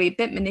who's probably a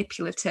bit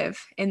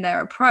manipulative in their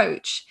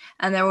approach,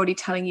 and they're already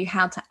telling you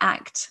how to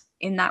act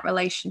in that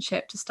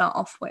relationship to start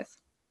off with.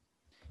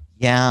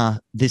 Yeah,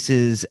 this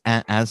is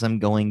as I'm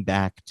going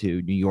back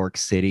to New York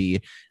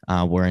City,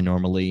 where I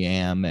normally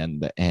am,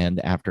 and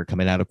after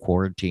coming out of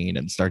quarantine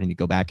and starting to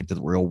go back into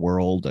the real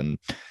world and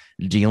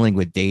dealing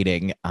with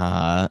dating.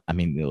 I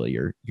mean, Lily,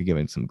 you're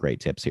giving some great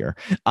tips here.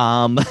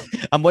 I'm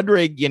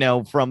wondering,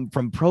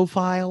 from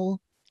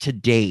profile to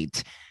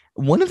date,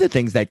 one of the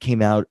things that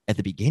came out at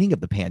the beginning of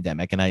the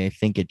pandemic, and I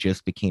think it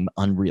just became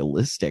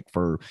unrealistic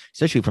for,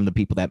 especially from the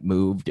people that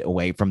moved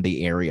away from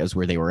the areas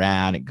where they were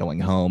at and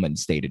going home and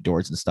stayed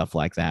indoors and stuff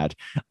like that.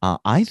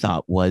 I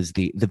thought was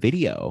the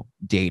video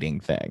dating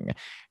thing,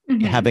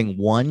 having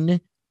one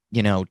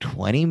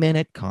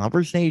 20-minute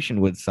conversation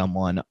with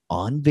someone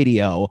on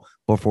video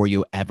before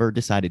you ever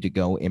decided to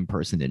go in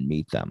person and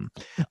meet them.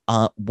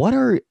 What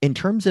are, in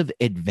terms of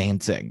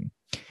advancing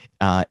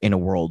in a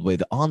world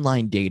with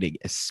online dating,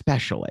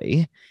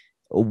 especially,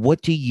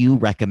 what do you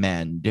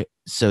recommend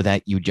so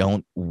that you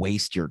don't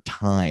waste your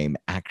time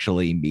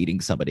actually meeting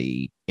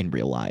somebody in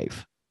real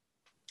life?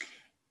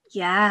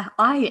 Yeah,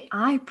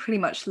 I pretty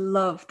much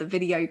love the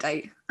video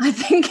date. I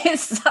think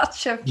it's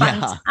such a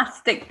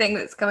fantastic thing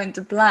that's going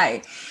to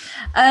play.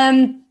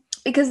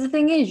 Because the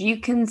thing is, you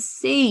can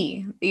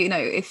see,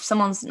 if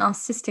someone's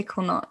narcissistic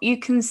or not. You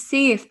can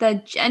see if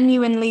they're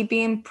genuinely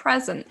being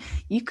present.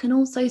 You can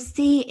also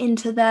see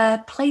into their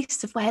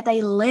place of where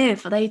they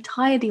live. Are they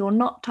tidy or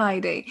not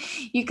tidy?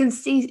 You can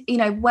see,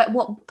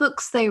 what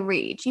books they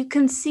read. You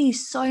can see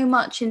so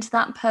much into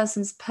that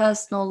person's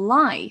personal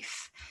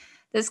life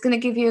that's going to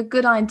give you a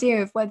good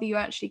idea of whether you're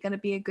actually going to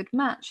be a good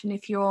match and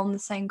if you're on the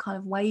same kind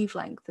of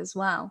wavelength as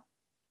well.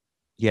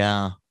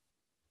 Yeah.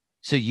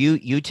 So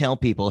you tell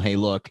people, hey,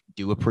 look,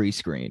 do a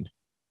pre-screen.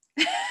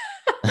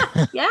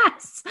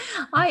 Yes,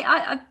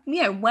 I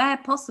where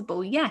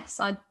possible, yes,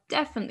 I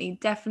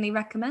definitely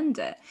recommend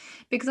it,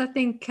 because I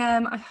think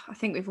I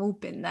think we've all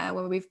been there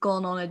where we've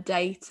gone on a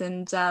date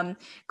and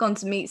gone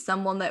to meet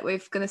someone that we're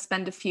going to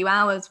spend a few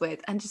hours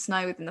with, and just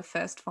know within the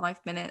first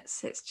 5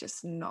 minutes it's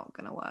just not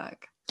going to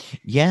work.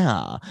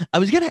 Yeah, I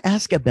was going to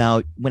ask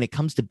about when it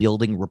comes to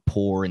building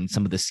rapport and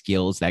some of the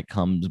skills that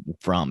comes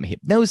from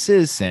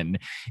hypnosis and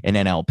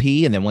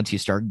NLP. And then once you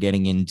start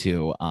getting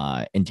into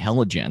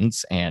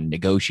intelligence and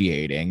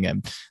negotiating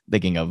and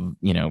thinking of,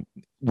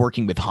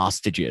 working with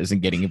hostages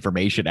and getting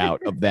information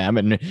out of them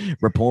and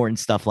rapport and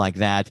stuff like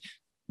that.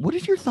 What are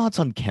your thoughts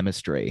on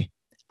chemistry?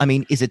 I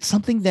mean, is it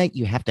something that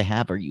you have to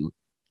have,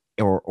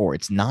 or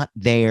it's not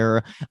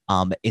there?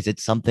 Is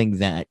it something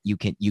that you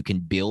can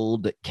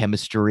build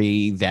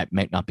chemistry that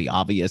might not be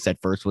obvious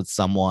at first with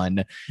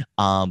someone?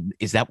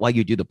 Is that why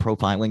you do the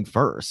profiling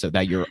first, so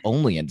that you're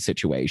only in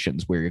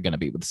situations where you're going to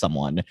be with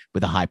someone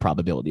with a high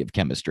probability of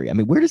chemistry? I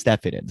mean, where does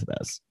that fit into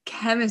this?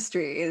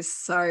 Chemistry is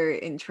so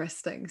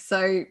interesting.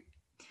 So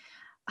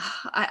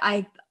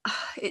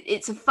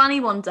it's a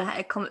funny one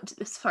to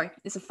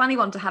it's a funny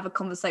one to have a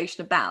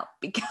conversation about,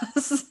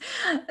 because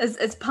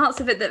as parts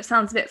of it that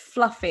sounds a bit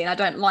fluffy, and I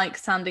don't like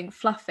sounding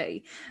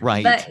fluffy,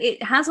 right? But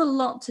it has a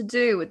lot to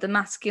do with the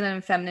masculine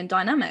and feminine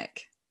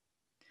dynamic.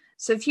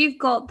 So if you've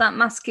got that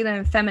masculine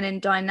and feminine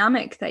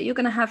dynamic there, you're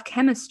going to have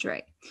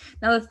chemistry.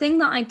 Now, the thing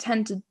that I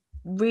tend to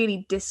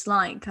really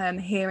dislike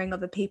hearing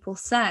other people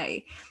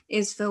say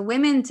is for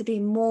women to be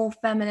more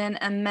feminine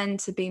and men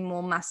to be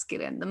more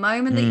masculine. The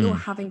moment that you're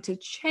having to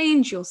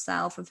change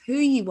yourself of who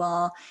you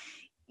are,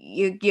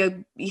 you're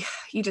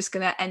just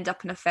going to end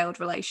up in a failed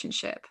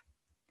relationship.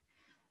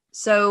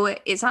 So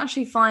it's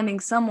actually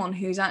finding someone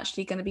who's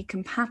actually going to be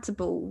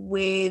compatible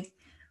with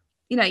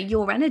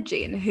your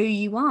energy and who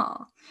you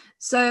are.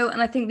 So,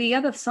 and I think the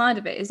other side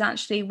of it is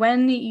actually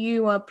when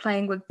you are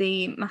playing with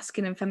the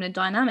masculine and feminine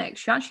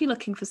dynamics, you're actually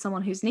looking for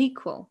someone who's an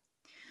equal.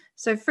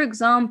 So, for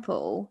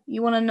example,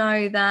 you want to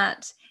know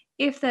that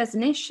if there's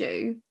an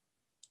issue,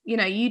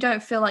 you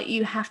don't feel like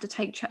you have to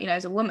take,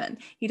 as a woman,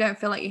 you don't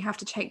feel like you have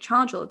to take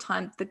charge all the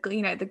time.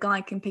 The guy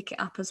can pick it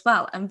up as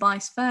well, and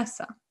vice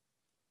versa.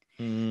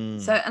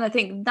 So, and I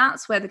think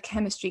that's where the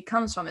chemistry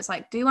comes from. It's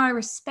like, do I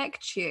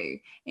respect you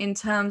in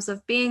terms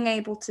of being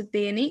able to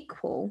be an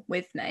equal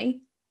with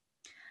me,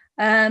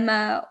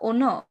 or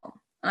not?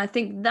 And I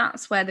think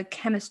that's where the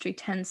chemistry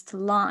tends to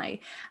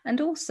lie.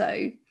 And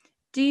also,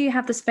 do you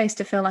have the space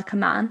to feel like a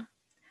man?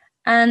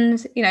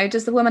 And,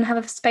 does the woman have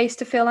a space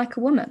to feel like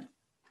a woman?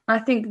 I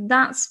think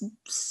that's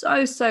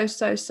so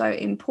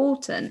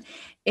important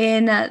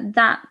in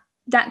that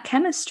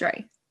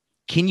chemistry.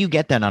 Can you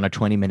get that on a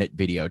 20-minute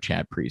video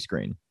chat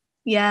pre-screen?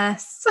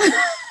 Yes.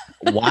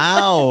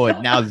 Wow.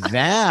 Now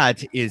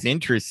that is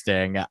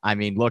interesting. I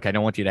mean, look, I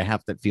don't want you to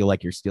have to feel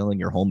like you're stealing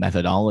your whole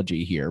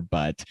methodology here,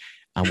 but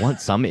I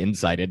want some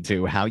insight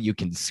into how you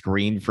can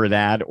screen for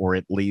that, or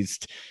at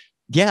least,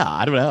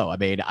 I don't know. I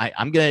mean,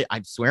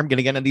 I swear I'm going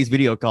to get on these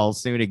video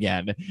calls soon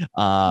again.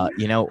 How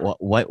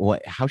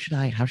should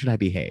I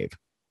behave?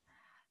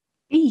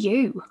 Be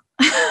you.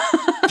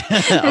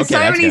 There's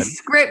so many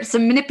scripts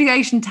and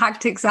manipulation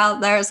tactics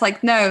out there. It's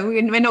like, no,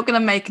 we're not going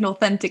to make an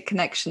authentic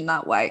connection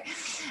that way.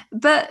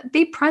 But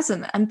be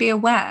present and be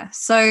aware.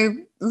 So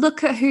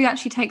look at who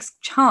actually takes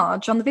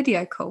charge on the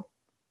video call.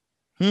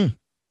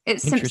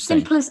 It's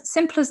Interesting.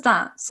 simple as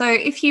that. So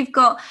if you've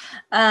got,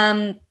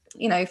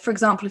 for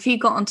example, if you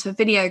got onto a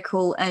video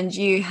call and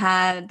you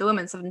had the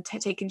women sort of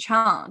taking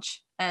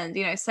charge and,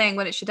 saying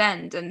when it should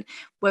end and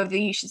whether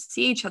you should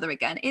see each other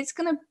again, it's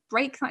going to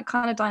break that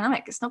kind of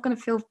dynamic. It's not going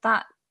to feel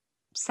that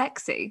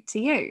sexy to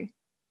you.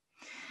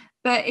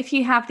 But if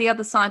you have the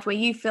other side where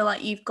you feel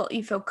like you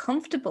feel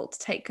comfortable to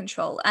take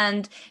control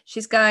and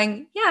she's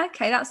going, yeah,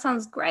 okay, that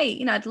sounds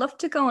great. I'd love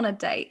to go on a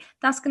date.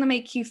 That's going to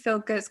make you feel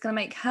good. It's going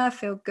to make her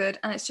feel good.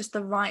 And it's just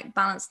the right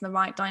balance and the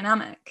right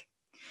dynamic.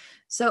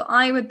 So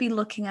I would be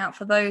looking out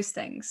for those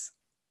things.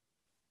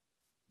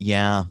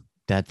 Yeah,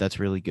 that's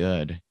really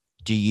good.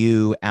 Do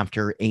you,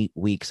 after 8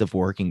 weeks of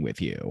working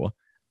with you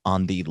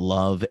on the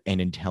Love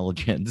and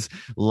Intelligence,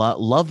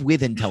 Love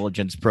with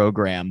Intelligence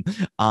program,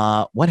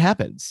 what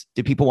happens?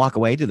 Do people walk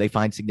away? Do they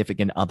find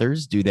significant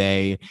others? Do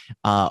they,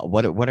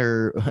 what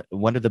are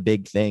the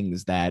big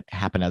things that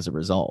happen as a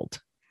result?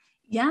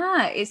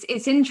 Yeah,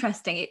 it's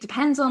interesting. It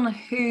depends on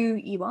who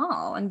you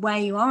are and where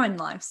you are in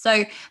life.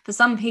 So for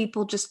some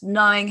people, just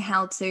knowing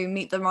how to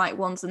meet the right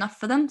one's enough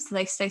for them. So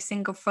they stay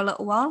single for a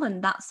little while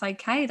and that's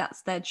okay.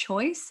 That's their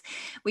choice.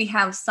 We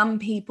have some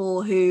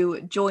people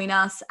who join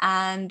us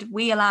and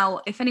we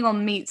allow, if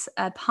anyone meets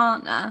a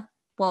partner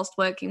whilst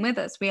working with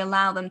us, we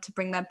allow them to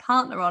bring their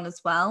partner on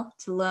as well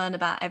to learn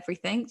about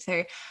everything.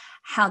 So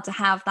how to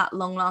have that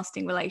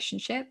long-lasting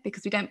relationship,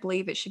 because we don't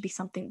believe it should be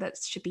something that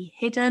should be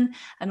hidden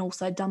and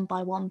also done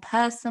by one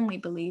person. We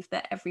believe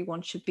that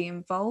everyone should be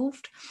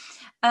involved.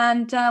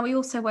 And we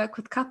also work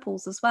with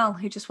couples as well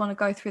who just want to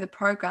go through the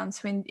program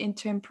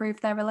to improve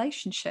their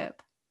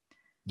relationship.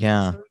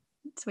 Yeah.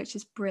 Which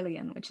is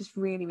brilliant, which is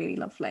really, really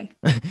lovely.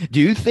 Do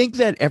you think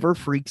that ever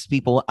freaks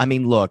people? I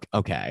mean, look,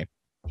 okay.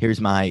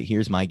 Here's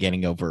my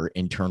getting over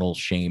internal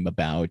shame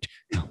about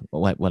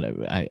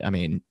I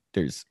mean,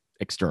 there's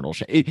external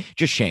shame,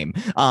 just shame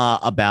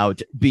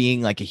about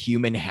being like a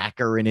human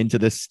hacker and into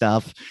this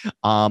stuff.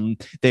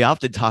 They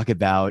often talk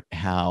about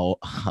how,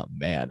 oh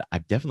man,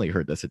 I've definitely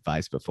heard this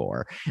advice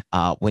before.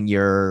 When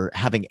you're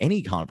having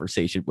any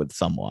conversation with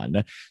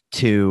someone,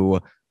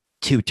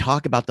 to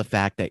talk about the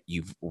fact that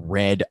you've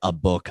read a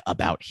book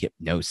about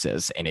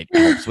hypnosis and it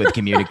helps with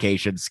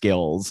communication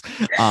skills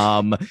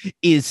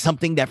is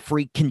something that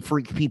can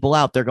freak people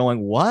out. They're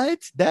going, what?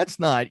 That's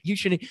not, you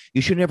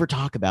should never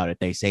talk about it.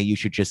 They say you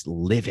should just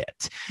live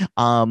it.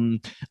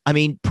 I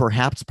mean,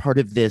 perhaps part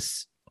of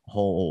this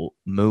whole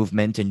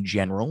movement in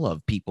general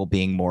of people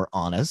being more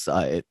honest,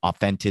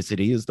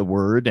 authenticity is the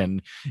word,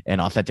 and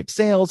authentic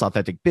sales,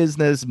 authentic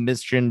business,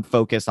 mission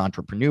focused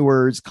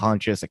entrepreneurs,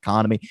 conscious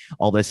economy,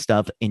 all this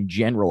stuff in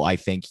general. I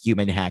think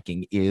human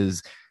hacking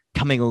is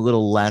coming a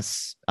little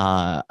less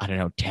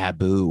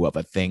taboo of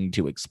a thing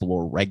to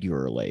explore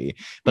regularly.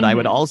 But I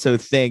would also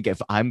think, if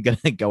I'm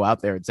gonna go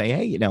out there and say,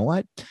 hey, you know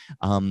what,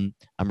 I'm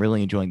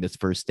really enjoying this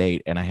first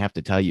date, and I have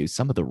to tell you,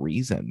 some of the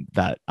reason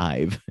that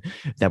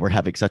we're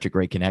having such a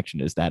great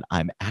connection is that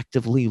I'm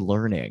actively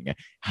learning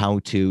how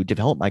to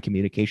develop my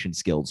communication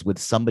skills with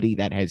somebody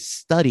that has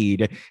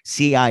studied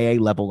CIA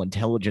level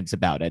intelligence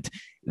about it.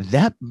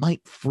 That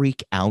might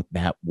freak out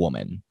that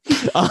woman.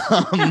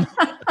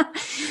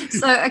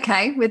 So,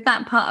 okay, with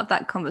that part of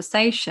that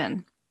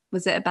conversation,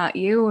 was it about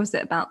you or was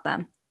it about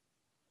them?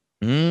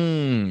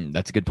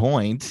 That's a good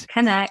point.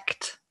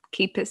 Connect.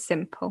 Keep it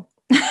simple.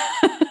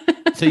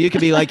 So you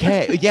could be like,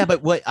 hey, yeah,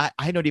 but what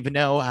I don't even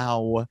know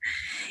how.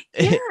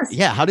 Yes.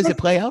 Yeah, how does it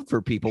play out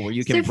for people where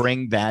you can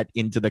bring that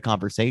into the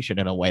conversation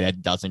in a way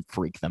that doesn't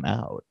freak them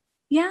out?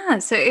 Yeah,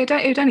 so it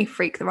would only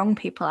freak the wrong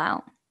people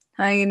out.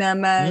 I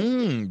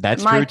mean,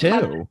 that's true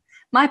too.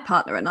 My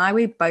partner and I,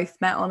 we both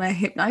met on a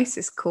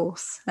hypnosis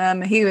course.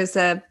 He was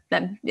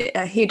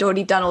he'd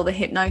already done all the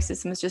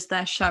hypnosis and was just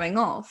there showing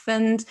off.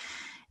 And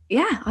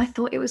yeah, I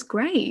thought it was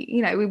great.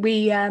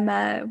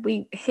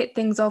 We hit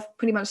things off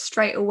pretty much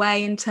straight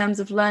away in terms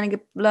of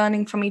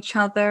learning from each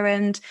other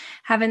and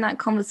having that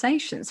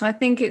conversation. So I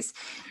think it's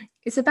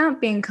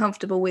about being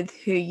comfortable with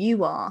who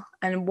you are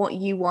and what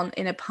you want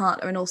in a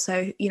partner, and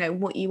also,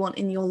 what you want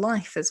in your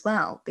life as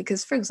well.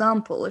 Because, for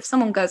example, if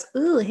someone goes,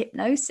 "Ooh,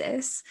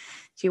 hypnosis,"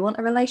 do you want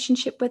a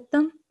relationship with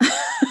them?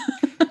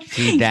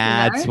 See,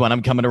 that's what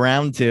I'm coming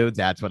around to.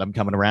 That's what I'm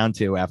coming around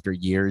to after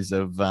years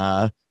of,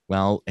 at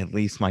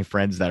least my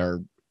friends that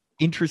are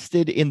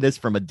interested in this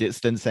from a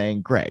distance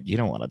saying, Greg, you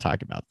don't want to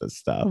talk about this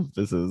stuff.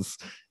 This is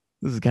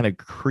kind of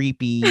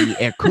creepy.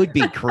 It could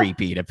be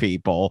creepy to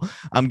people.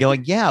 I'm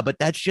going, yeah, but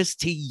that's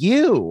just to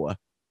you.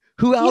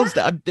 Who else?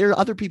 Yeah. There are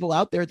other people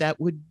out there that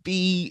would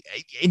be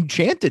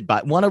enchanted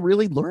by, want to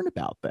really learn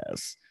about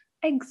this.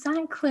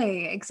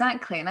 Exactly.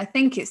 And I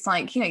think it's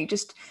like, you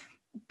just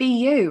be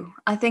you.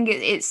 I think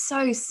it's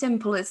so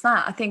simple as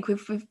that. I think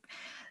we've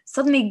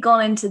suddenly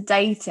gone into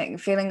dating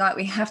feeling like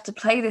we have to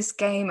play this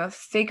game of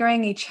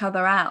figuring each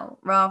other out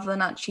rather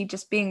than actually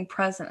just being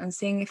present and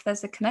seeing if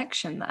there's a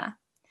connection there.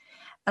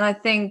 And I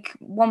think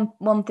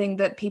one thing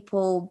that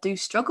people do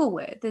struggle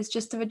with is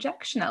just the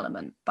rejection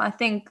element. But I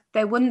think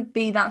there wouldn't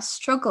be that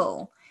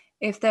struggle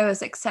if there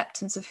was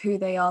acceptance of who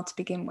they are to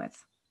begin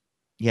with.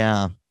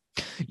 Yeah.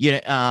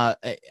 Out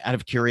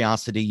of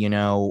curiosity,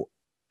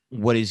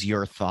 what is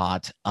your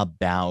thought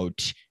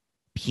about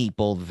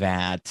people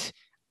that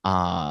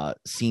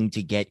seem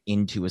to get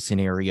into a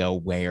scenario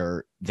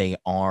where they're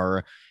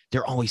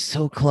always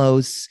so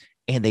close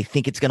and they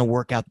think it's going to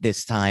work out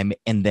this time,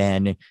 and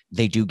then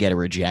they do get a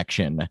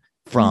rejection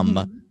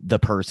from the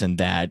person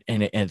that,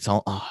 and it's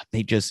all,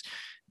 they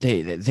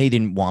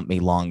didn't want me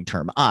long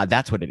term.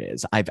 That's what it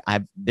is.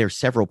 There's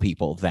several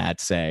people that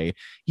say,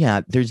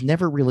 yeah, there's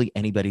never really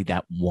anybody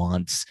that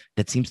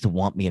seems to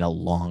want me in a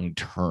long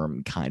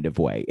term kind of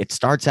way. It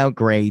starts out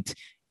great,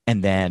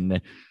 and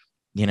then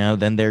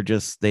then they're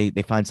just they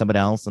find somebody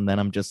else, and then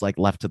I'm just like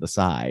left to the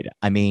side.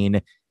 I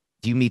mean,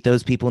 do you meet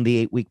those people in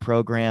the 8-week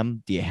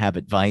program? Do you have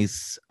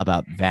advice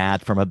about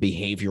that from a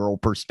behavioral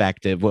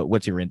perspective?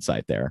 What's your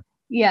insight there?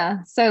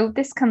 Yeah, so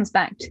this comes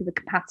back to the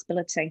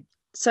compatibility.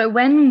 So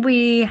when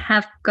we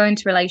go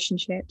into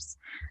relationships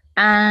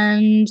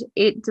and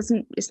it's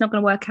not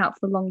going to work out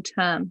for the long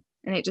term,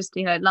 and it just,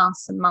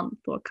 lasts a month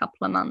or a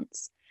couple of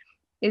months,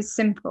 it's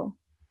simple.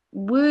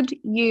 Would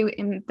you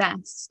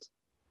invest,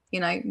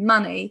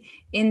 money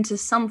into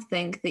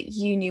something that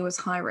you knew was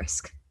high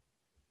risk?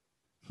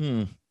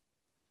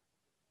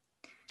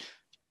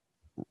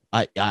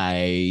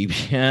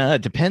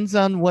 It depends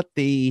on what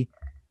the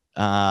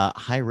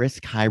high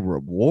risk, high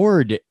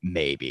reward,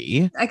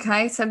 maybe.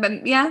 Okay, so but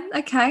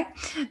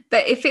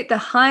if the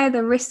higher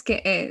the risk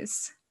it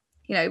is,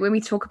 when we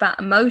talk about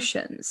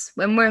emotions,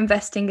 when we're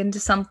investing into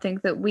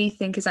something that we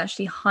think is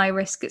actually high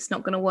risk, it's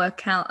not going to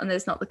work out, and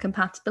there's not the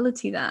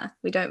compatibility there,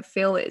 we don't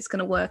feel it's going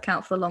to work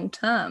out for the long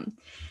term,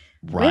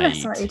 right,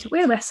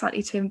 we're less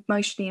likely to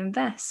emotionally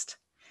invest.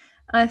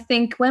 And I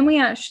think when we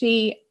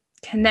actually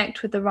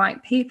connect with the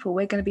right people,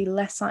 we're going to be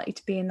less likely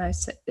to be in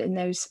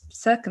those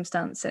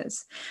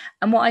circumstances.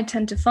 And what I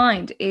tend to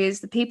find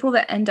is the people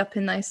that end up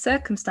in those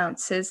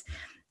circumstances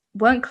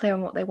weren't clear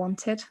on what they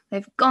wanted.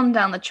 They've gone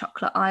down the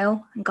chocolate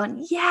aisle and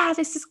gone, yeah,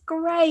 this is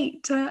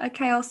great.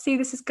 Okay, I'll see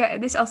this is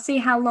good. I'll see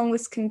how long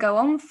this can go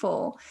on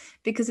for,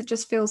 because it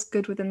just feels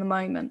good within the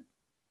moment.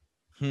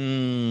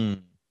 Yeah.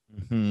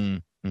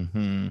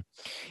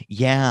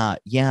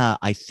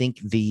 I think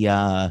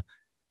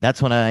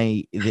that's when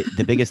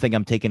the biggest thing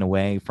I'm taking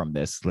away from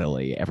this,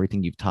 Lily,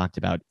 everything you've talked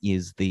about,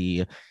 is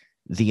the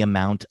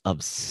amount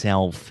of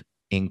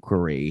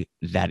self-inquiry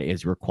that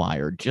is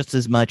required, just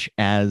as much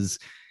as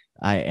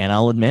and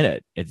I'll admit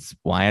it, it's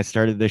why I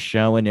started this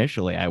show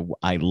initially.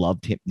 I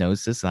loved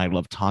hypnosis, and I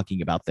love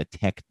talking about the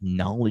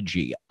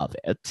technology of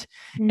it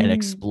and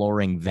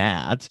exploring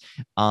that.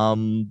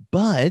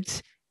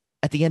 But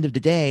at the end of the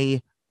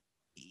day,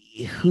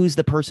 who's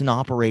the person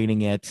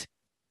operating it?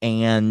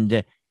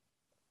 And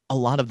a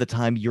lot of the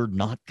time, you're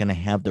not going to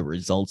have the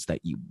results that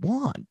you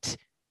want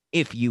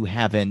if you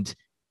haven't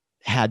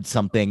had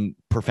something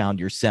profound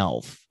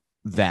yourself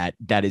that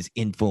is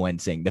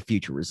influencing the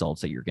future results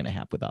that you're going to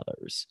have with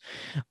others.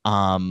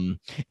 And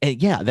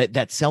yeah,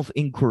 that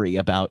self-inquiry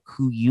about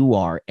who you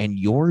are and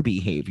your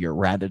behavior,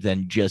 rather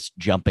than just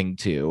jumping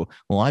to,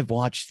 well, I've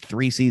watched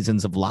 3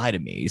 seasons of Lie to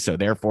Me, so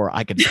therefore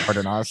I can start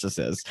a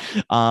narcissist.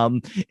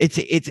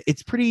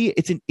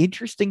 It's an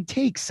interesting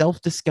take,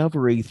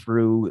 self-discovery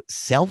through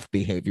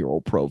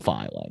self-behavioral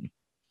profiling.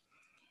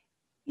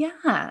 Yeah,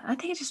 I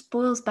think it just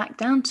boils back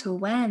down to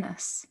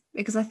awareness,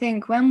 because I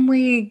think when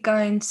we go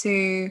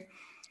into,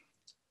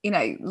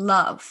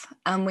 love,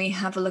 and we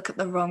have a look at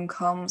the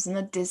rom-coms and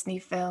the Disney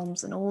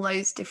films and all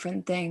those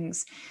different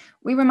things,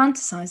 we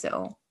romanticize it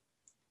all.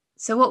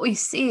 So what we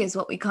see is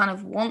what we kind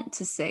of want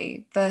to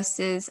see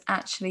versus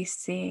actually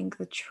seeing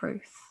the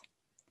truth.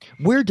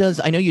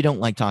 I know you don't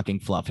like talking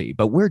fluffy,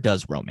 but where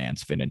does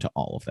romance fit into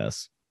all of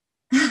this?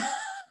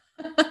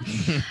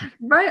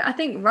 Right, I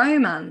think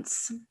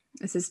romance,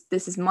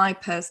 this is my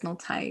personal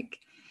take,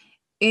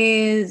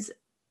 is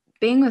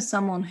being with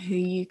someone who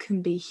you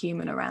can be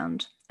human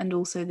around, and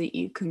also that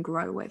you can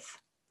grow with.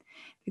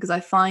 Because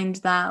I find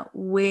that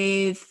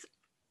with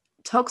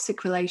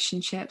toxic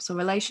relationships, or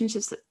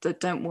relationships that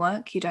don't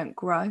work, you don't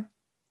grow.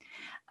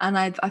 And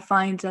I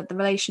find that the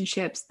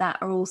relationships that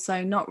are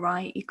also not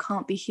right, you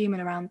can't be human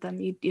around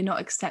them. You're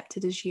not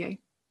accepted as you.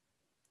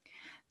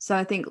 So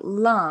I think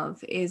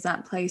love is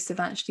that place of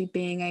actually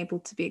being able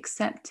to be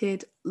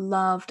accepted,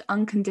 loved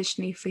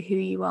unconditionally for who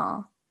you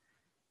are,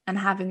 and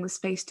having the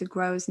space to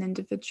grow as an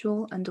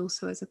individual and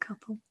also as a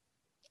couple.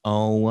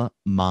 Oh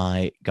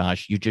my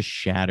gosh, you just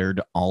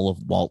shattered all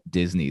of Walt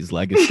Disney's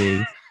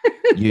legacy.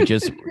 You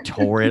just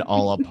tore it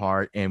all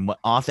apart. And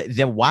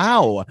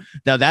wow.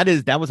 Now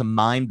that was a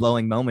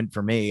mind-blowing moment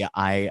for me.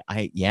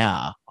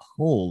 Yeah,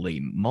 holy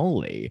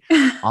moly.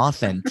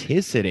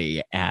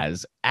 Authenticity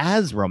as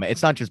romantic.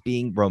 It's not just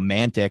being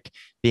romantic,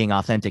 being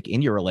authentic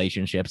in your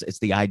relationships. It's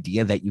the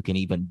idea that you can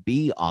even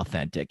be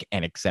authentic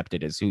and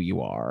accepted as who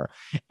you are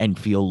and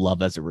feel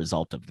love as a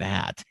result of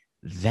that.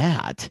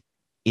 That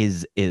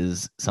is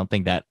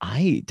something that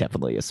I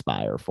definitely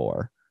aspire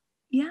for.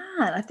 Yeah,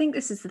 And I think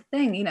this is the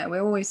thing, you know,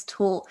 we're always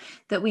taught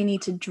that we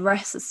need to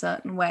dress a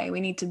certain way, we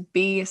need to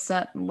be a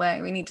certain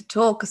way, we need to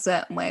talk a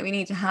certain way, we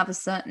need to have a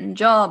certain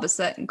job, a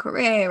certain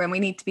career, and we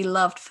need to be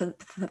loved for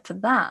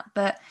that.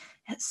 But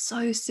it's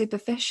so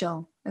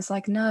superficial. It's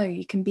like, no,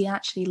 you can be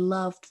actually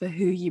loved for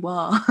who you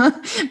are.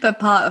 But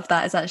part of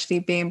that is actually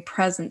being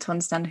present to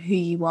understand who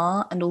you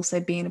are, and also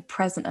being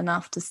present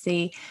enough to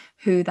see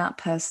who that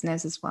person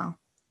is as well.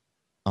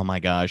 Oh my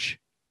gosh.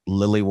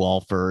 Lily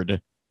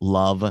Walford,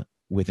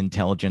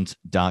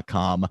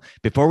 lovewithintelligence.com.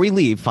 Before we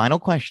leave, final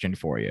question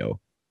for you.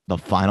 The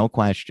final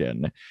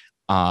question.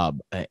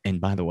 And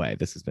by the way,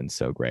 this has been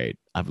so great.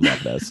 I've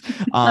loved this.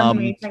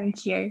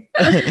 Thank you.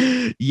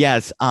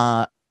 Yes.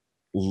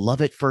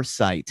 Love at first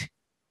sight.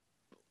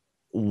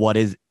 What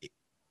are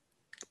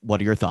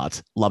your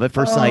thoughts? Love at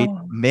first sight,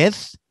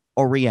 myth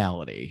or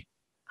reality?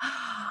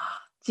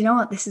 Do you know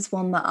what? This is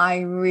one that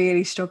I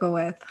really struggle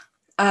with.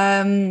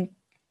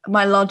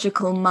 My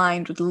logical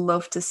mind would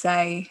love to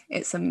say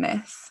it's a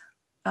myth.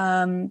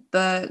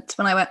 But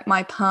when I met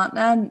my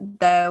partner,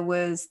 there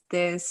was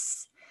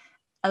this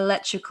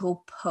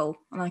electrical pull,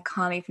 and I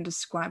can't even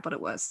describe what it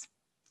was.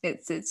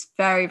 It's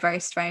very, very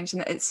strange.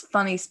 And it's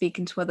funny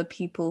speaking to other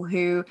people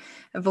who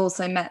have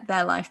also met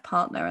their life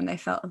partner and they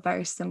felt a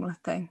very similar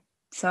thing.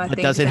 So I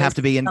think does it have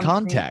to be in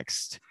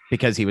context?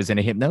 Because he was in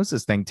a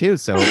hypnosis thing too.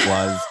 So it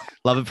was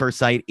love at first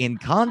sight in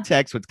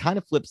context, which kind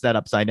of flips that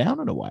upside down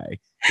in a way.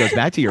 Goes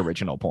back to your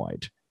original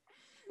point.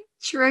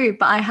 True,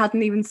 but I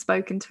hadn't even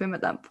spoken to him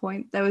at that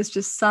point. There was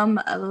just some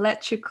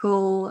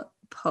electrical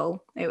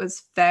pull. It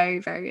was very,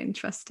 very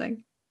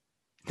interesting.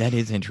 That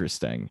is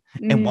interesting.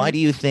 And why do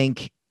you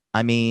think,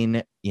 I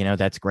mean, you know,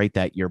 that's great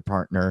that your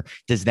partner,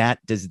 does that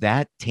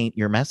taint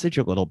your message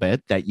a little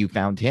bit that you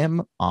found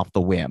him off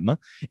the whim?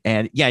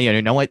 And yeah,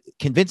 you know what?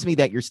 Convince me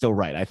that you're still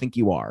right. I think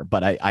you are,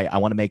 but I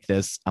want to make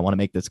this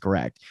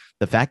correct.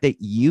 The fact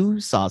that you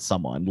saw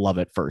someone love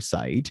at first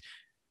sight,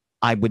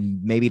 I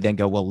would maybe then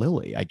go, well,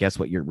 Lily, I guess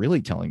what you're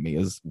really telling me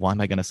is, why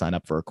am I going to sign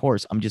up for a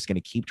course? I'm just going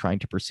to keep trying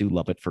to pursue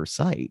love at first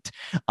sight.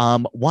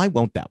 Why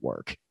won't that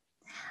work?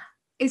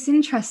 It's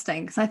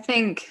interesting because I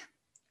think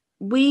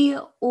we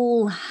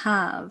all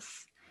have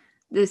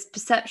this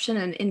perception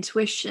and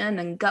intuition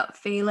and gut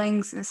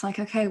feelings. And it's like,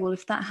 okay, well,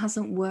 if that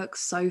hasn't worked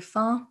so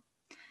far,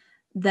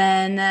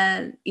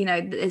 then, you know,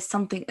 there's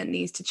something that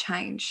needs to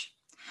change.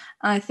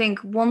 And I think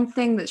one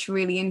thing that's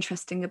really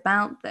interesting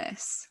about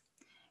this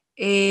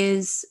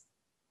is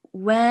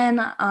when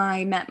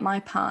I met my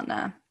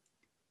partner,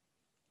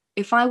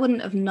 if I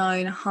wouldn't have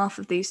known half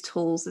of these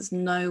tools, there's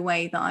no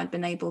way that I'd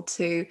been able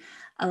to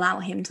allow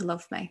him to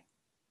love me.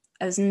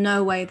 There's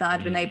no way that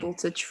I'd been able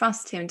to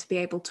trust him to be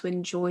able to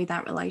enjoy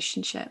that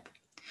relationship.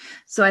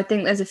 So I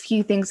think there's a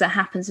few things that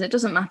happens, and it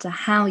doesn't matter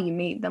how you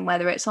meet them,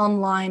 whether it's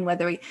online,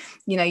 whether,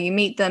 you know, you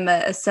meet them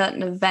at a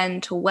certain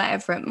event or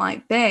whatever it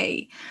might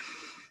be.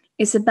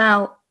 It's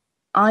about,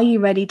 are you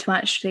ready to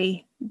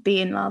actually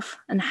be in love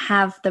and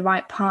have the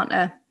right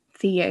partner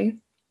for you?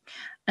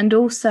 And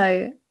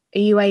also, are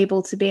you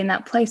able to be in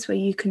that place where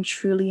you can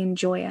truly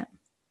enjoy it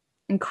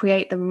and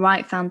create the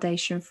right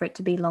foundation for it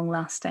to be long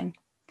lasting?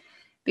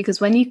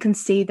 Because when you can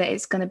see that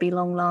it's going to be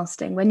long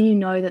lasting, when you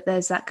know that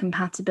there's that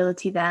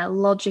compatibility there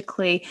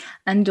logically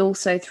and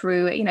also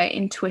through, you know,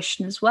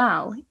 intuition as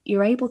well,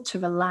 you're able to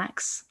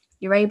relax,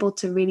 you're able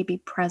to really be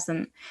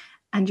present,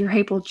 and you're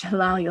able to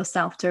allow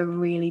yourself to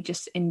really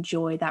just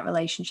enjoy that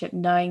relationship,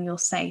 knowing you're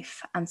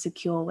safe and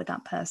secure with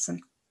that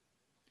person.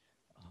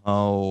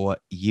 Oh,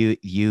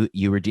 you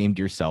redeemed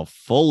yourself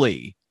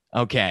fully.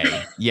 Okay.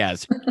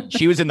 Yes.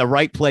 She was in the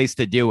right place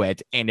to do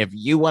it. And if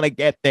you want to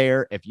get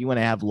there, if you want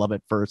to have love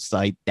at first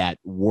sight, that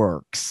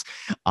works.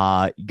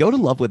 Go to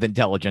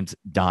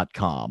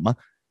lovewithintelligence.com.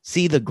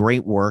 See the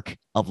great work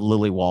of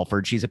Lily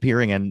Walford. She's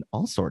appearing in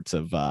all sorts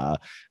of,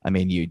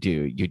 you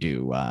do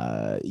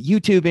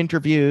YouTube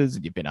interviews,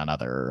 you've been on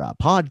other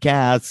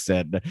podcasts,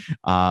 and,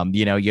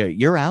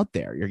 you're out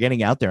there, you're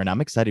getting out there, and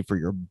I'm excited for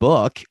your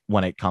book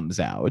when it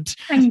comes out.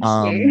 Thank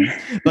you.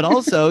 But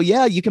also,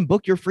 yeah, you can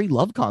book your free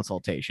love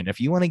consultation if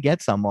you want to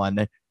get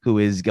someone who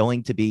is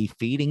going to be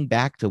feeding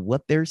back to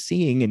what they're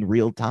seeing in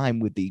real time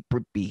with the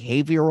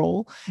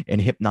behavioral and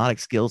hypnotic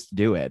skills to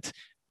do it.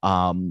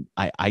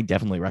 I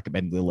definitely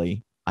recommend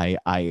Lily.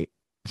 I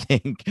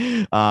think,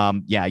 you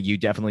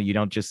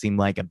don't just seem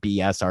like a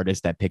BS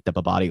artist that picked up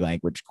a body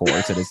language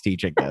course and is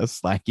teaching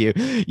this. Like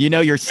you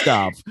know your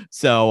stuff.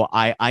 So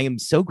I am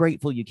so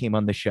grateful you came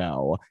on the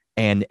show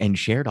and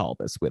shared all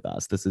this with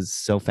us. This is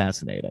so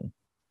fascinating.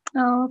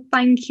 Oh,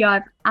 thank you.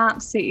 I've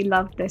absolutely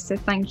loved this. So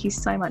thank you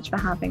so much for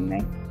having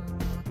me.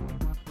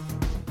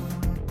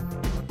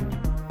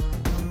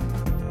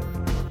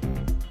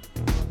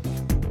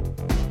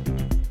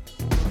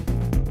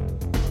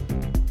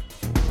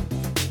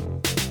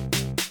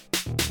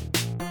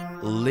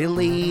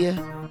 Lily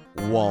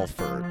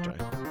Walford.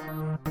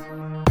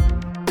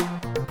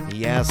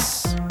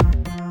 Yes.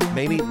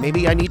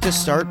 Maybe I need to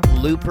start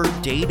Looper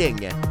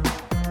Dating,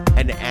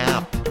 an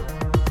app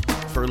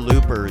for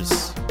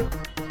loopers.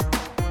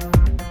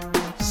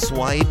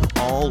 Swipe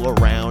all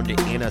around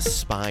in a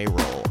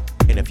spiral,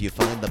 and if you find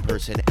the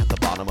person at the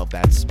bottom of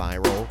that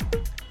spiral,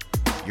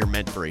 you're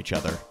meant for each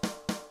other.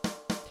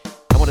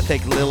 I want to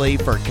thank Lily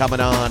for coming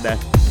on. I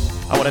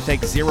want to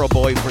thank Zero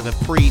Boy for the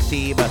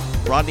pre-theme,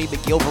 Rodney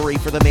McGilvery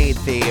for the main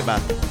theme,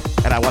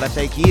 and I want to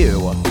thank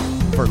you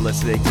for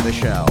listening to the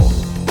show.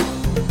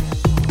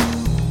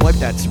 Wipe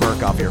that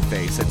smirk off your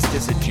face. It's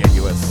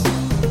disingenuous.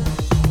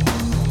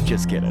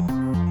 Just kidding.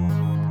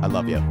 I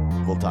love you.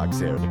 We'll talk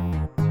soon.